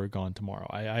if Yo were gone tomorrow.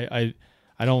 I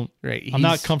don't. Right. I'm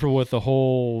not comfortable with the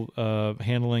whole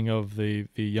handling of the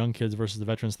young kids versus the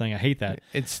veterans thing. I hate that.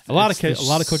 A lot of coaches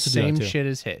do that too. Same shit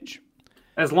as Hitch.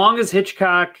 As long as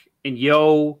Hitchcock and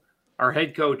Yo are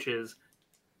head coaches,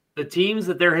 the teams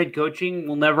that they're head coaching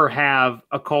will never have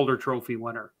a Calder Trophy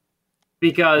winner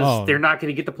because they're not going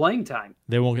to get the playing time.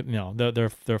 They won't get their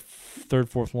 3rd,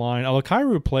 4th line. Although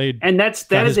Kyrou played, and that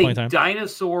is a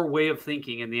dinosaur way of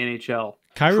thinking in the NHL.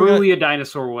 Truly a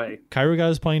dinosaur way. Kyrou got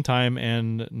his playing time,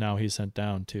 and now he's sent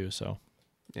down too. So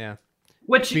yeah.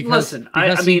 Which listen,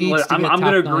 I mean, I'm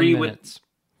going to agree with.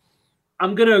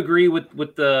 I'm going to agree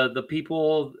with the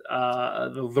people,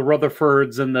 the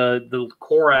Rutherfords and the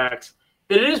Koraks,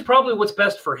 that it is probably what's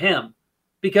best for him,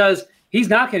 because he's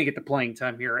not going to get the playing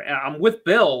time here. And I'm with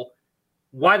Bill.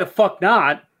 Why the fuck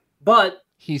not? But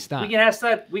he's not. We can ask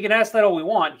that all we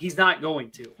want. He's not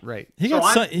going to. Right. He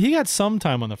got some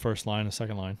time on the 1st line, the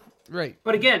 2nd line. Right.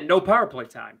 But again, no power play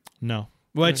time. No.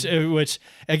 Which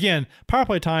again, power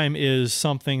play time is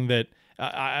something that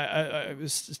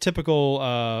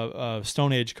typical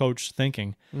Stone Age coach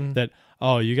thinking that,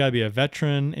 you got to be a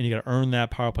veteran and you got to earn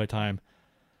that power play time.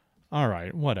 All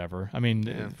right, whatever. I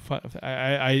mean,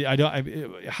 I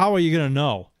don't. How are you gonna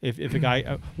know if a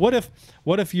guy? What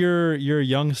if your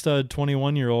young stud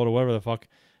 21-year-old or whatever the fuck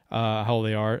how old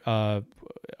they are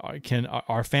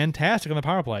fantastic on the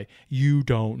power play? You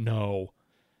don't know.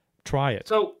 Try it.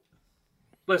 So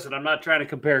listen, I'm not trying to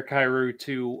compare Kyrou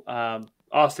to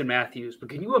Austin Matthews, but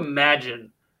can you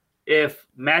imagine if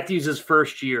Matthews'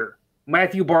 first year,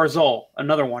 Matthew Barzal,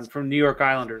 another one from New York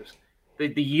Islanders,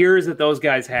 the years that those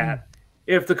guys had,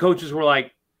 if the coaches were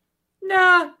like,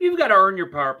 nah, you've got to earn your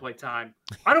power play time.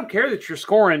 I don't care that you're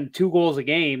scoring 2 goals a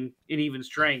game in even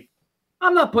strength.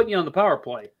 I'm not putting you on the power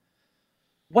play.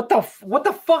 What the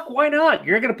fuck? Why not?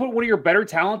 You're going to put one of your better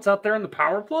talents out there on the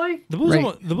power play? The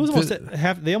Blues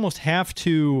almost have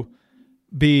to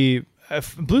be.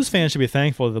 Blues fans should be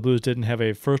thankful that the Blues didn't have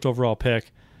a first overall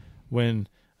pick when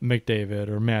McDavid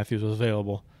or Matthews was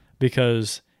available,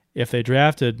 because if they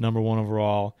drafted number 1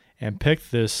 overall and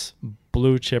picked this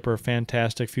blue chipper,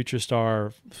 fantastic future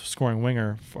star scoring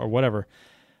winger or whatever,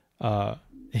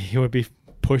 he would be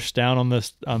pushed down on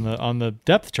the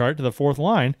depth chart to the 4th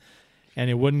line, and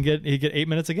he'd get 8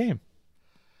 minutes a game.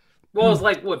 Well, it's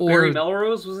like Barry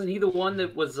Melrose, wasn't he the one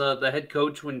that was the head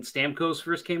coach when Stamkos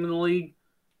first came in the league,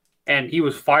 and he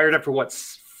was fired after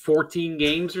 14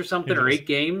 games or something, or 8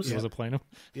 games? He wasn't playing him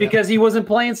because he wasn't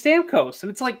playing Stamkos, and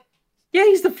it's like, yeah,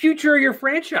 he's the future of your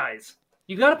franchise.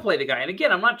 You got to play the guy. And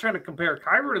again, I'm not trying to compare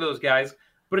Kyrou to those guys,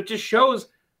 but it just shows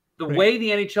the way the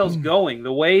NHL's going,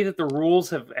 the way that the rules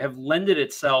have lended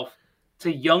itself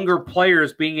to younger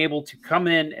players being able to come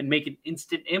in and make an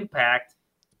instant impact.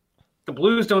 The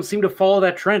Blues don't seem to follow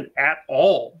that trend at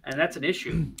all, and that's an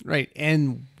issue. Right,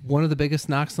 and one of the biggest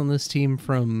knocks on this team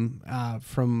from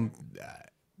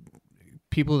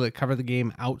people that cover the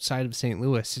game outside of St.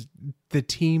 Louis is the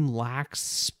team lacks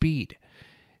speed.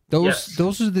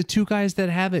 Those are the 2 guys that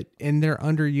have it, and they're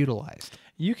underutilized.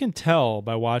 You can tell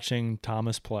by watching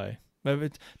Thomas play.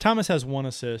 Thomas has 1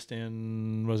 assist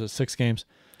in 6 games.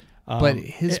 But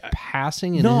his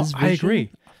passing and his vision...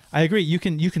 I agree. You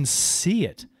can see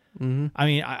it. Mm-hmm. I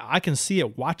mean, I can see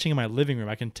it watching in my living room.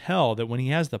 I can tell that when he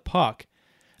has the puck,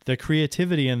 the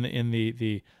creativity in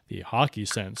the hockey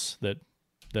sense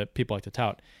that people like to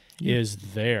tout is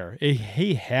there.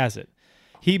 He has it.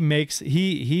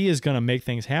 He is going to make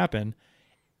things happen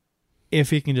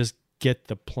if he can just get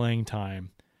the playing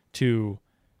time to,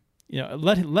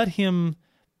 let him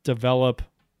develop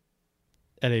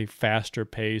at a faster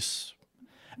pace.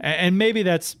 And maybe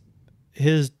that's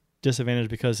his disadvantage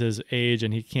because his age,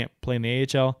 and he can't play in the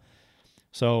AHL.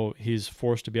 So he's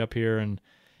forced to be up here. And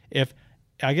if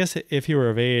he were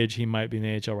of age, he might be in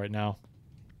the AHL right now.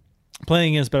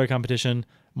 Playing against better competition,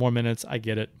 more minutes, I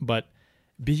get it. But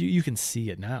you can see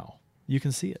it now. You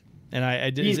can see it. And I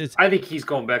think he's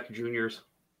going back to juniors.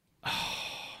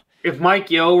 If Mike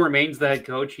Yeo remains the head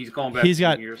coach, he's going back to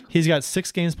juniors. He's got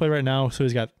 6 games played right now, so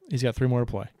he's got 3 more to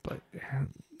play. But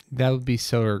that would be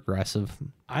so aggressive.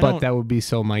 That would be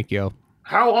so Mike Yeo.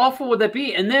 How awful would that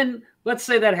be? And then let's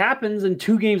say that happens, and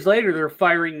 2 games later they're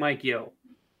firing Mike Yeo.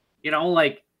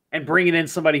 And bringing in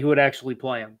somebody who would actually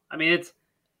play him. I mean,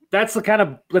 that's the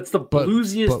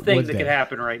bluesiest thing that could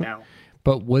happen right now.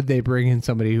 But would they bring in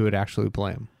somebody who would actually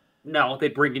play him? No,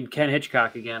 they'd bring in Ken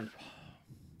Hitchcock again.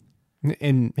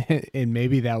 And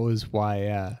maybe that was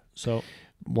why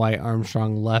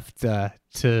Armstrong left to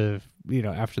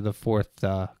after the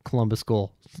 4th Columbus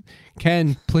goal.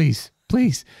 Ken, please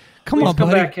come on, come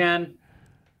buddy. back, Ken.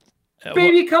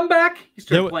 Baby, come back. He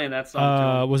started playing that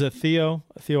song too. Was it Theo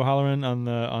Halloran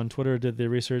on Twitter did the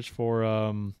research for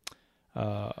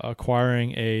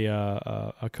acquiring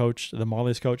a coach, the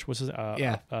Marlies coach? What's his?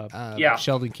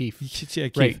 Sheldon Keefe.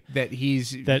 Keefe. Right, that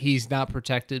he's not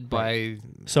protected by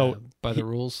the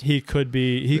rules. He could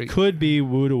be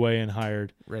wooed away and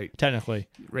hired. Right, technically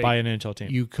by an NHL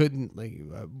team. You couldn't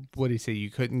what do you say?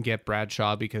 You couldn't get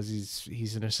Bradshaw because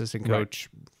he's an assistant coach.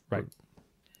 Right.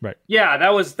 Yeah,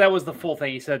 that was the full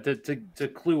thing he said to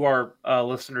clue our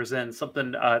listeners in.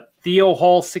 Something Theo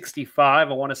Hall 65,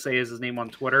 I want to say is his name on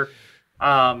Twitter.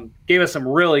 Gave us some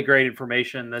really great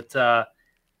information that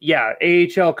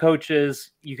AHL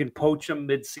coaches, you can poach them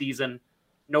mid-season,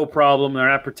 no problem. They're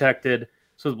not protected.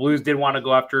 So the Blues did want to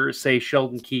go after, say,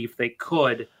 Sheldon Keefe. They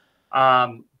could,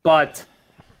 but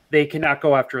they cannot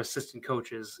go after assistant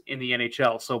coaches in the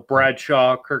NHL. So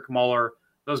Bradshaw, Kirk Muller,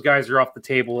 those guys are off the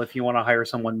table if you want to hire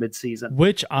someone mid-season.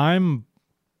 Which I'm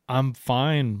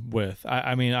fine with.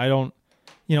 I mean, I don't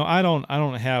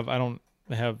have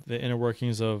the inner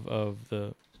workings of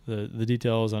the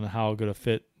details on how good a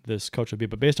fit this coach would be,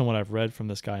 but based on what I've read from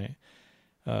this guy,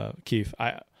 Keefe,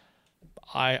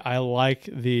 I like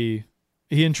he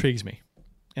intrigues me,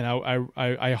 and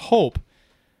I hope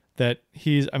that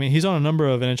he's on a number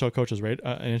of NHL coaches'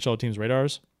 NHL teams'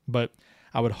 radars, but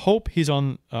I would hope he's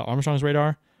on Armstrong's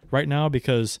radar right now,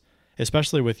 because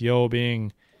especially with Yeo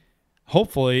being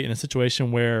hopefully in a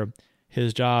situation where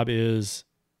his job is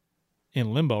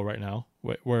in limbo right now,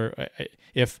 where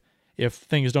if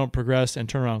things don't progress and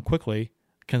turn around quickly,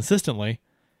 consistently,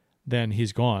 then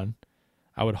he's gone.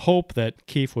 I would hope that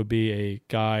Keefe would be a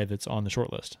guy that's on the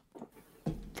short list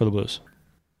for the Blues.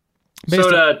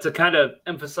 To kind of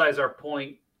emphasize our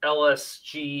point,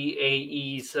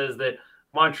 LSGAE says that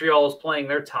Montreal is playing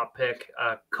their top pick.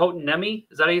 Kotkaniemi,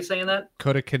 is that how you're saying that?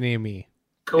 Kotkaniemi.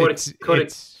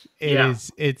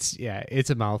 It's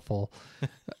a mouthful.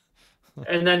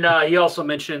 And then he also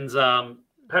mentions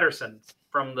Pedersen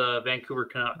from the Vancouver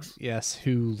Canucks. Yes,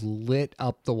 who lit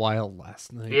up the Wild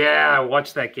last night. Yeah, I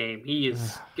watched that game. He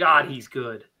is God. He's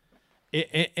good.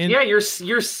 You're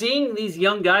seeing these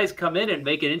young guys come in and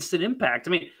make an instant impact.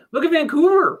 I mean, look at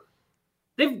Vancouver.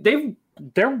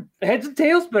 They're heads and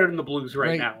tails better than the Blues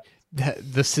right now.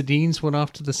 The Sedins went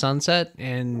off to the sunset,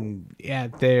 and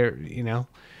they're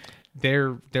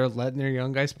letting their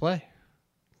young guys play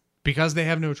because they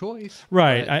have no choice.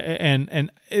 Right,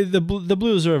 the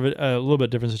Blues are a little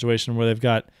bit different situation where they've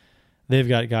got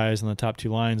guys on the top two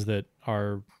lines that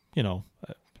are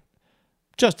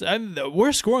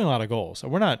we're scoring a lot of goals.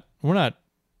 We're not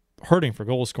hurting for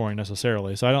goal scoring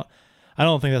necessarily. So I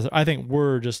don't think that's. I think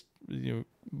we're just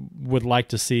would like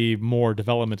to see more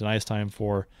development and ice time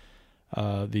for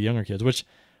the younger kids,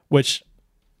 which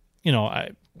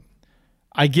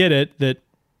I get it that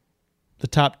the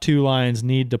top two lines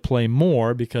need to play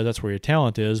more because that's where your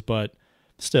talent is, but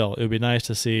still, it would be nice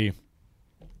to see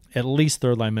at least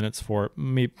third line minutes for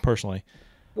me personally.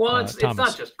 Well, it's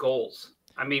not just goals.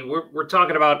 I mean, we're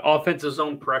talking about offensive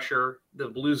zone pressure. The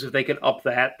Blues, if they could up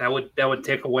that would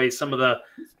take away some of the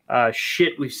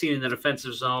shit we've seen in the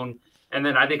defensive zone. And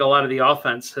then I think a lot of the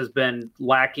offense has been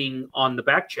lacking on the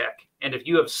back check. And if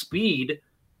you have speed,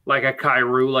 like a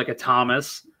Kyrou, like a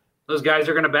Thomas, those guys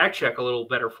are going to back check a little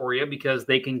better for you because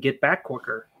they can get back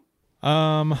quicker.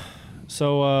 So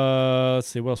let's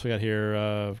see what else we got here.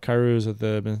 Kyrou's at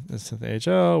the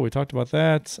AHL. We talked about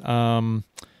that.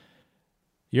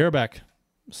 Yerbeck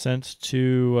sent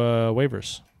to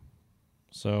waivers.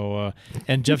 So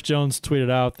and Jeff Jones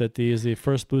tweeted out that he is the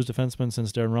first Blues defenseman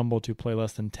since Darren Rumble to play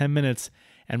less than 10 minutes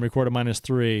and record a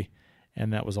 -3,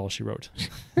 and that was all she wrote.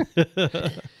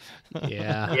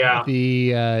 Yeah.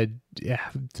 The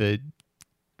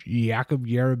Jakub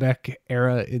Yerbeck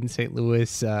era in St.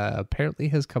 Louis apparently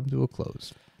has come to a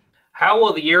close. How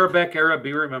will the Yerbeck era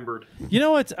be remembered? You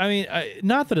know what? I mean,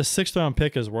 not that a 6th round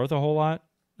pick is worth a whole lot,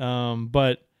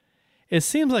 but it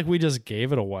seems like we just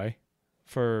gave it away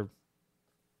for,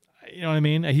 you know what I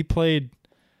mean? He played,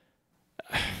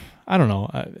 I don't know.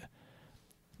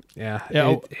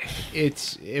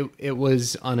 It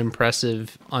was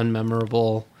unimpressive,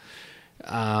 unmemorable.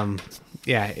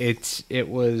 It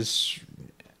was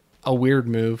a weird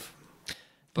move.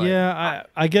 But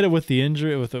I get it with the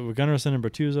injury, with Gunnarsson and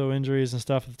Bertuzzo injuries and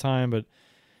stuff at the time, but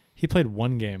he played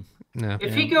one game. Yeah.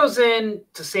 If he goes in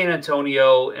to San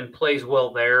Antonio and plays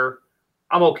well there,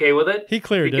 I'm okay with it. He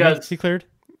cleared, didn't he? He cleared?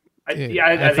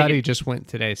 I thought he just went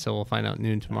today, so we'll find out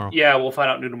noon tomorrow. Yeah, we'll find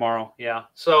out noon tomorrow. Yeah.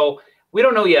 So we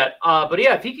don't know yet. But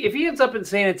yeah, if he ends up in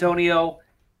San Antonio,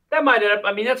 that might end up,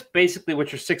 I mean, that's basically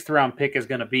what your 6th round pick is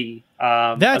going to be.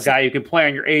 A guy who can play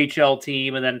on your AHL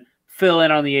team and then fill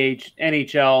in on the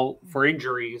NHL for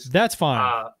injuries. That's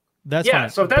fine. That's fine.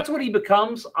 So if that's what he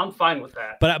becomes, I'm fine with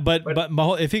that. But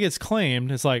if he gets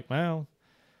claimed, it's like, well,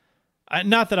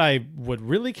 not that I would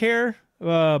really care,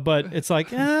 but it's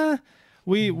like,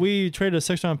 we traded a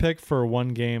 6th round pick for one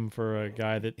game for a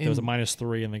guy that was a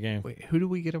 -3 in the game. Wait, who do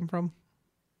we get him from?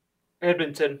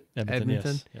 Edmonton.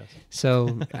 Yes.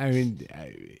 So I mean,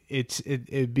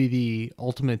 it'd be the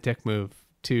ultimate dick move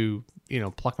to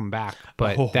pluck him back,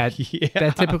 but that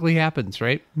typically happens,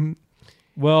 right?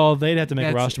 Well, they'd have to make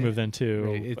a roster move then too,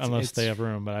 right, unless they have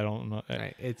room. But I don't know.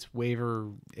 Right. It's waiver.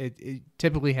 It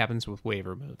typically happens with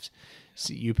waiver moves.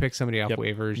 So you pick somebody off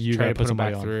waivers, you try to put them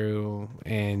back through,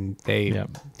 and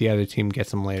the other team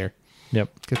gets them later.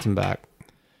 Yep, gets them back.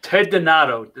 Ted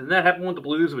Donato. Didn't that happen with the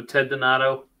Blues with Ted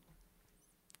Donato?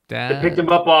 They picked him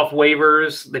up off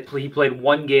waivers. He played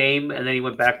one game, and then he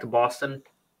went back to Boston.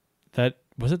 That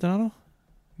was it, Donato?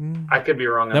 I could be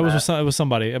wrong on that. It was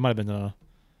somebody. It might have been Donato.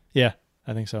 Yeah,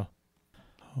 I think so.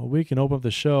 Well, we can open up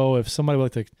the show. If somebody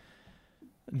would like to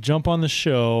jump on the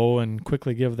show and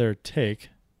quickly give their take,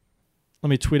 let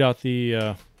me tweet out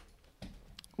the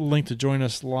link to join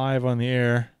us live on the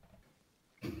air.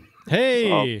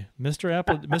 Hey, Mr.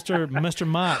 Apple, Mr.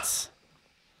 Motts.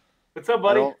 What's up,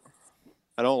 buddy?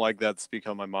 I don't like that's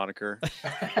become my moniker.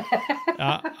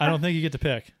 I don't think you get to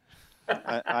pick.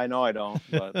 I know I don't,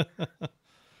 but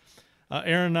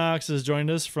Aaron Knox has joined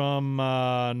us from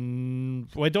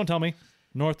wait, don't tell me,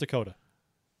 North Dakota.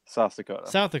 South Dakota.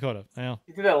 South Dakota. Yeah.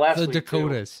 You did that last The week.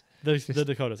 Dakotas. The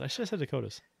Dakotas. I should have said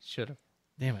Dakotas. Should have.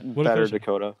 Damn it. What Better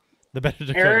Dakota? Dakota. The better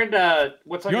Dakota. Aaron,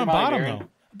 what's on You're your on mind, bottom, Aaron? though.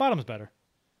 Bottom's better.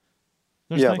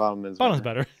 There's Yeah, thing- bottom's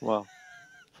better. Well,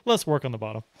 Let's work on the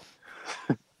bottom.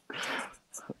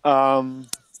 I don't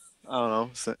know.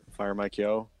 Fire Mike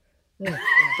Yo.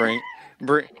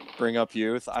 Bring up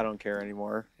youth. I don't care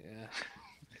anymore. Yeah.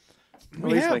 At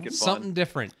least make it fun. Something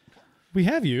different. We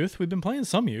have youth. We've been playing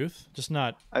some youth, just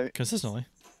not I- consistently.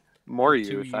 More Two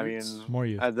youth. I mean, youths. More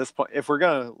youth. at this point, if we're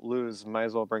gonna lose, might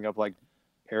as well bring up like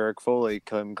Eric Foley,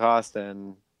 Clem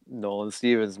Costin, Nolan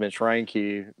Stevens, Mitch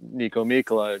Reinke, Nico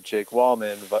Mikla, Jake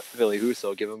Wallman, Billy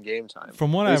Huso. Give them game time.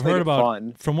 From what At least I've make heard it about,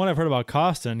 fun. from what I've heard about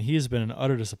Costin, he's been an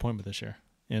utter disappointment this year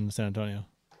in San Antonio.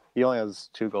 He only has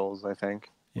 2 goals, I think.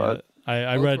 Yeah, But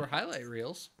I Both read were highlight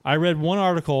reels. I read one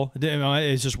article.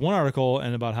 It's just one article,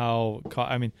 and about how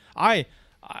I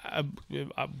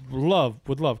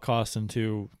would love Costin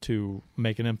to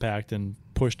make an impact and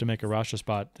push to make a roster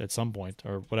spot at some point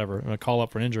or whatever, a call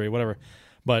up for an injury, whatever.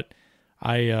 But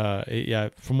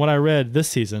from what I read this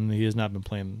season, he has not been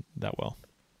playing that well.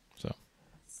 So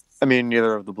I mean,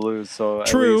 neither of the Blues. So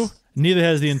true. Neither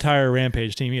has the entire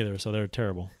Rampage team either, so they're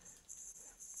terrible.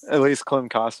 At least Clem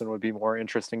Costin would be more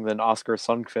interesting than Oscar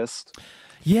Sundqvist.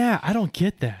 Yeah, I don't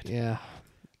get that. Yeah.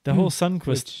 The whole Sundquist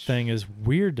Which- thing is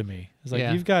weird to me. It's like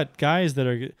Yeah. you've got guys that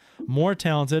are more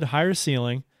talented, higher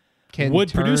ceiling, Can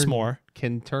would produce more.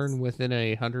 Can turn within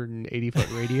a 180-foot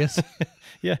radius.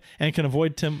 Yeah, and can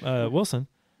avoid Tom Wilson.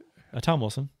 Tom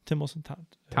Wilson. Tim Wilson.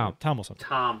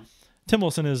 Tim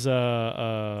Wilson is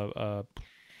the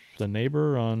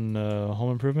neighbor on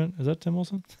Home Improvement. Is that Tim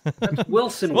Wilson? That's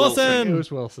Wilson. Wilson! It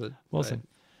was Wilson. Wilson.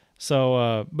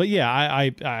 So, but yeah,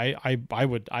 I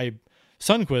would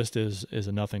Sundquist is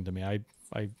a nothing to me.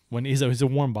 When he's a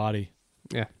warm body.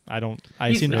 Yeah.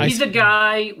 He's a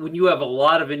guy when you have a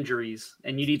lot of injuries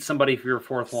and you need somebody for your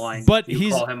fourth line. But you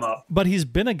call him up. But he's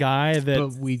been a guy that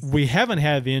But we haven't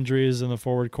had the injuries in the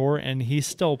forward core, and he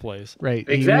still plays. Right.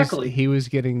 Exactly. He was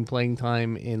getting playing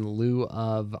time in lieu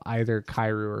of either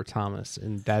Kyrou or Thomas,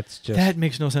 and that's just That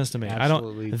makes no sense to me. I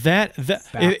absolutely don't. That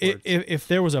backwards. if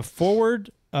there was a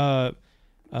forward, a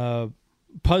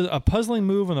puzzling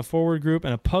move in the forward group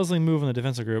and a puzzling move in the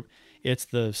defensive group, it's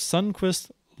the Sundquist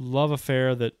love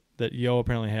affair that Yo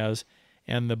apparently has,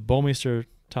 and the Bouwmeester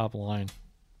top line.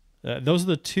 Those are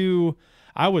the two.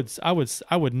 I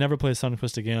would never play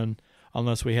Sundquist again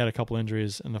unless we had a couple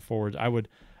injuries in the forwards.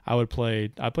 I'd play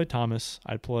Thomas.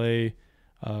 I'd play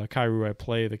Kyrou. I'd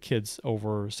play the kids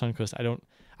over Sundquist.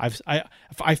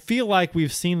 I feel like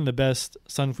we've seen the best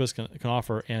Sundquist can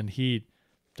offer, and he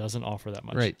doesn't offer that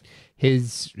much. right.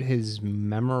 His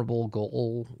memorable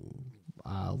goal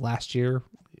last year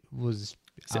was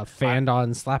a fanned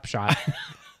on slap shot.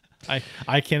 I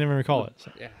can't even recall it.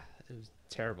 So. Yeah, it was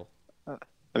terrible.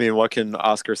 I mean, what can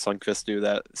Oscar Sundqvist do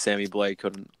that Sammy Blake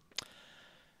couldn't?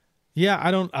 Yeah,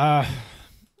 I don't.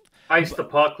 Ice the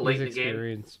puck late in His the game.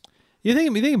 experience. You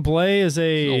think Blay is He's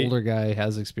a an older guy,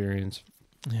 has experience.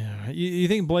 Yeah, you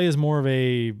think Blay is more of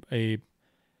a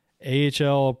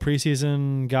AHL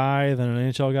preseason guy than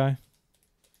an NHL guy?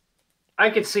 I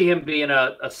could see him being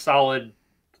a solid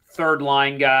third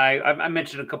line guy. I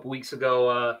mentioned a couple weeks ago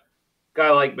a guy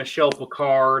like Michel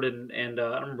Picard and I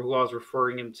don't remember who I was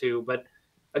referring him to, but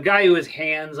a guy who has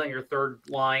hands on your third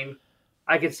line.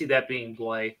 I could see that being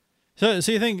Blay. So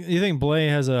you think Blay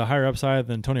has a higher upside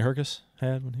than Tony Herkus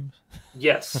had when he was?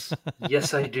 Yes,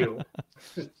 yes, I do.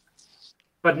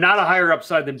 But not a higher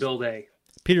upside than Bill Day.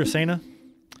 Peter Sena.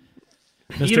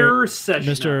 Peter Sena.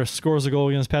 Mr. scores a goal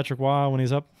against Patrick Waugh when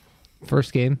he's up.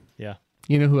 First game. Yeah.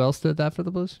 You know who else did that for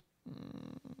the Blues?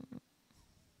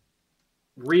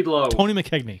 Reed Lowe. Tony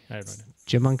McKegney. I have no idea.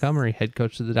 Jim Montgomery, head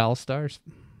coach of the Dallas Stars.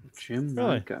 Jim Really?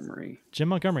 Montgomery. Jim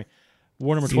Montgomery.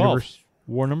 War number 12. Univers-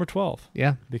 War number 12.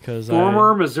 Yeah. Because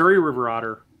Former Missouri River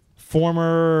Otter.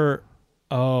 where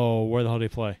the hell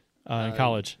did he play? In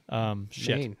college.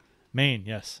 Maine,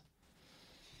 yes.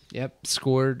 Yep.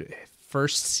 Scored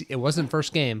first. It wasn't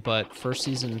first game, but first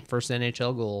season, first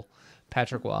NHL goal.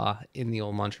 Patrick Waugh in the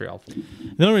old Montreal.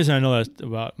 The only reason I know that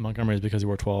about Montgomery is because he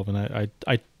wore 12, and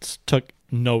I took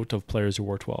note of players who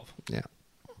wore 12. Yeah.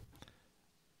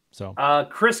 So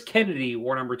Chris Kennedy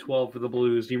wore number 12 for the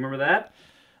Blues. Do you remember that?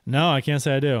 no, I can't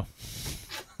say I do.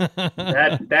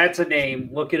 That's a name.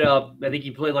 Look it up. I think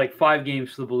he played like 5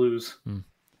 games for the Blues.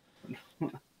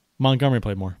 Montgomery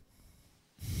played more.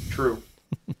 True.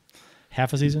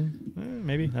 Half a season?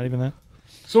 Maybe, not even that.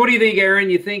 So what do you think, Aaron?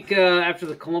 You think after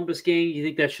the Columbus game, you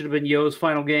think that should have been Yo's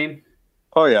final game?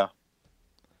 Oh yeah.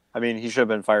 I mean, he should have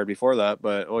been fired before that,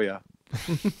 but oh yeah.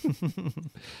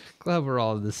 Glad we're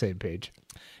all on the same page.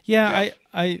 Yeah,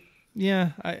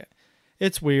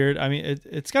 it's weird. I mean,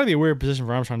 it's got to be a weird position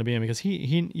for Armstrong to be in because he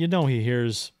he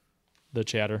hears the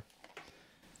chatter,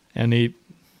 and he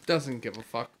Doesn't give a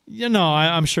fuck.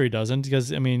 I'm sure he doesn't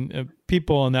because I mean,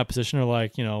 people in that position are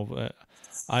like,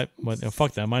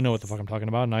 fuck them. I know what the fuck I'm talking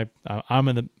about, and I'm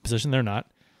in the position they're not.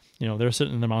 They're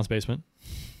sitting in their mom's basement.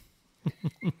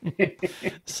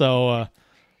 So,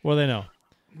 what do they know?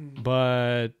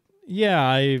 But yeah,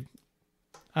 I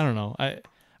don't know.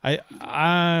 I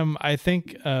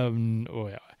think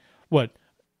what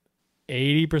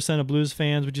 80% of Blues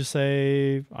fans would you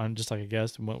say? I'm just like a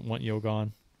guess. Want Yo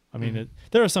gone? I mean,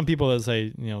 there are some people that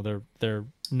say they're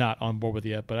not on board with it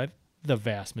yet, but the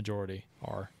vast majority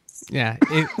are. Yeah.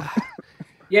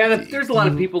 Yeah, there's a lot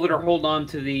of people that are holding on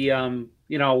to the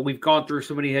we've gone through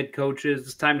so many head coaches.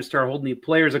 It's time to start holding the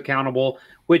players accountable.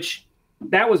 Which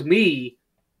that was me.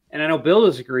 And I know Bill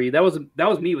disagreed. That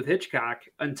was me with Hitchcock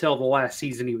until the last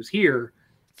season he was here.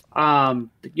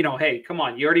 Hey, come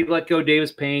on. You already let go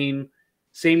Davis Payne.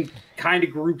 Same kind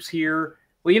of groups here.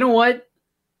 Well, you know what?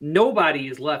 Nobody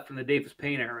is left from the Davis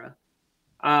Payne era.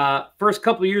 First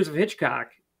couple of years of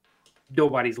Hitchcock,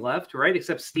 nobody's left, right?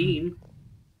 Except Steen.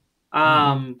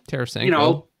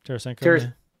 Tarasenko.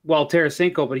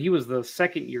 Tarasenko, but he was the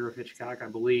second year of Hitchcock, I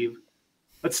believe.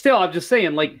 But still, I'm just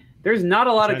saying, there's not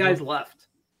a lot of guys left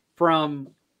from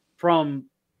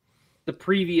the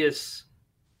previous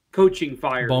coaching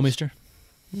fires. Ballmeister.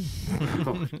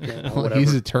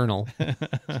 He's eternal. But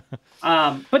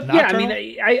not yeah, eternal?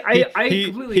 I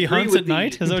completely he agree hunts with at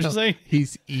night. Is that what you're saying?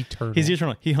 He's eternal. He's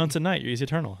eternal. He hunts at night. He's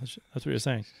eternal. That's what you're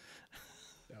saying.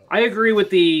 I agree with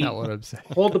the not what I'm saying.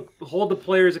 Hold the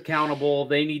players accountable.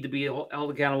 They need to be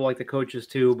held accountable like the coaches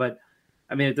too. But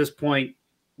I mean, at this point,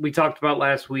 we talked about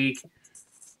last week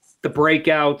the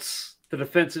breakouts. The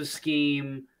defensive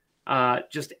scheme,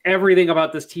 just everything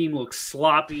about this team looks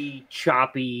sloppy,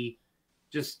 choppy,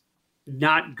 just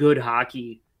not good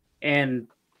hockey. And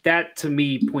that, to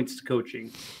me, points to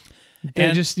coaching.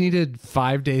 They just needed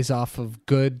 5 days off of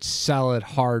good, solid,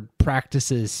 hard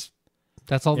practices.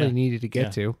 That's all they needed to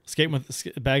get to. Skate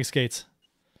with bag skates.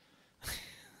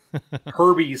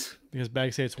 Herbies. Because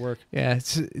bag skates work. Yeah,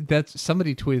 that's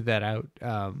somebody tweeted that out.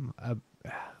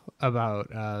 About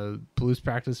Blues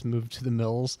practice moved to the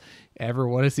Mills. Ever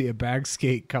want to see a bag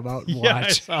skate come out and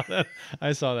watch?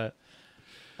 I saw that.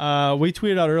 We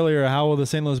tweeted out earlier how will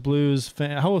St. Louis Blues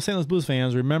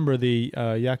fans remember the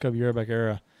Jakub Jerabek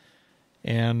era?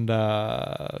 And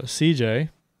CJ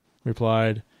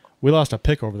replied, "We lost a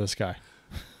pick over this guy."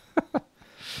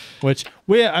 Which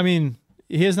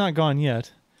he has not gone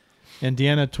yet. And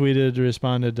Deanna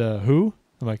responded, "Who?"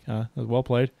 I'm like, well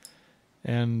played.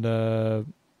 And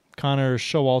Connor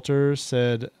Showalter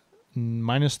said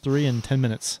 -3 in 10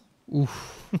 minutes.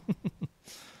 Oof.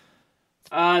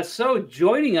 So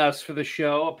joining us for the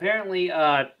show apparently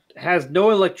has no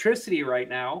electricity right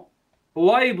now.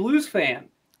 Hawaii Blues fan.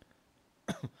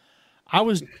 I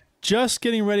was just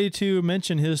getting ready to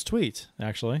mention his tweet,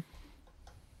 actually.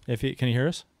 Can you hear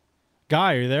us?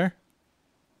 Guy, are you there?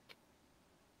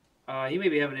 He may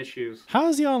be having issues. How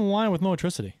is he online with no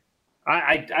electricity?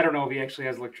 I don't know if he actually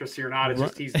has electricity or not. It's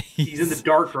just he's in the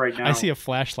dark right now. I see a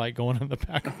flashlight going in the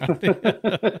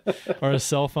background. Or a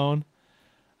cell phone.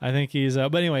 I think he's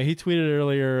but anyway, he tweeted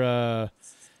earlier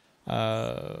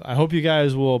I hope you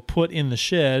guys will put in the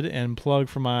shed and plug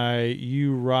for my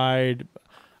You Ride.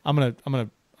 I'm gonna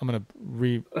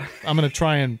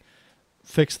try and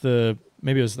fix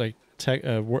maybe it was like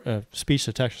speech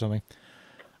to text or something.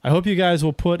 I hope you guys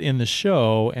will put in the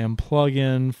show and plug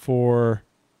in for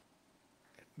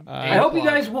I hope you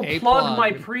guys will plug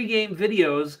my pregame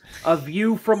videos of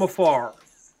you from afar.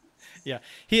 Yeah,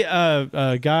 he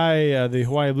guy, the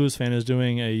Hawaii Blues fan, is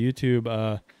doing a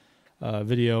YouTube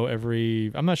video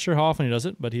every. I'm not sure how often he does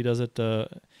it, but he does it.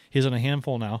 He's on a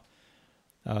handful now.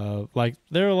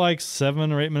 They're like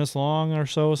 7 or 8 minutes long or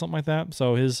so, something like that.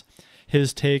 So his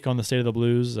take on the state of the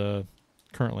Blues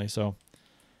currently. So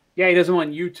yeah, he does them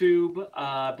on YouTube.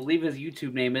 I believe his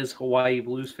YouTube name is Hawaii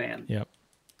Blues Fan. Yep.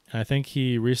 I think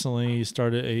he recently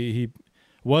started. He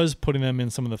was putting them in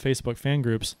some of the Facebook fan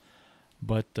groups,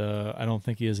 but I don't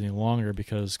think he is any longer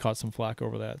because caught some flack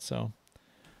over that. So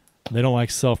they don't like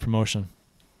self-promotion.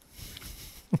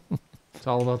 It's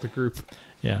all about the group.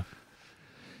 Yeah.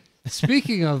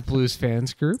 Speaking of Blues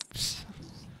fans groups,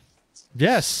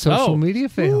 yes, social media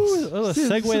fails. Ooh, a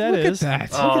segue that is. Look at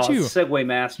that. Oh, look at you, segue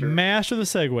master. Master of the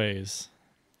segues.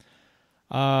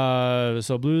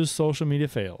 So Blues social media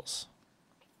fails.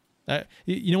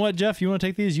 You know what, Jeff? You want to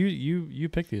take these? You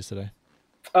pick these today.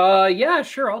 Yeah,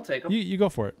 sure. I'll take them. You go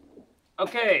for it.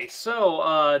 Okay,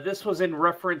 so this was in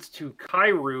reference to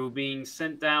Kairu being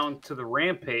sent down to the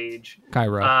Rampage.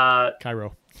 Cairo.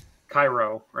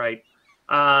 Cairo. Right?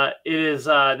 It is.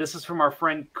 This is from our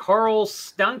friend Carl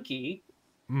Stunky,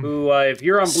 who, if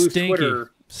you're on Blues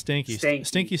Twitter,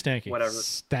 Stanky. whatever.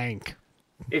 Stank.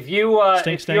 If you're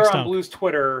Stunk. on Blues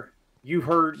Twitter,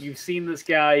 you've seen this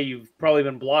guy. You've probably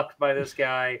been blocked by this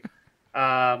guy.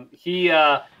 He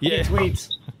tweets,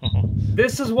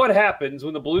 "This is what happens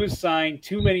when the Blues sign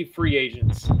too many free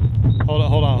agents." Hold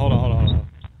on.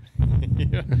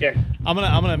 Yeah. I'm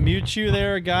gonna mute you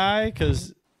there, guy,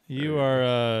 because you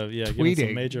are giving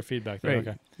some major feedback there. Right.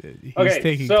 Okay. He's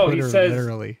taking Twitter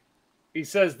literally. He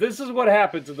says, "This is what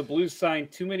happens when the Blues sign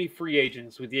too many free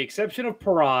agents. With the exception of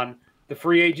Perron, the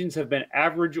free agents have been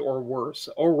average or worse.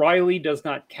 O'Reilly does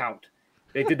not count.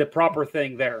 They did the proper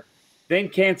thing there. Then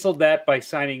canceled that by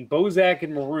signing Bozak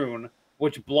and Maroon,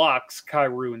 which blocks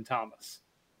Kairu and Thomas."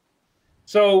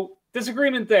 So,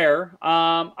 disagreement there.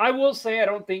 I will say I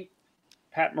don't think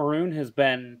Pat Maroon has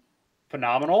been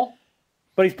phenomenal,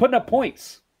 but he's putting up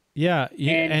points. Yeah.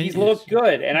 And he's looked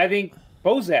good. And I think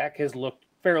Bozak has looked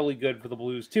fairly good for the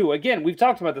Blues, too. Again, we've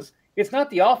talked about this. It's not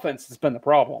the offense that's been the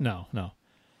problem. No.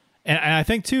 And I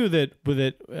think too that with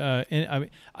it,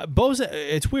 Bozak.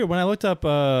 It's weird when I looked up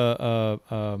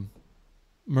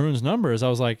Maroon's numbers. I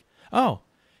was like, oh,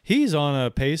 he's on a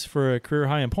pace for a career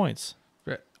high in points.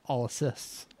 All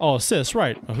assists.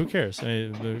 Right? Well, who cares?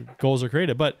 The goals are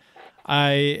created, but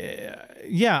I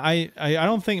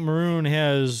don't think Maroon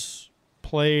has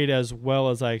played as well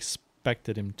as I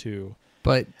expected him to.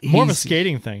 But more of a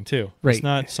skating thing too. Right. It's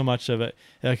not so much of it.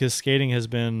 Like his skating has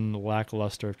been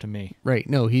lackluster to me. Right.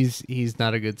 No, he's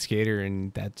not a good skater,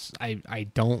 and that's I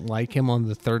don't like him on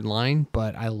the third line,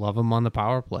 but I love him on the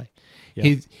power play.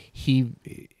 Yeah.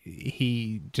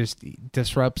 He just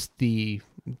disrupts the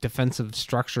defensive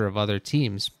structure of other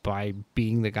teams by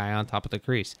being the guy on top of the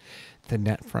crease. The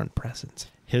net front presence.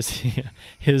 His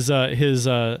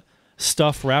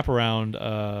stuff wraparound,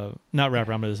 not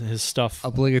wraparound, but his stuff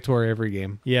obligatory every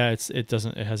game. Yeah, it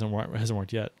hasn't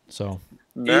worked yet. So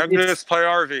Magnus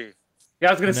Pyarvi. Yeah,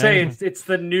 I was gonna say it's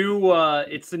the new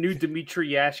Dmitry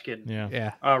Yashkin.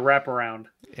 Yeah. Wraparound.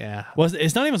 Yeah. Well,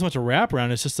 it's not even so much a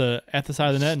wraparound. It's just at the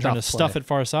side of the net and trying to stuff it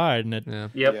far side, and it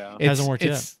hasn't worked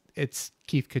yet. It's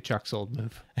Keith Kachuk's old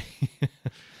move.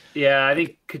 Yeah, I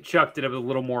think Kachuk did it with a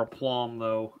little more aplomb,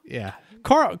 though. Yeah.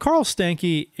 Carl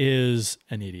Stanky is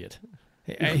an idiot.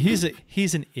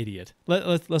 He's an idiot.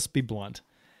 Let's be blunt.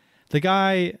 The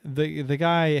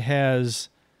guy has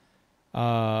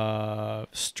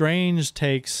strange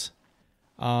takes.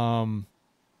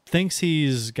 Thinks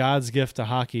he's God's gift to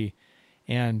hockey,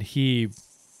 and he's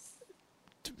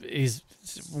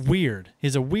weird.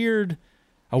 He's a weird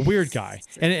guy.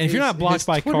 And if you're not blocked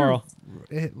by Carl,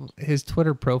 his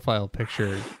Twitter profile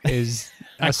picture is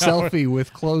a selfie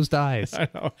with closed eyes. I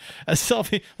know, a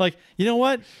selfie. Like, you know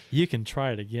what? You can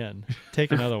try it again.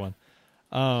 Take another one.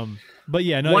 But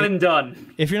yeah, no. One and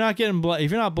done. If you're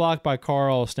not blocked by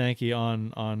Carl Stanky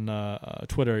on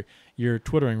Twitter, you're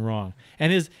twittering wrong.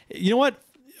 And you know what?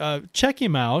 Check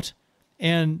him out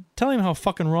and tell him how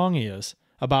fucking wrong he is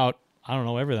about, I don't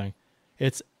know, everything.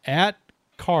 It's at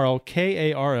Carl,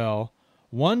 Karl,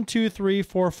 1 2 3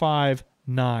 4 5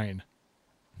 9.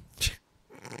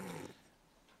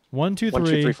 1 2 3 1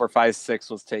 2 3 4 5 6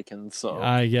 was taken. So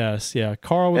I guess, yeah.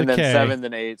 Carl with and a K. then 7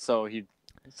 then 8. So he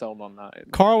sold on 9.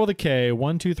 Carl with a K,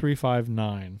 1 2 3 5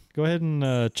 9. Go ahead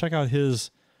and check out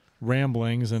his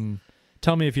ramblings and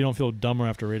tell me if you don't feel dumber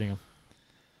after reading them.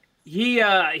 He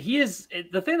is,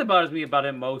 the thing that bothers me about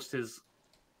him most is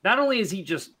not only is he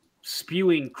just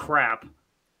spewing crap,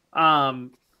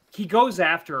 he goes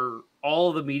after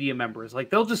all the media members. Like,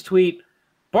 they'll just tweet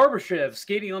Barbashev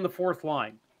skating on the fourth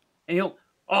line, and he'll,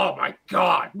 oh my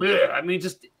God. Bleh. I mean,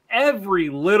 just every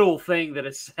little thing that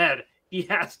is said, he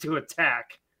has to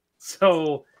attack.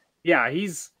 So yeah,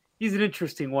 he's an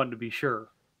interesting one to be sure.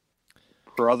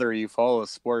 Brother, you follow a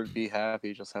sport, be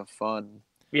happy, just have fun.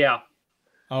 Yeah.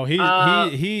 Oh,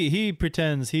 he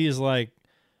pretends he's like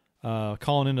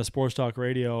calling into sports talk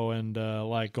radio and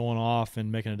like going off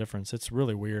and making a difference. It's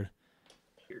really weird.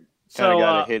 Kind of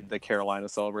gotta hate the Carolina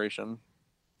celebration.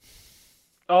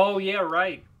 Oh yeah,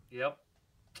 right. Yep.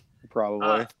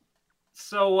 Probably.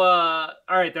 All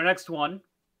right, their next one.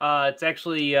 It's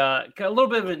actually a little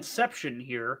bit of an inception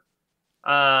here.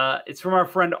 It's from our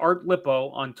friend Art Lippo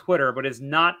on Twitter, but it's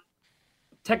not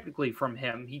technically from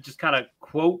him. He just kind of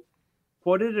quoted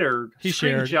it or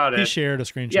screenshot it. He shared a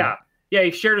screenshot. Yeah,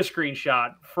 he shared a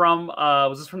screenshot from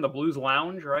was this from the Blues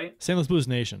Lounge, right? St. Louis Blues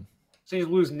Nation. St. Louis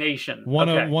Blues Nation. One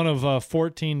of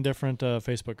 14 different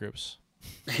Facebook groups.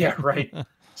 Yeah, right.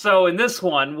 So in this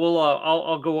one,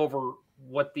 I'll go over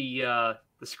what the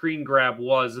screen grab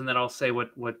was, and then I'll say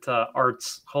what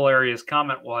Art's hilarious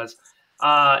comment was.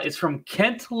 It's from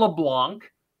Kent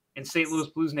LeBlanc in St. Louis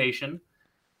Blues Nation.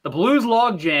 The Blues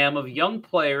logjam of young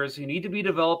players who need to be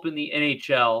developed in the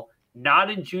NHL,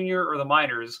 not in junior or the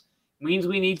minors, means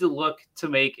we need to look to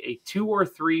make a 2 or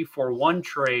 3 for 1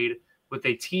 trade with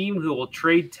a team who will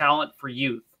trade talent for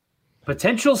youth.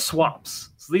 Potential swaps.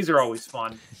 So these are always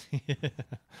fun.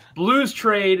 Blues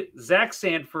trade Zach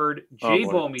Sanford, Jay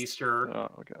Bouwmeester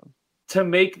to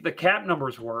make the cap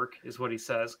numbers work, is what he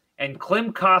says, and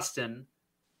Klim Kostin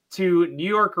to New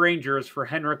York Rangers for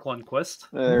Henrik Lundqvist.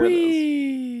 There it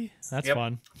is. That's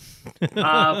fun.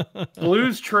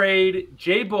 Blues trade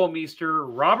Jay Bouwmeester,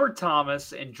 Robert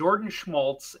Thomas, and Jordan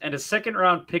Schmaltz, and a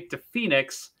second-round pick to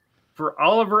Phoenix for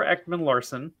Oliver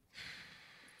Ekman-Larsson.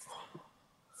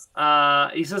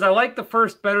 He says, I like the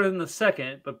first better than the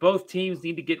second, but both teams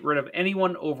need to get rid of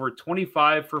anyone over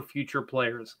 25 for future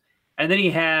players. And then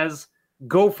he has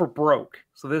go for broke.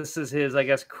 So this is his, I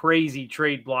guess, crazy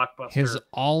trade blockbuster. His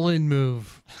all-in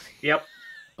move. Yep.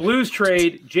 Blues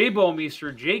trade Jay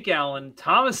Bouwmeester, Jake Allen,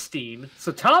 Thomas Steen.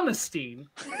 So Thomas Steen,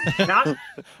 not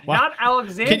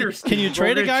Alexander Steen. Can you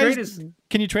trade a guy's?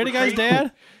 Can you trade a guy's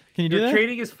dad? Can you do that? You're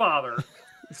trading his father.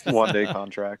 1-day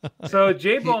contract. So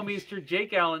Jay Bouwmeester,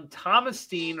 Jake Allen, Thomas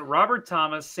Steen, Robert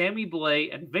Thomas, Sammy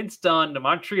Blais, and Vince Dunn to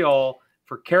Montreal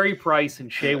for Carey Price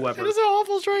and Shea Weber. That is an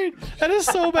awful trade. That is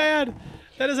so bad.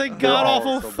 That is a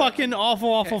god-awful, fucking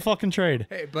awful fucking trade.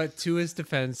 Hey, but to his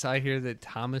defense, I hear that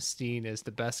Thomas Steen is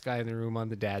the best guy in the room on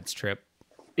the dad's trip.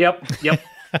 Yep.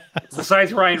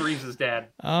 Besides Ryan Reeves' dad.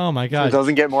 Oh my god. So it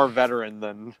doesn't get more veteran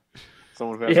than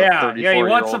someone who has a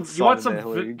 34-year-old son in the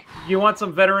league. You want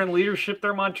some veteran leadership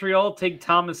there, Montreal? Take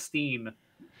Thomas Steen.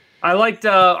 I liked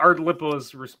Art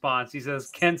Lippo's response. He says,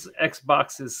 Kent's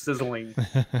Xbox is sizzling.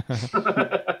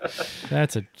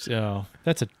 That's a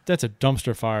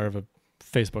dumpster fire of a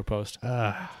Facebook post.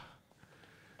 I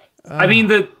mean,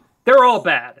 they're all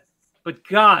bad, but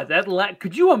God,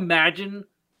 could you imagine?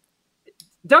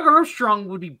 Doug Armstrong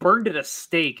would be burned at a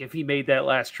stake if he made that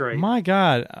last trade. My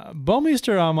God,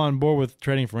 Bouwmeester, I'm on board with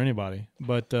trading for anybody,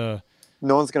 but no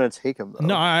one's gonna take him though.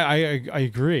 No, I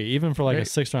agree. Even for like a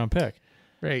 6th-round pick.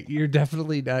 Right, you're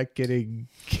definitely not getting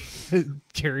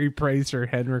Carey Price or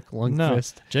Henrik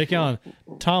Lundqvist. No, Jake Allen,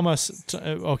 Thomas.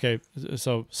 Okay,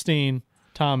 so Steen,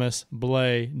 Thomas,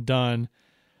 Blais, Dunn.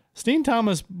 Steen,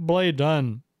 Thomas, Blais,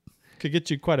 Dunn could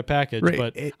get you quite a package, right.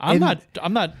 but I'm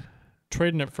not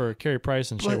trading it for Carey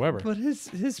Price and Shea Weber. But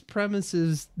his premise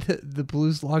is the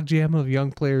Blues logjam of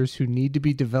young players who need to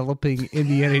be developing in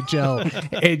the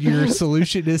NHL, and your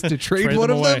solution is to trade one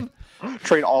of them.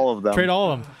 Trade all of them. Trade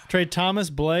all of them. Trade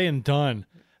Thomas, Blais, and Dunn.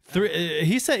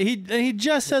 He said he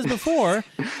just says before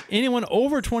anyone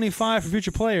over 25 for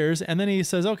future players, and then he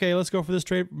says, okay, let's go for this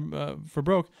trade for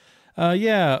broke.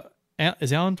 Yeah,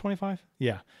 is Allen 25?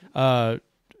 Yeah.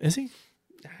 Is he?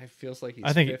 It feels like he's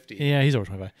I think 50. Yeah, he's over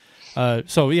 25.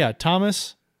 So yeah,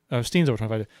 Thomas, Steen's over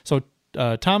 25. So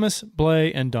Thomas,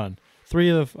 Blais, and Dunn. 3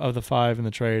 of the 5 in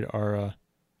the trade are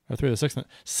 3 of the 6th.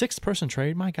 6th person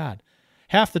trade. My God.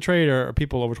 Half the trade are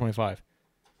people over 25.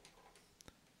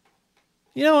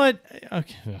 You know what?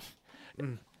 Okay.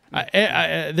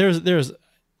 There's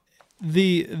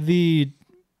the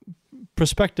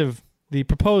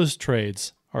proposed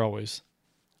trades are always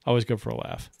good for a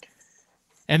laugh.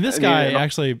 And this guy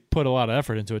actually put a lot of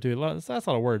effort into it too. That's a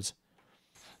lot of words.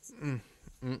 I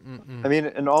mean,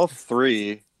 in all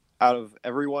 3, out of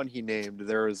everyone he named,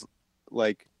 there's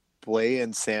like Blais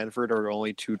and Sanford are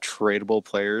only 2 tradable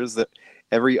players. That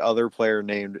every other player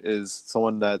named is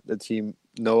someone that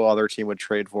no other team would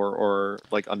trade for or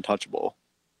like untouchable.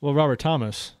 Well, Robert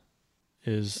Thomas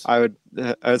is. I would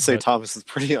say Thomas is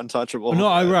pretty untouchable. No,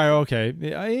 right, okay,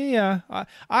 yeah.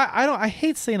 I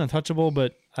hate saying untouchable,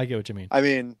 but I get what you mean. I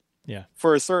mean, yeah,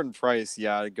 for a certain price,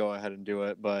 yeah, I'd go ahead and do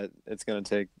it, but it's gonna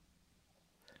take.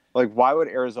 Like, why would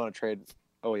Arizona trade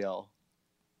OEL?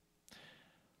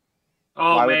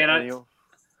 Oh why man,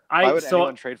 why would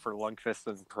anyone trade for Lundqvist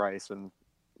and Price and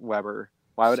Weber?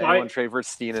 Why would anyone trade for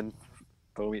Steen and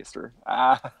Bouwmeester?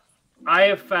 I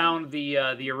have found the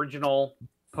original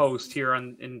post here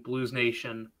in Blues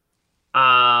Nation,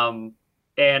 and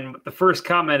the first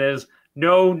comment is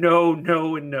no, no,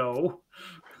 no, and no.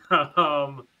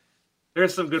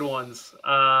 There's some good ones.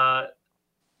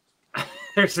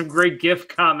 There's some great GIF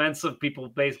comments of people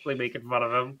basically making fun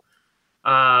of him.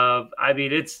 I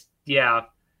mean,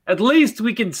 at least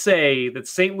we can say that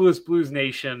St. Louis Blues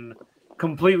Nation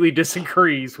completely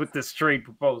disagrees with this trade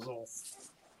proposal.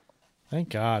 Thank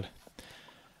God.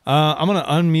 I'm gonna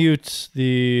unmute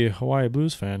the Hawaii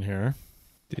Blues fan here.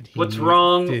 What's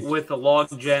wrong with the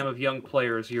log jam of young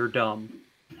players? You're dumb.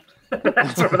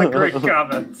 That's one of the great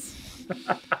comments.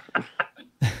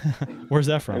 Where's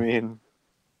that from? I mean,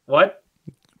 What?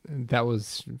 That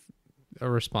was a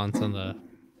response on the.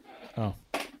 Oh,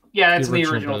 Yeah, that's The the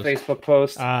original original post. Facebook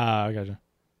post. I gotcha.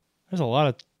 There's a lot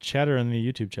of chatter in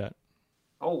the YouTube chat.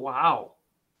 Oh wow.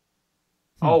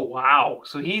 Oh wow.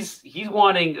 So he's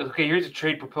wanting. Okay, here's a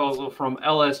trade proposal from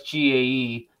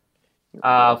LSGAE.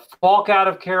 Falk out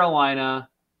of Carolina,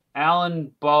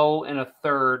 Allen Bowe and a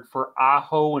third for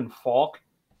Aho and Falk.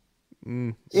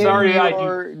 Sorry, in I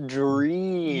your do.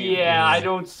 dream. Yeah, I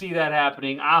don't see that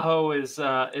happening. Aho is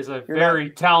a very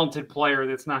talented player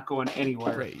that's not going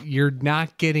anywhere. Right. You're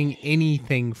not getting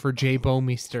anything for Jay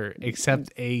Bomeister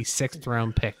except a 6th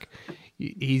round pick.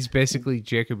 He's basically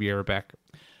Jacob Yerbeck.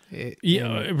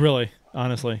 Yeah, really,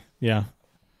 honestly, yeah.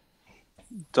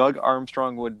 Doug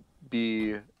Armstrong would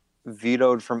be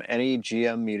vetoed from any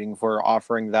GM meeting for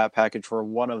offering that package for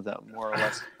one of them, more or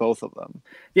less both of them.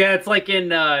 Yeah, it's like in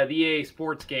the EA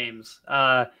Sports games.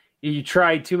 You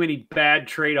try too many bad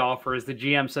trade offers. The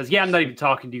GM says, "Yeah, I'm not even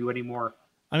talking to you anymore."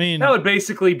 I mean, That would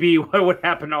basically be what would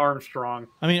happen to Armstrong.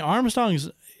 I mean,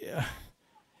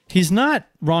 he's not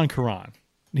Ron Caron.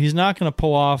 He's not going to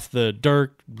pull off the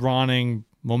Dirk, Ronning,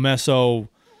 Momesso.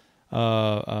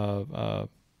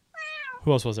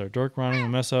 Who else was there? Dirk, Ronning,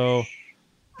 Momesso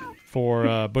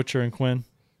for Butcher and Quinn.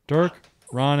 Dirk,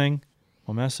 Ronning,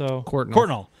 Momesso,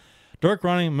 Courtnall. Dirk,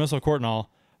 Ronning, Momesso, Courtnall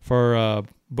for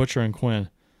Butcher and Quinn.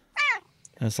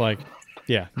 And it's like,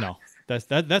 yeah, no,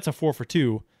 that's a 4 for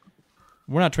 2.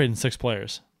 We're not trading 6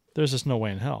 players. There's just no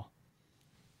way in hell.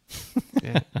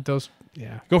 Yeah, those.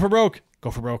 Yeah, Go for broke.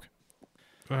 Go for broke.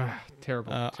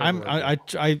 terrible. Guy,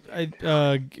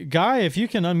 if you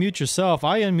can unmute yourself,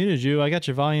 I unmuted you. I got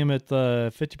your volume at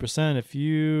 50%. If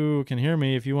you can hear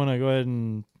me, if you want to go ahead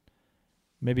and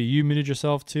maybe you muted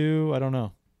yourself too, I don't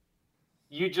know.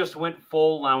 You just went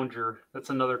full lounger. That's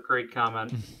another great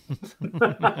comment.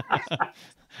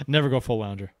 Never go full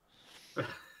lounger.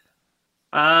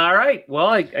 All right. Well,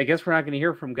 I guess we're not going to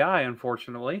hear from Guy,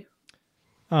 unfortunately.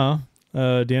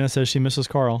 Deanna says she misses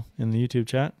Carl in the YouTube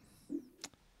chat.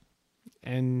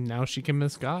 And now she can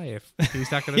miss Guy if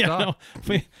he's not going to talk.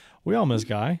 No, we all miss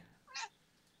Guy.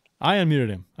 I unmuted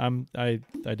him. I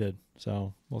did.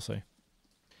 So we'll see.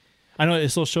 I know it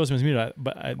still shows him as muted,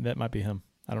 but that might be him.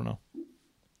 I don't know.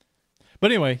 But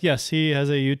anyway, yes, he has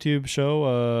a YouTube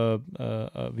show,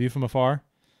 a View from Afar.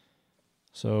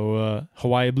 So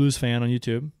Hawaii Blues fan on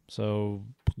YouTube. So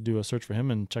do a search for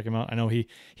him and check him out. I know he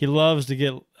loves to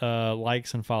get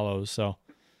likes and follows. So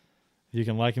you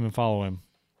can like him and follow him.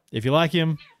 If you like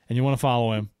him and you want to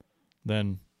follow him,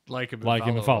 then Like him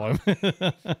and follow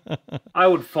him. I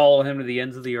would follow him to the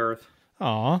ends of the earth.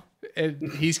 Aw.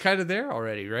 And he's kind of there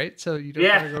already, right? So you don't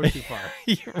Yeah. want to go too far.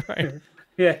 You're right.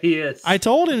 Yeah, he is. I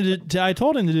told him to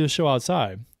do a show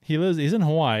outside. He's in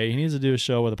Hawaii. He needs to do a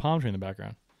show with a palm tree in the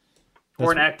background.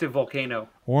 Or an active volcano.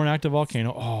 Or an active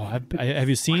volcano. Oh, have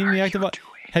you seen the active?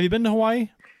 Have you been to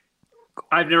Hawaii?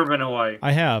 I've never been to Hawaii.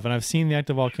 I have, and I've seen the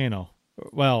active volcano.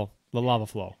 Well, the lava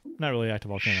flow. Not really active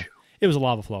volcano. It was a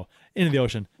lava flow into the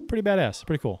ocean. Pretty badass.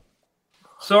 Pretty cool.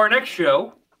 So our next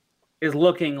show is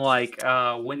looking like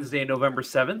Wednesday, November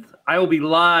 7th. I will be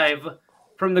live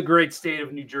from the great state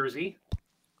of New Jersey.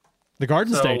 The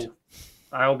Garden State.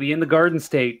 I will be in the Garden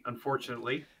State,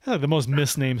 unfortunately. The most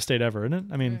misnamed state ever, isn't it?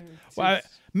 I mean,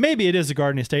 maybe it is the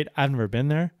Garden State. I've never been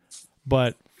there,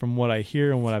 but from what I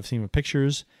hear and what I've seen with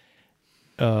pictures,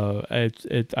 I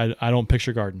don't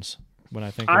picture gardens when I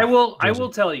think. I will Jersey.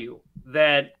 tell you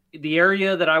that the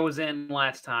area that I was in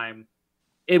last time,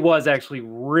 it was actually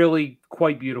really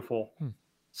quite beautiful.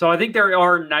 So I think there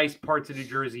are nice parts of New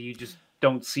Jersey. You just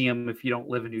don't see them if you don't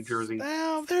live in New Jersey.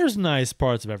 Well, there's nice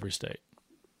parts of every state.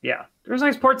 Yeah, there's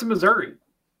nice parts of Missouri.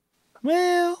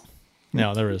 Well,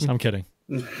 no, there is. I'm kidding.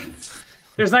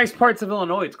 There's nice parts of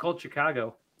Illinois. It's called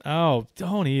Chicago. Oh,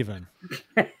 don't even.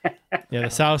 Yeah,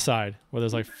 the South Side, where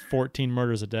there's like 14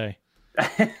 murders a day.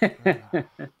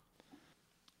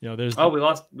 There's.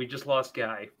 We just lost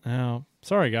Guy. Oh,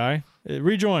 sorry, Guy.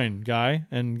 Rejoin, Guy,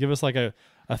 and give us like a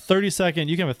 30-second.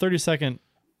 You can have a 30-second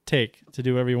take to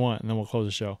do whatever you want, and then we'll close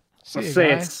the show. Let's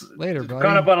say it's later, buddy.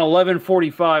 Caught up on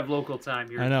 11:45 local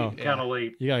time here. I know. Kind of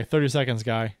late. You got like 30 seconds,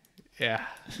 Guy. Yeah.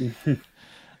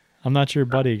 I'm not your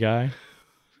buddy, Guy.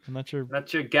 I'm not your.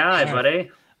 Not your guy,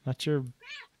 buddy. Not your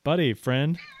buddy,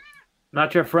 friend.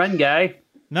 Not your friend, Guy.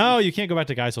 No, you can't go back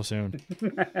to Guy so soon.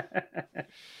 You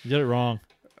did it wrong.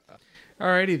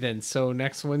 Alrighty then. So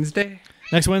next Wednesday.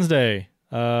 Next Wednesday,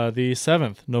 the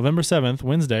 7th, November 7th,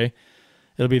 Wednesday,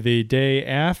 It'll be the day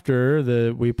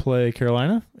after we play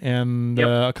Carolina, and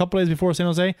a couple days before San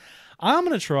Jose. I'm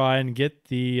gonna try and get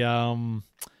the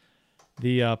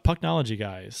Pucknology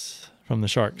guys from the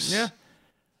Sharks. Yeah,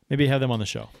 maybe have them on the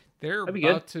show. They're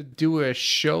about to do a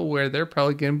show where they're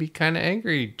probably going to be kind of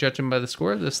angry, judging by the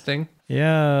score of this thing.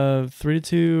 Yeah,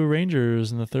 3-2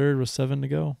 Rangers in the third with 7 to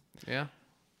go. Yeah.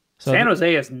 So San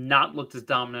Jose has not looked as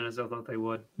dominant as I thought they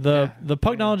would. The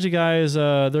Pucknology guys,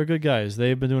 they're good guys.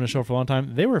 They've been doing a show for a long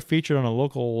time. They were featured on a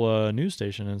local news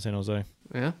station in San Jose.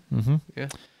 Yeah. Mm-hmm. Yeah.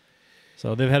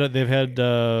 So they've had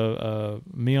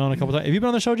me on a couple times. Have you been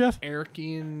on the show, Jeff?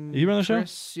 Ericy and have you been on the show?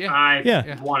 Chris? Yeah.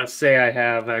 I want to say I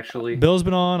have, actually. Bill's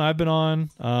been on. I've been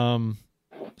on.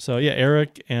 So yeah,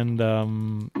 Eric and I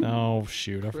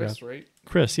forgot. Chris, right?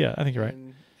 Chris, yeah, I think you're right.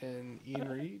 And Ian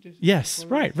Reed. Yes,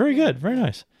 right. Very good. Very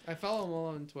nice. I follow them all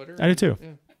on Twitter. I do too.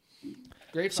 Yeah.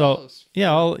 Great follows. They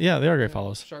are great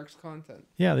follows. Sharks content.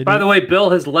 Yeah, they do. By the way,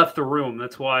 Bill has left the room.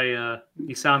 That's why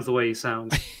he sounds the way he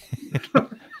sounds.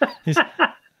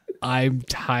 I'm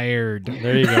tired.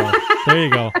 There you go. There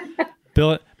you go.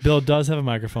 Bill does have a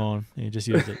microphone. And he just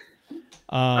used it.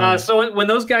 So when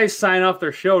those guys sign off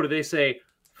their show, do they say,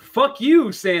 "Fuck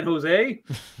you, San Jose"?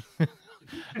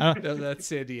 No, that's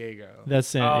San Diego. That's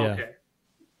San. Oh, yeah. okay.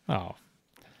 Oh.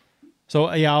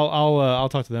 So yeah, I'll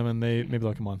talk to them and maybe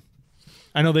they'll come on.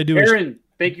 I know they do. Aaron,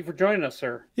 thank you for joining us,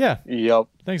 sir. Yeah. Yep.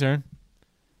 Thanks, Aaron.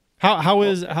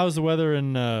 How's the weather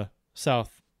in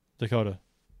South Dakota?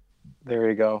 There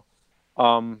you go.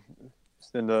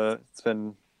 It's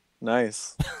been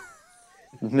nice.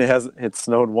 It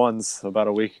snowed once about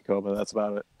a week ago, but that's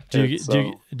about it. Do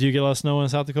you get a lot of snow in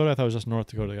South Dakota? I thought it was just North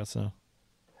Dakota got snow.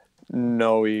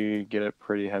 No, we get it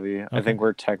pretty heavy. Okay. I think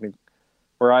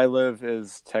where I live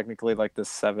is technically like the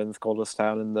 7th coldest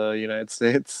town in the United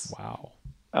States. Wow.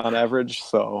 On average,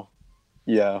 so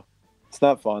yeah, it's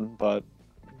not fun, but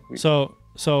so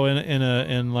in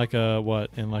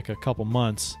a couple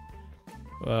months,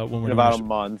 when we're in about a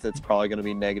month, it's probably going to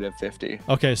be -50.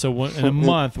 Okay, so in a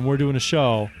month when we're doing a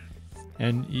show,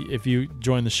 and if you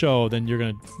join the show, then you're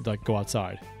gonna like go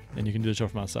outside, and you can do the show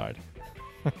from outside.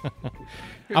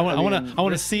 I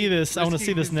want to see this. I want to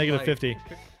see this -50.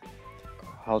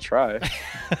 I'll try.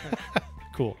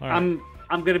 Cool. All right.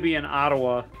 I'm gonna be in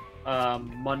Ottawa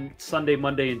Sunday,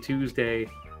 Monday, and Tuesday,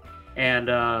 and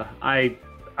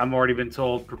I'm already been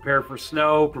told prepare for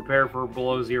snow, prepare for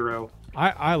below zero.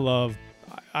 I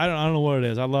don't know what it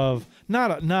is. I love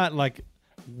not like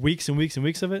weeks and weeks and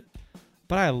weeks of it,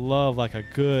 but I love like a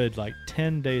good like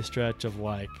 10-day stretch of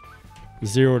like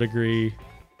 0 degree.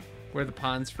 Where the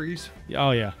ponds freeze?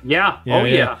 Oh yeah. Yeah.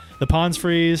 The ponds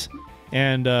freeze,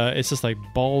 and it's just like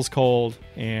balls cold,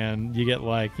 and you get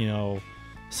like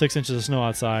 6 inches of snow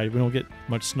outside. We don't get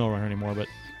much snow around here anymore, but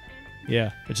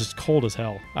yeah, it's just cold as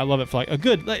hell. I love it for like a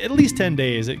good at least 10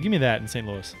 days. Give me that in St.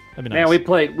 Louis. That'd be nice.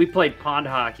 Man, we played pond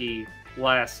hockey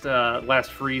last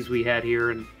freeze we had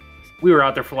here, and we were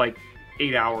out there for like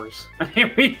 8 hours.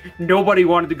 I mean, nobody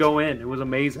wanted to go in. It was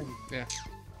amazing. Yeah,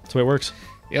 that's the way it works.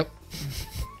 Yep.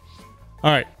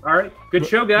 All right. Good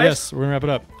show, guys. Yes, we're gonna wrap it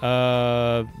up.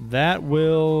 That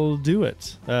will do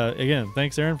it. Again,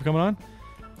 thanks, Aaron, for coming on.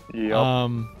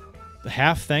 Yep.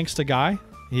 Half thanks to Guy.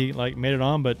 He made it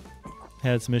on, but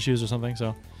had some issues or something.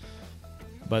 So,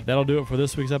 but that'll do it for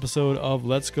this week's episode of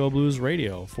Let's Go Blues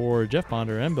Radio. For Jeff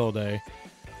Bonder and Bill Day,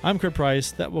 I'm Kurt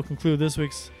Price. That will conclude this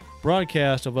week's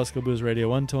broadcast of Let's Go Blues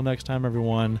Radio. Until next time,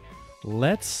 everyone,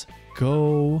 let's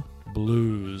go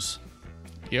Blues.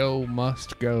 Yo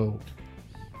must go.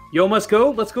 Yo must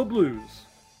go. Let's go Blues.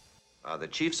 The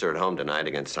Chiefs are at home tonight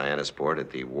against Sport at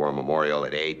the War Memorial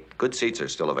at 8. Good seats are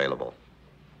still available.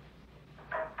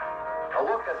 A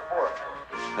look at sports.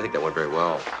 I think that went very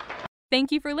well.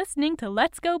 Thank you for listening to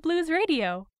Let's Go Blues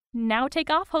Radio. Now take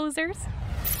off, hosers.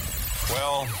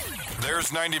 Well,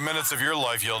 there's 90 minutes of your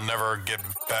life you'll never get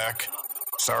back.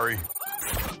 Sorry.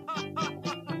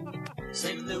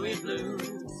 St. Louis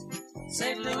Blues,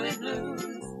 St. Louis Blues.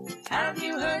 Have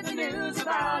you heard the news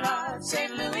about our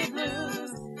St. Louis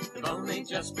Blues? They've only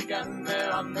just begun,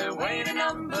 they're on their way to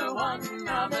 #1.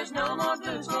 Now there's no more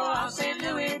blues for our St.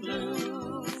 Louis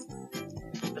Blues.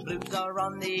 The Blues are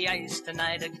on the ice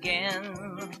tonight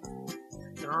again.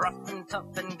 They're rough and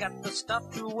tough and got the stuff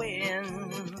to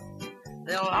win.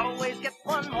 They'll always get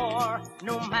one more,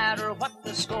 no matter what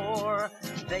the score.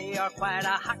 They are quite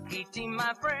a hockey team,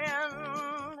 my friend.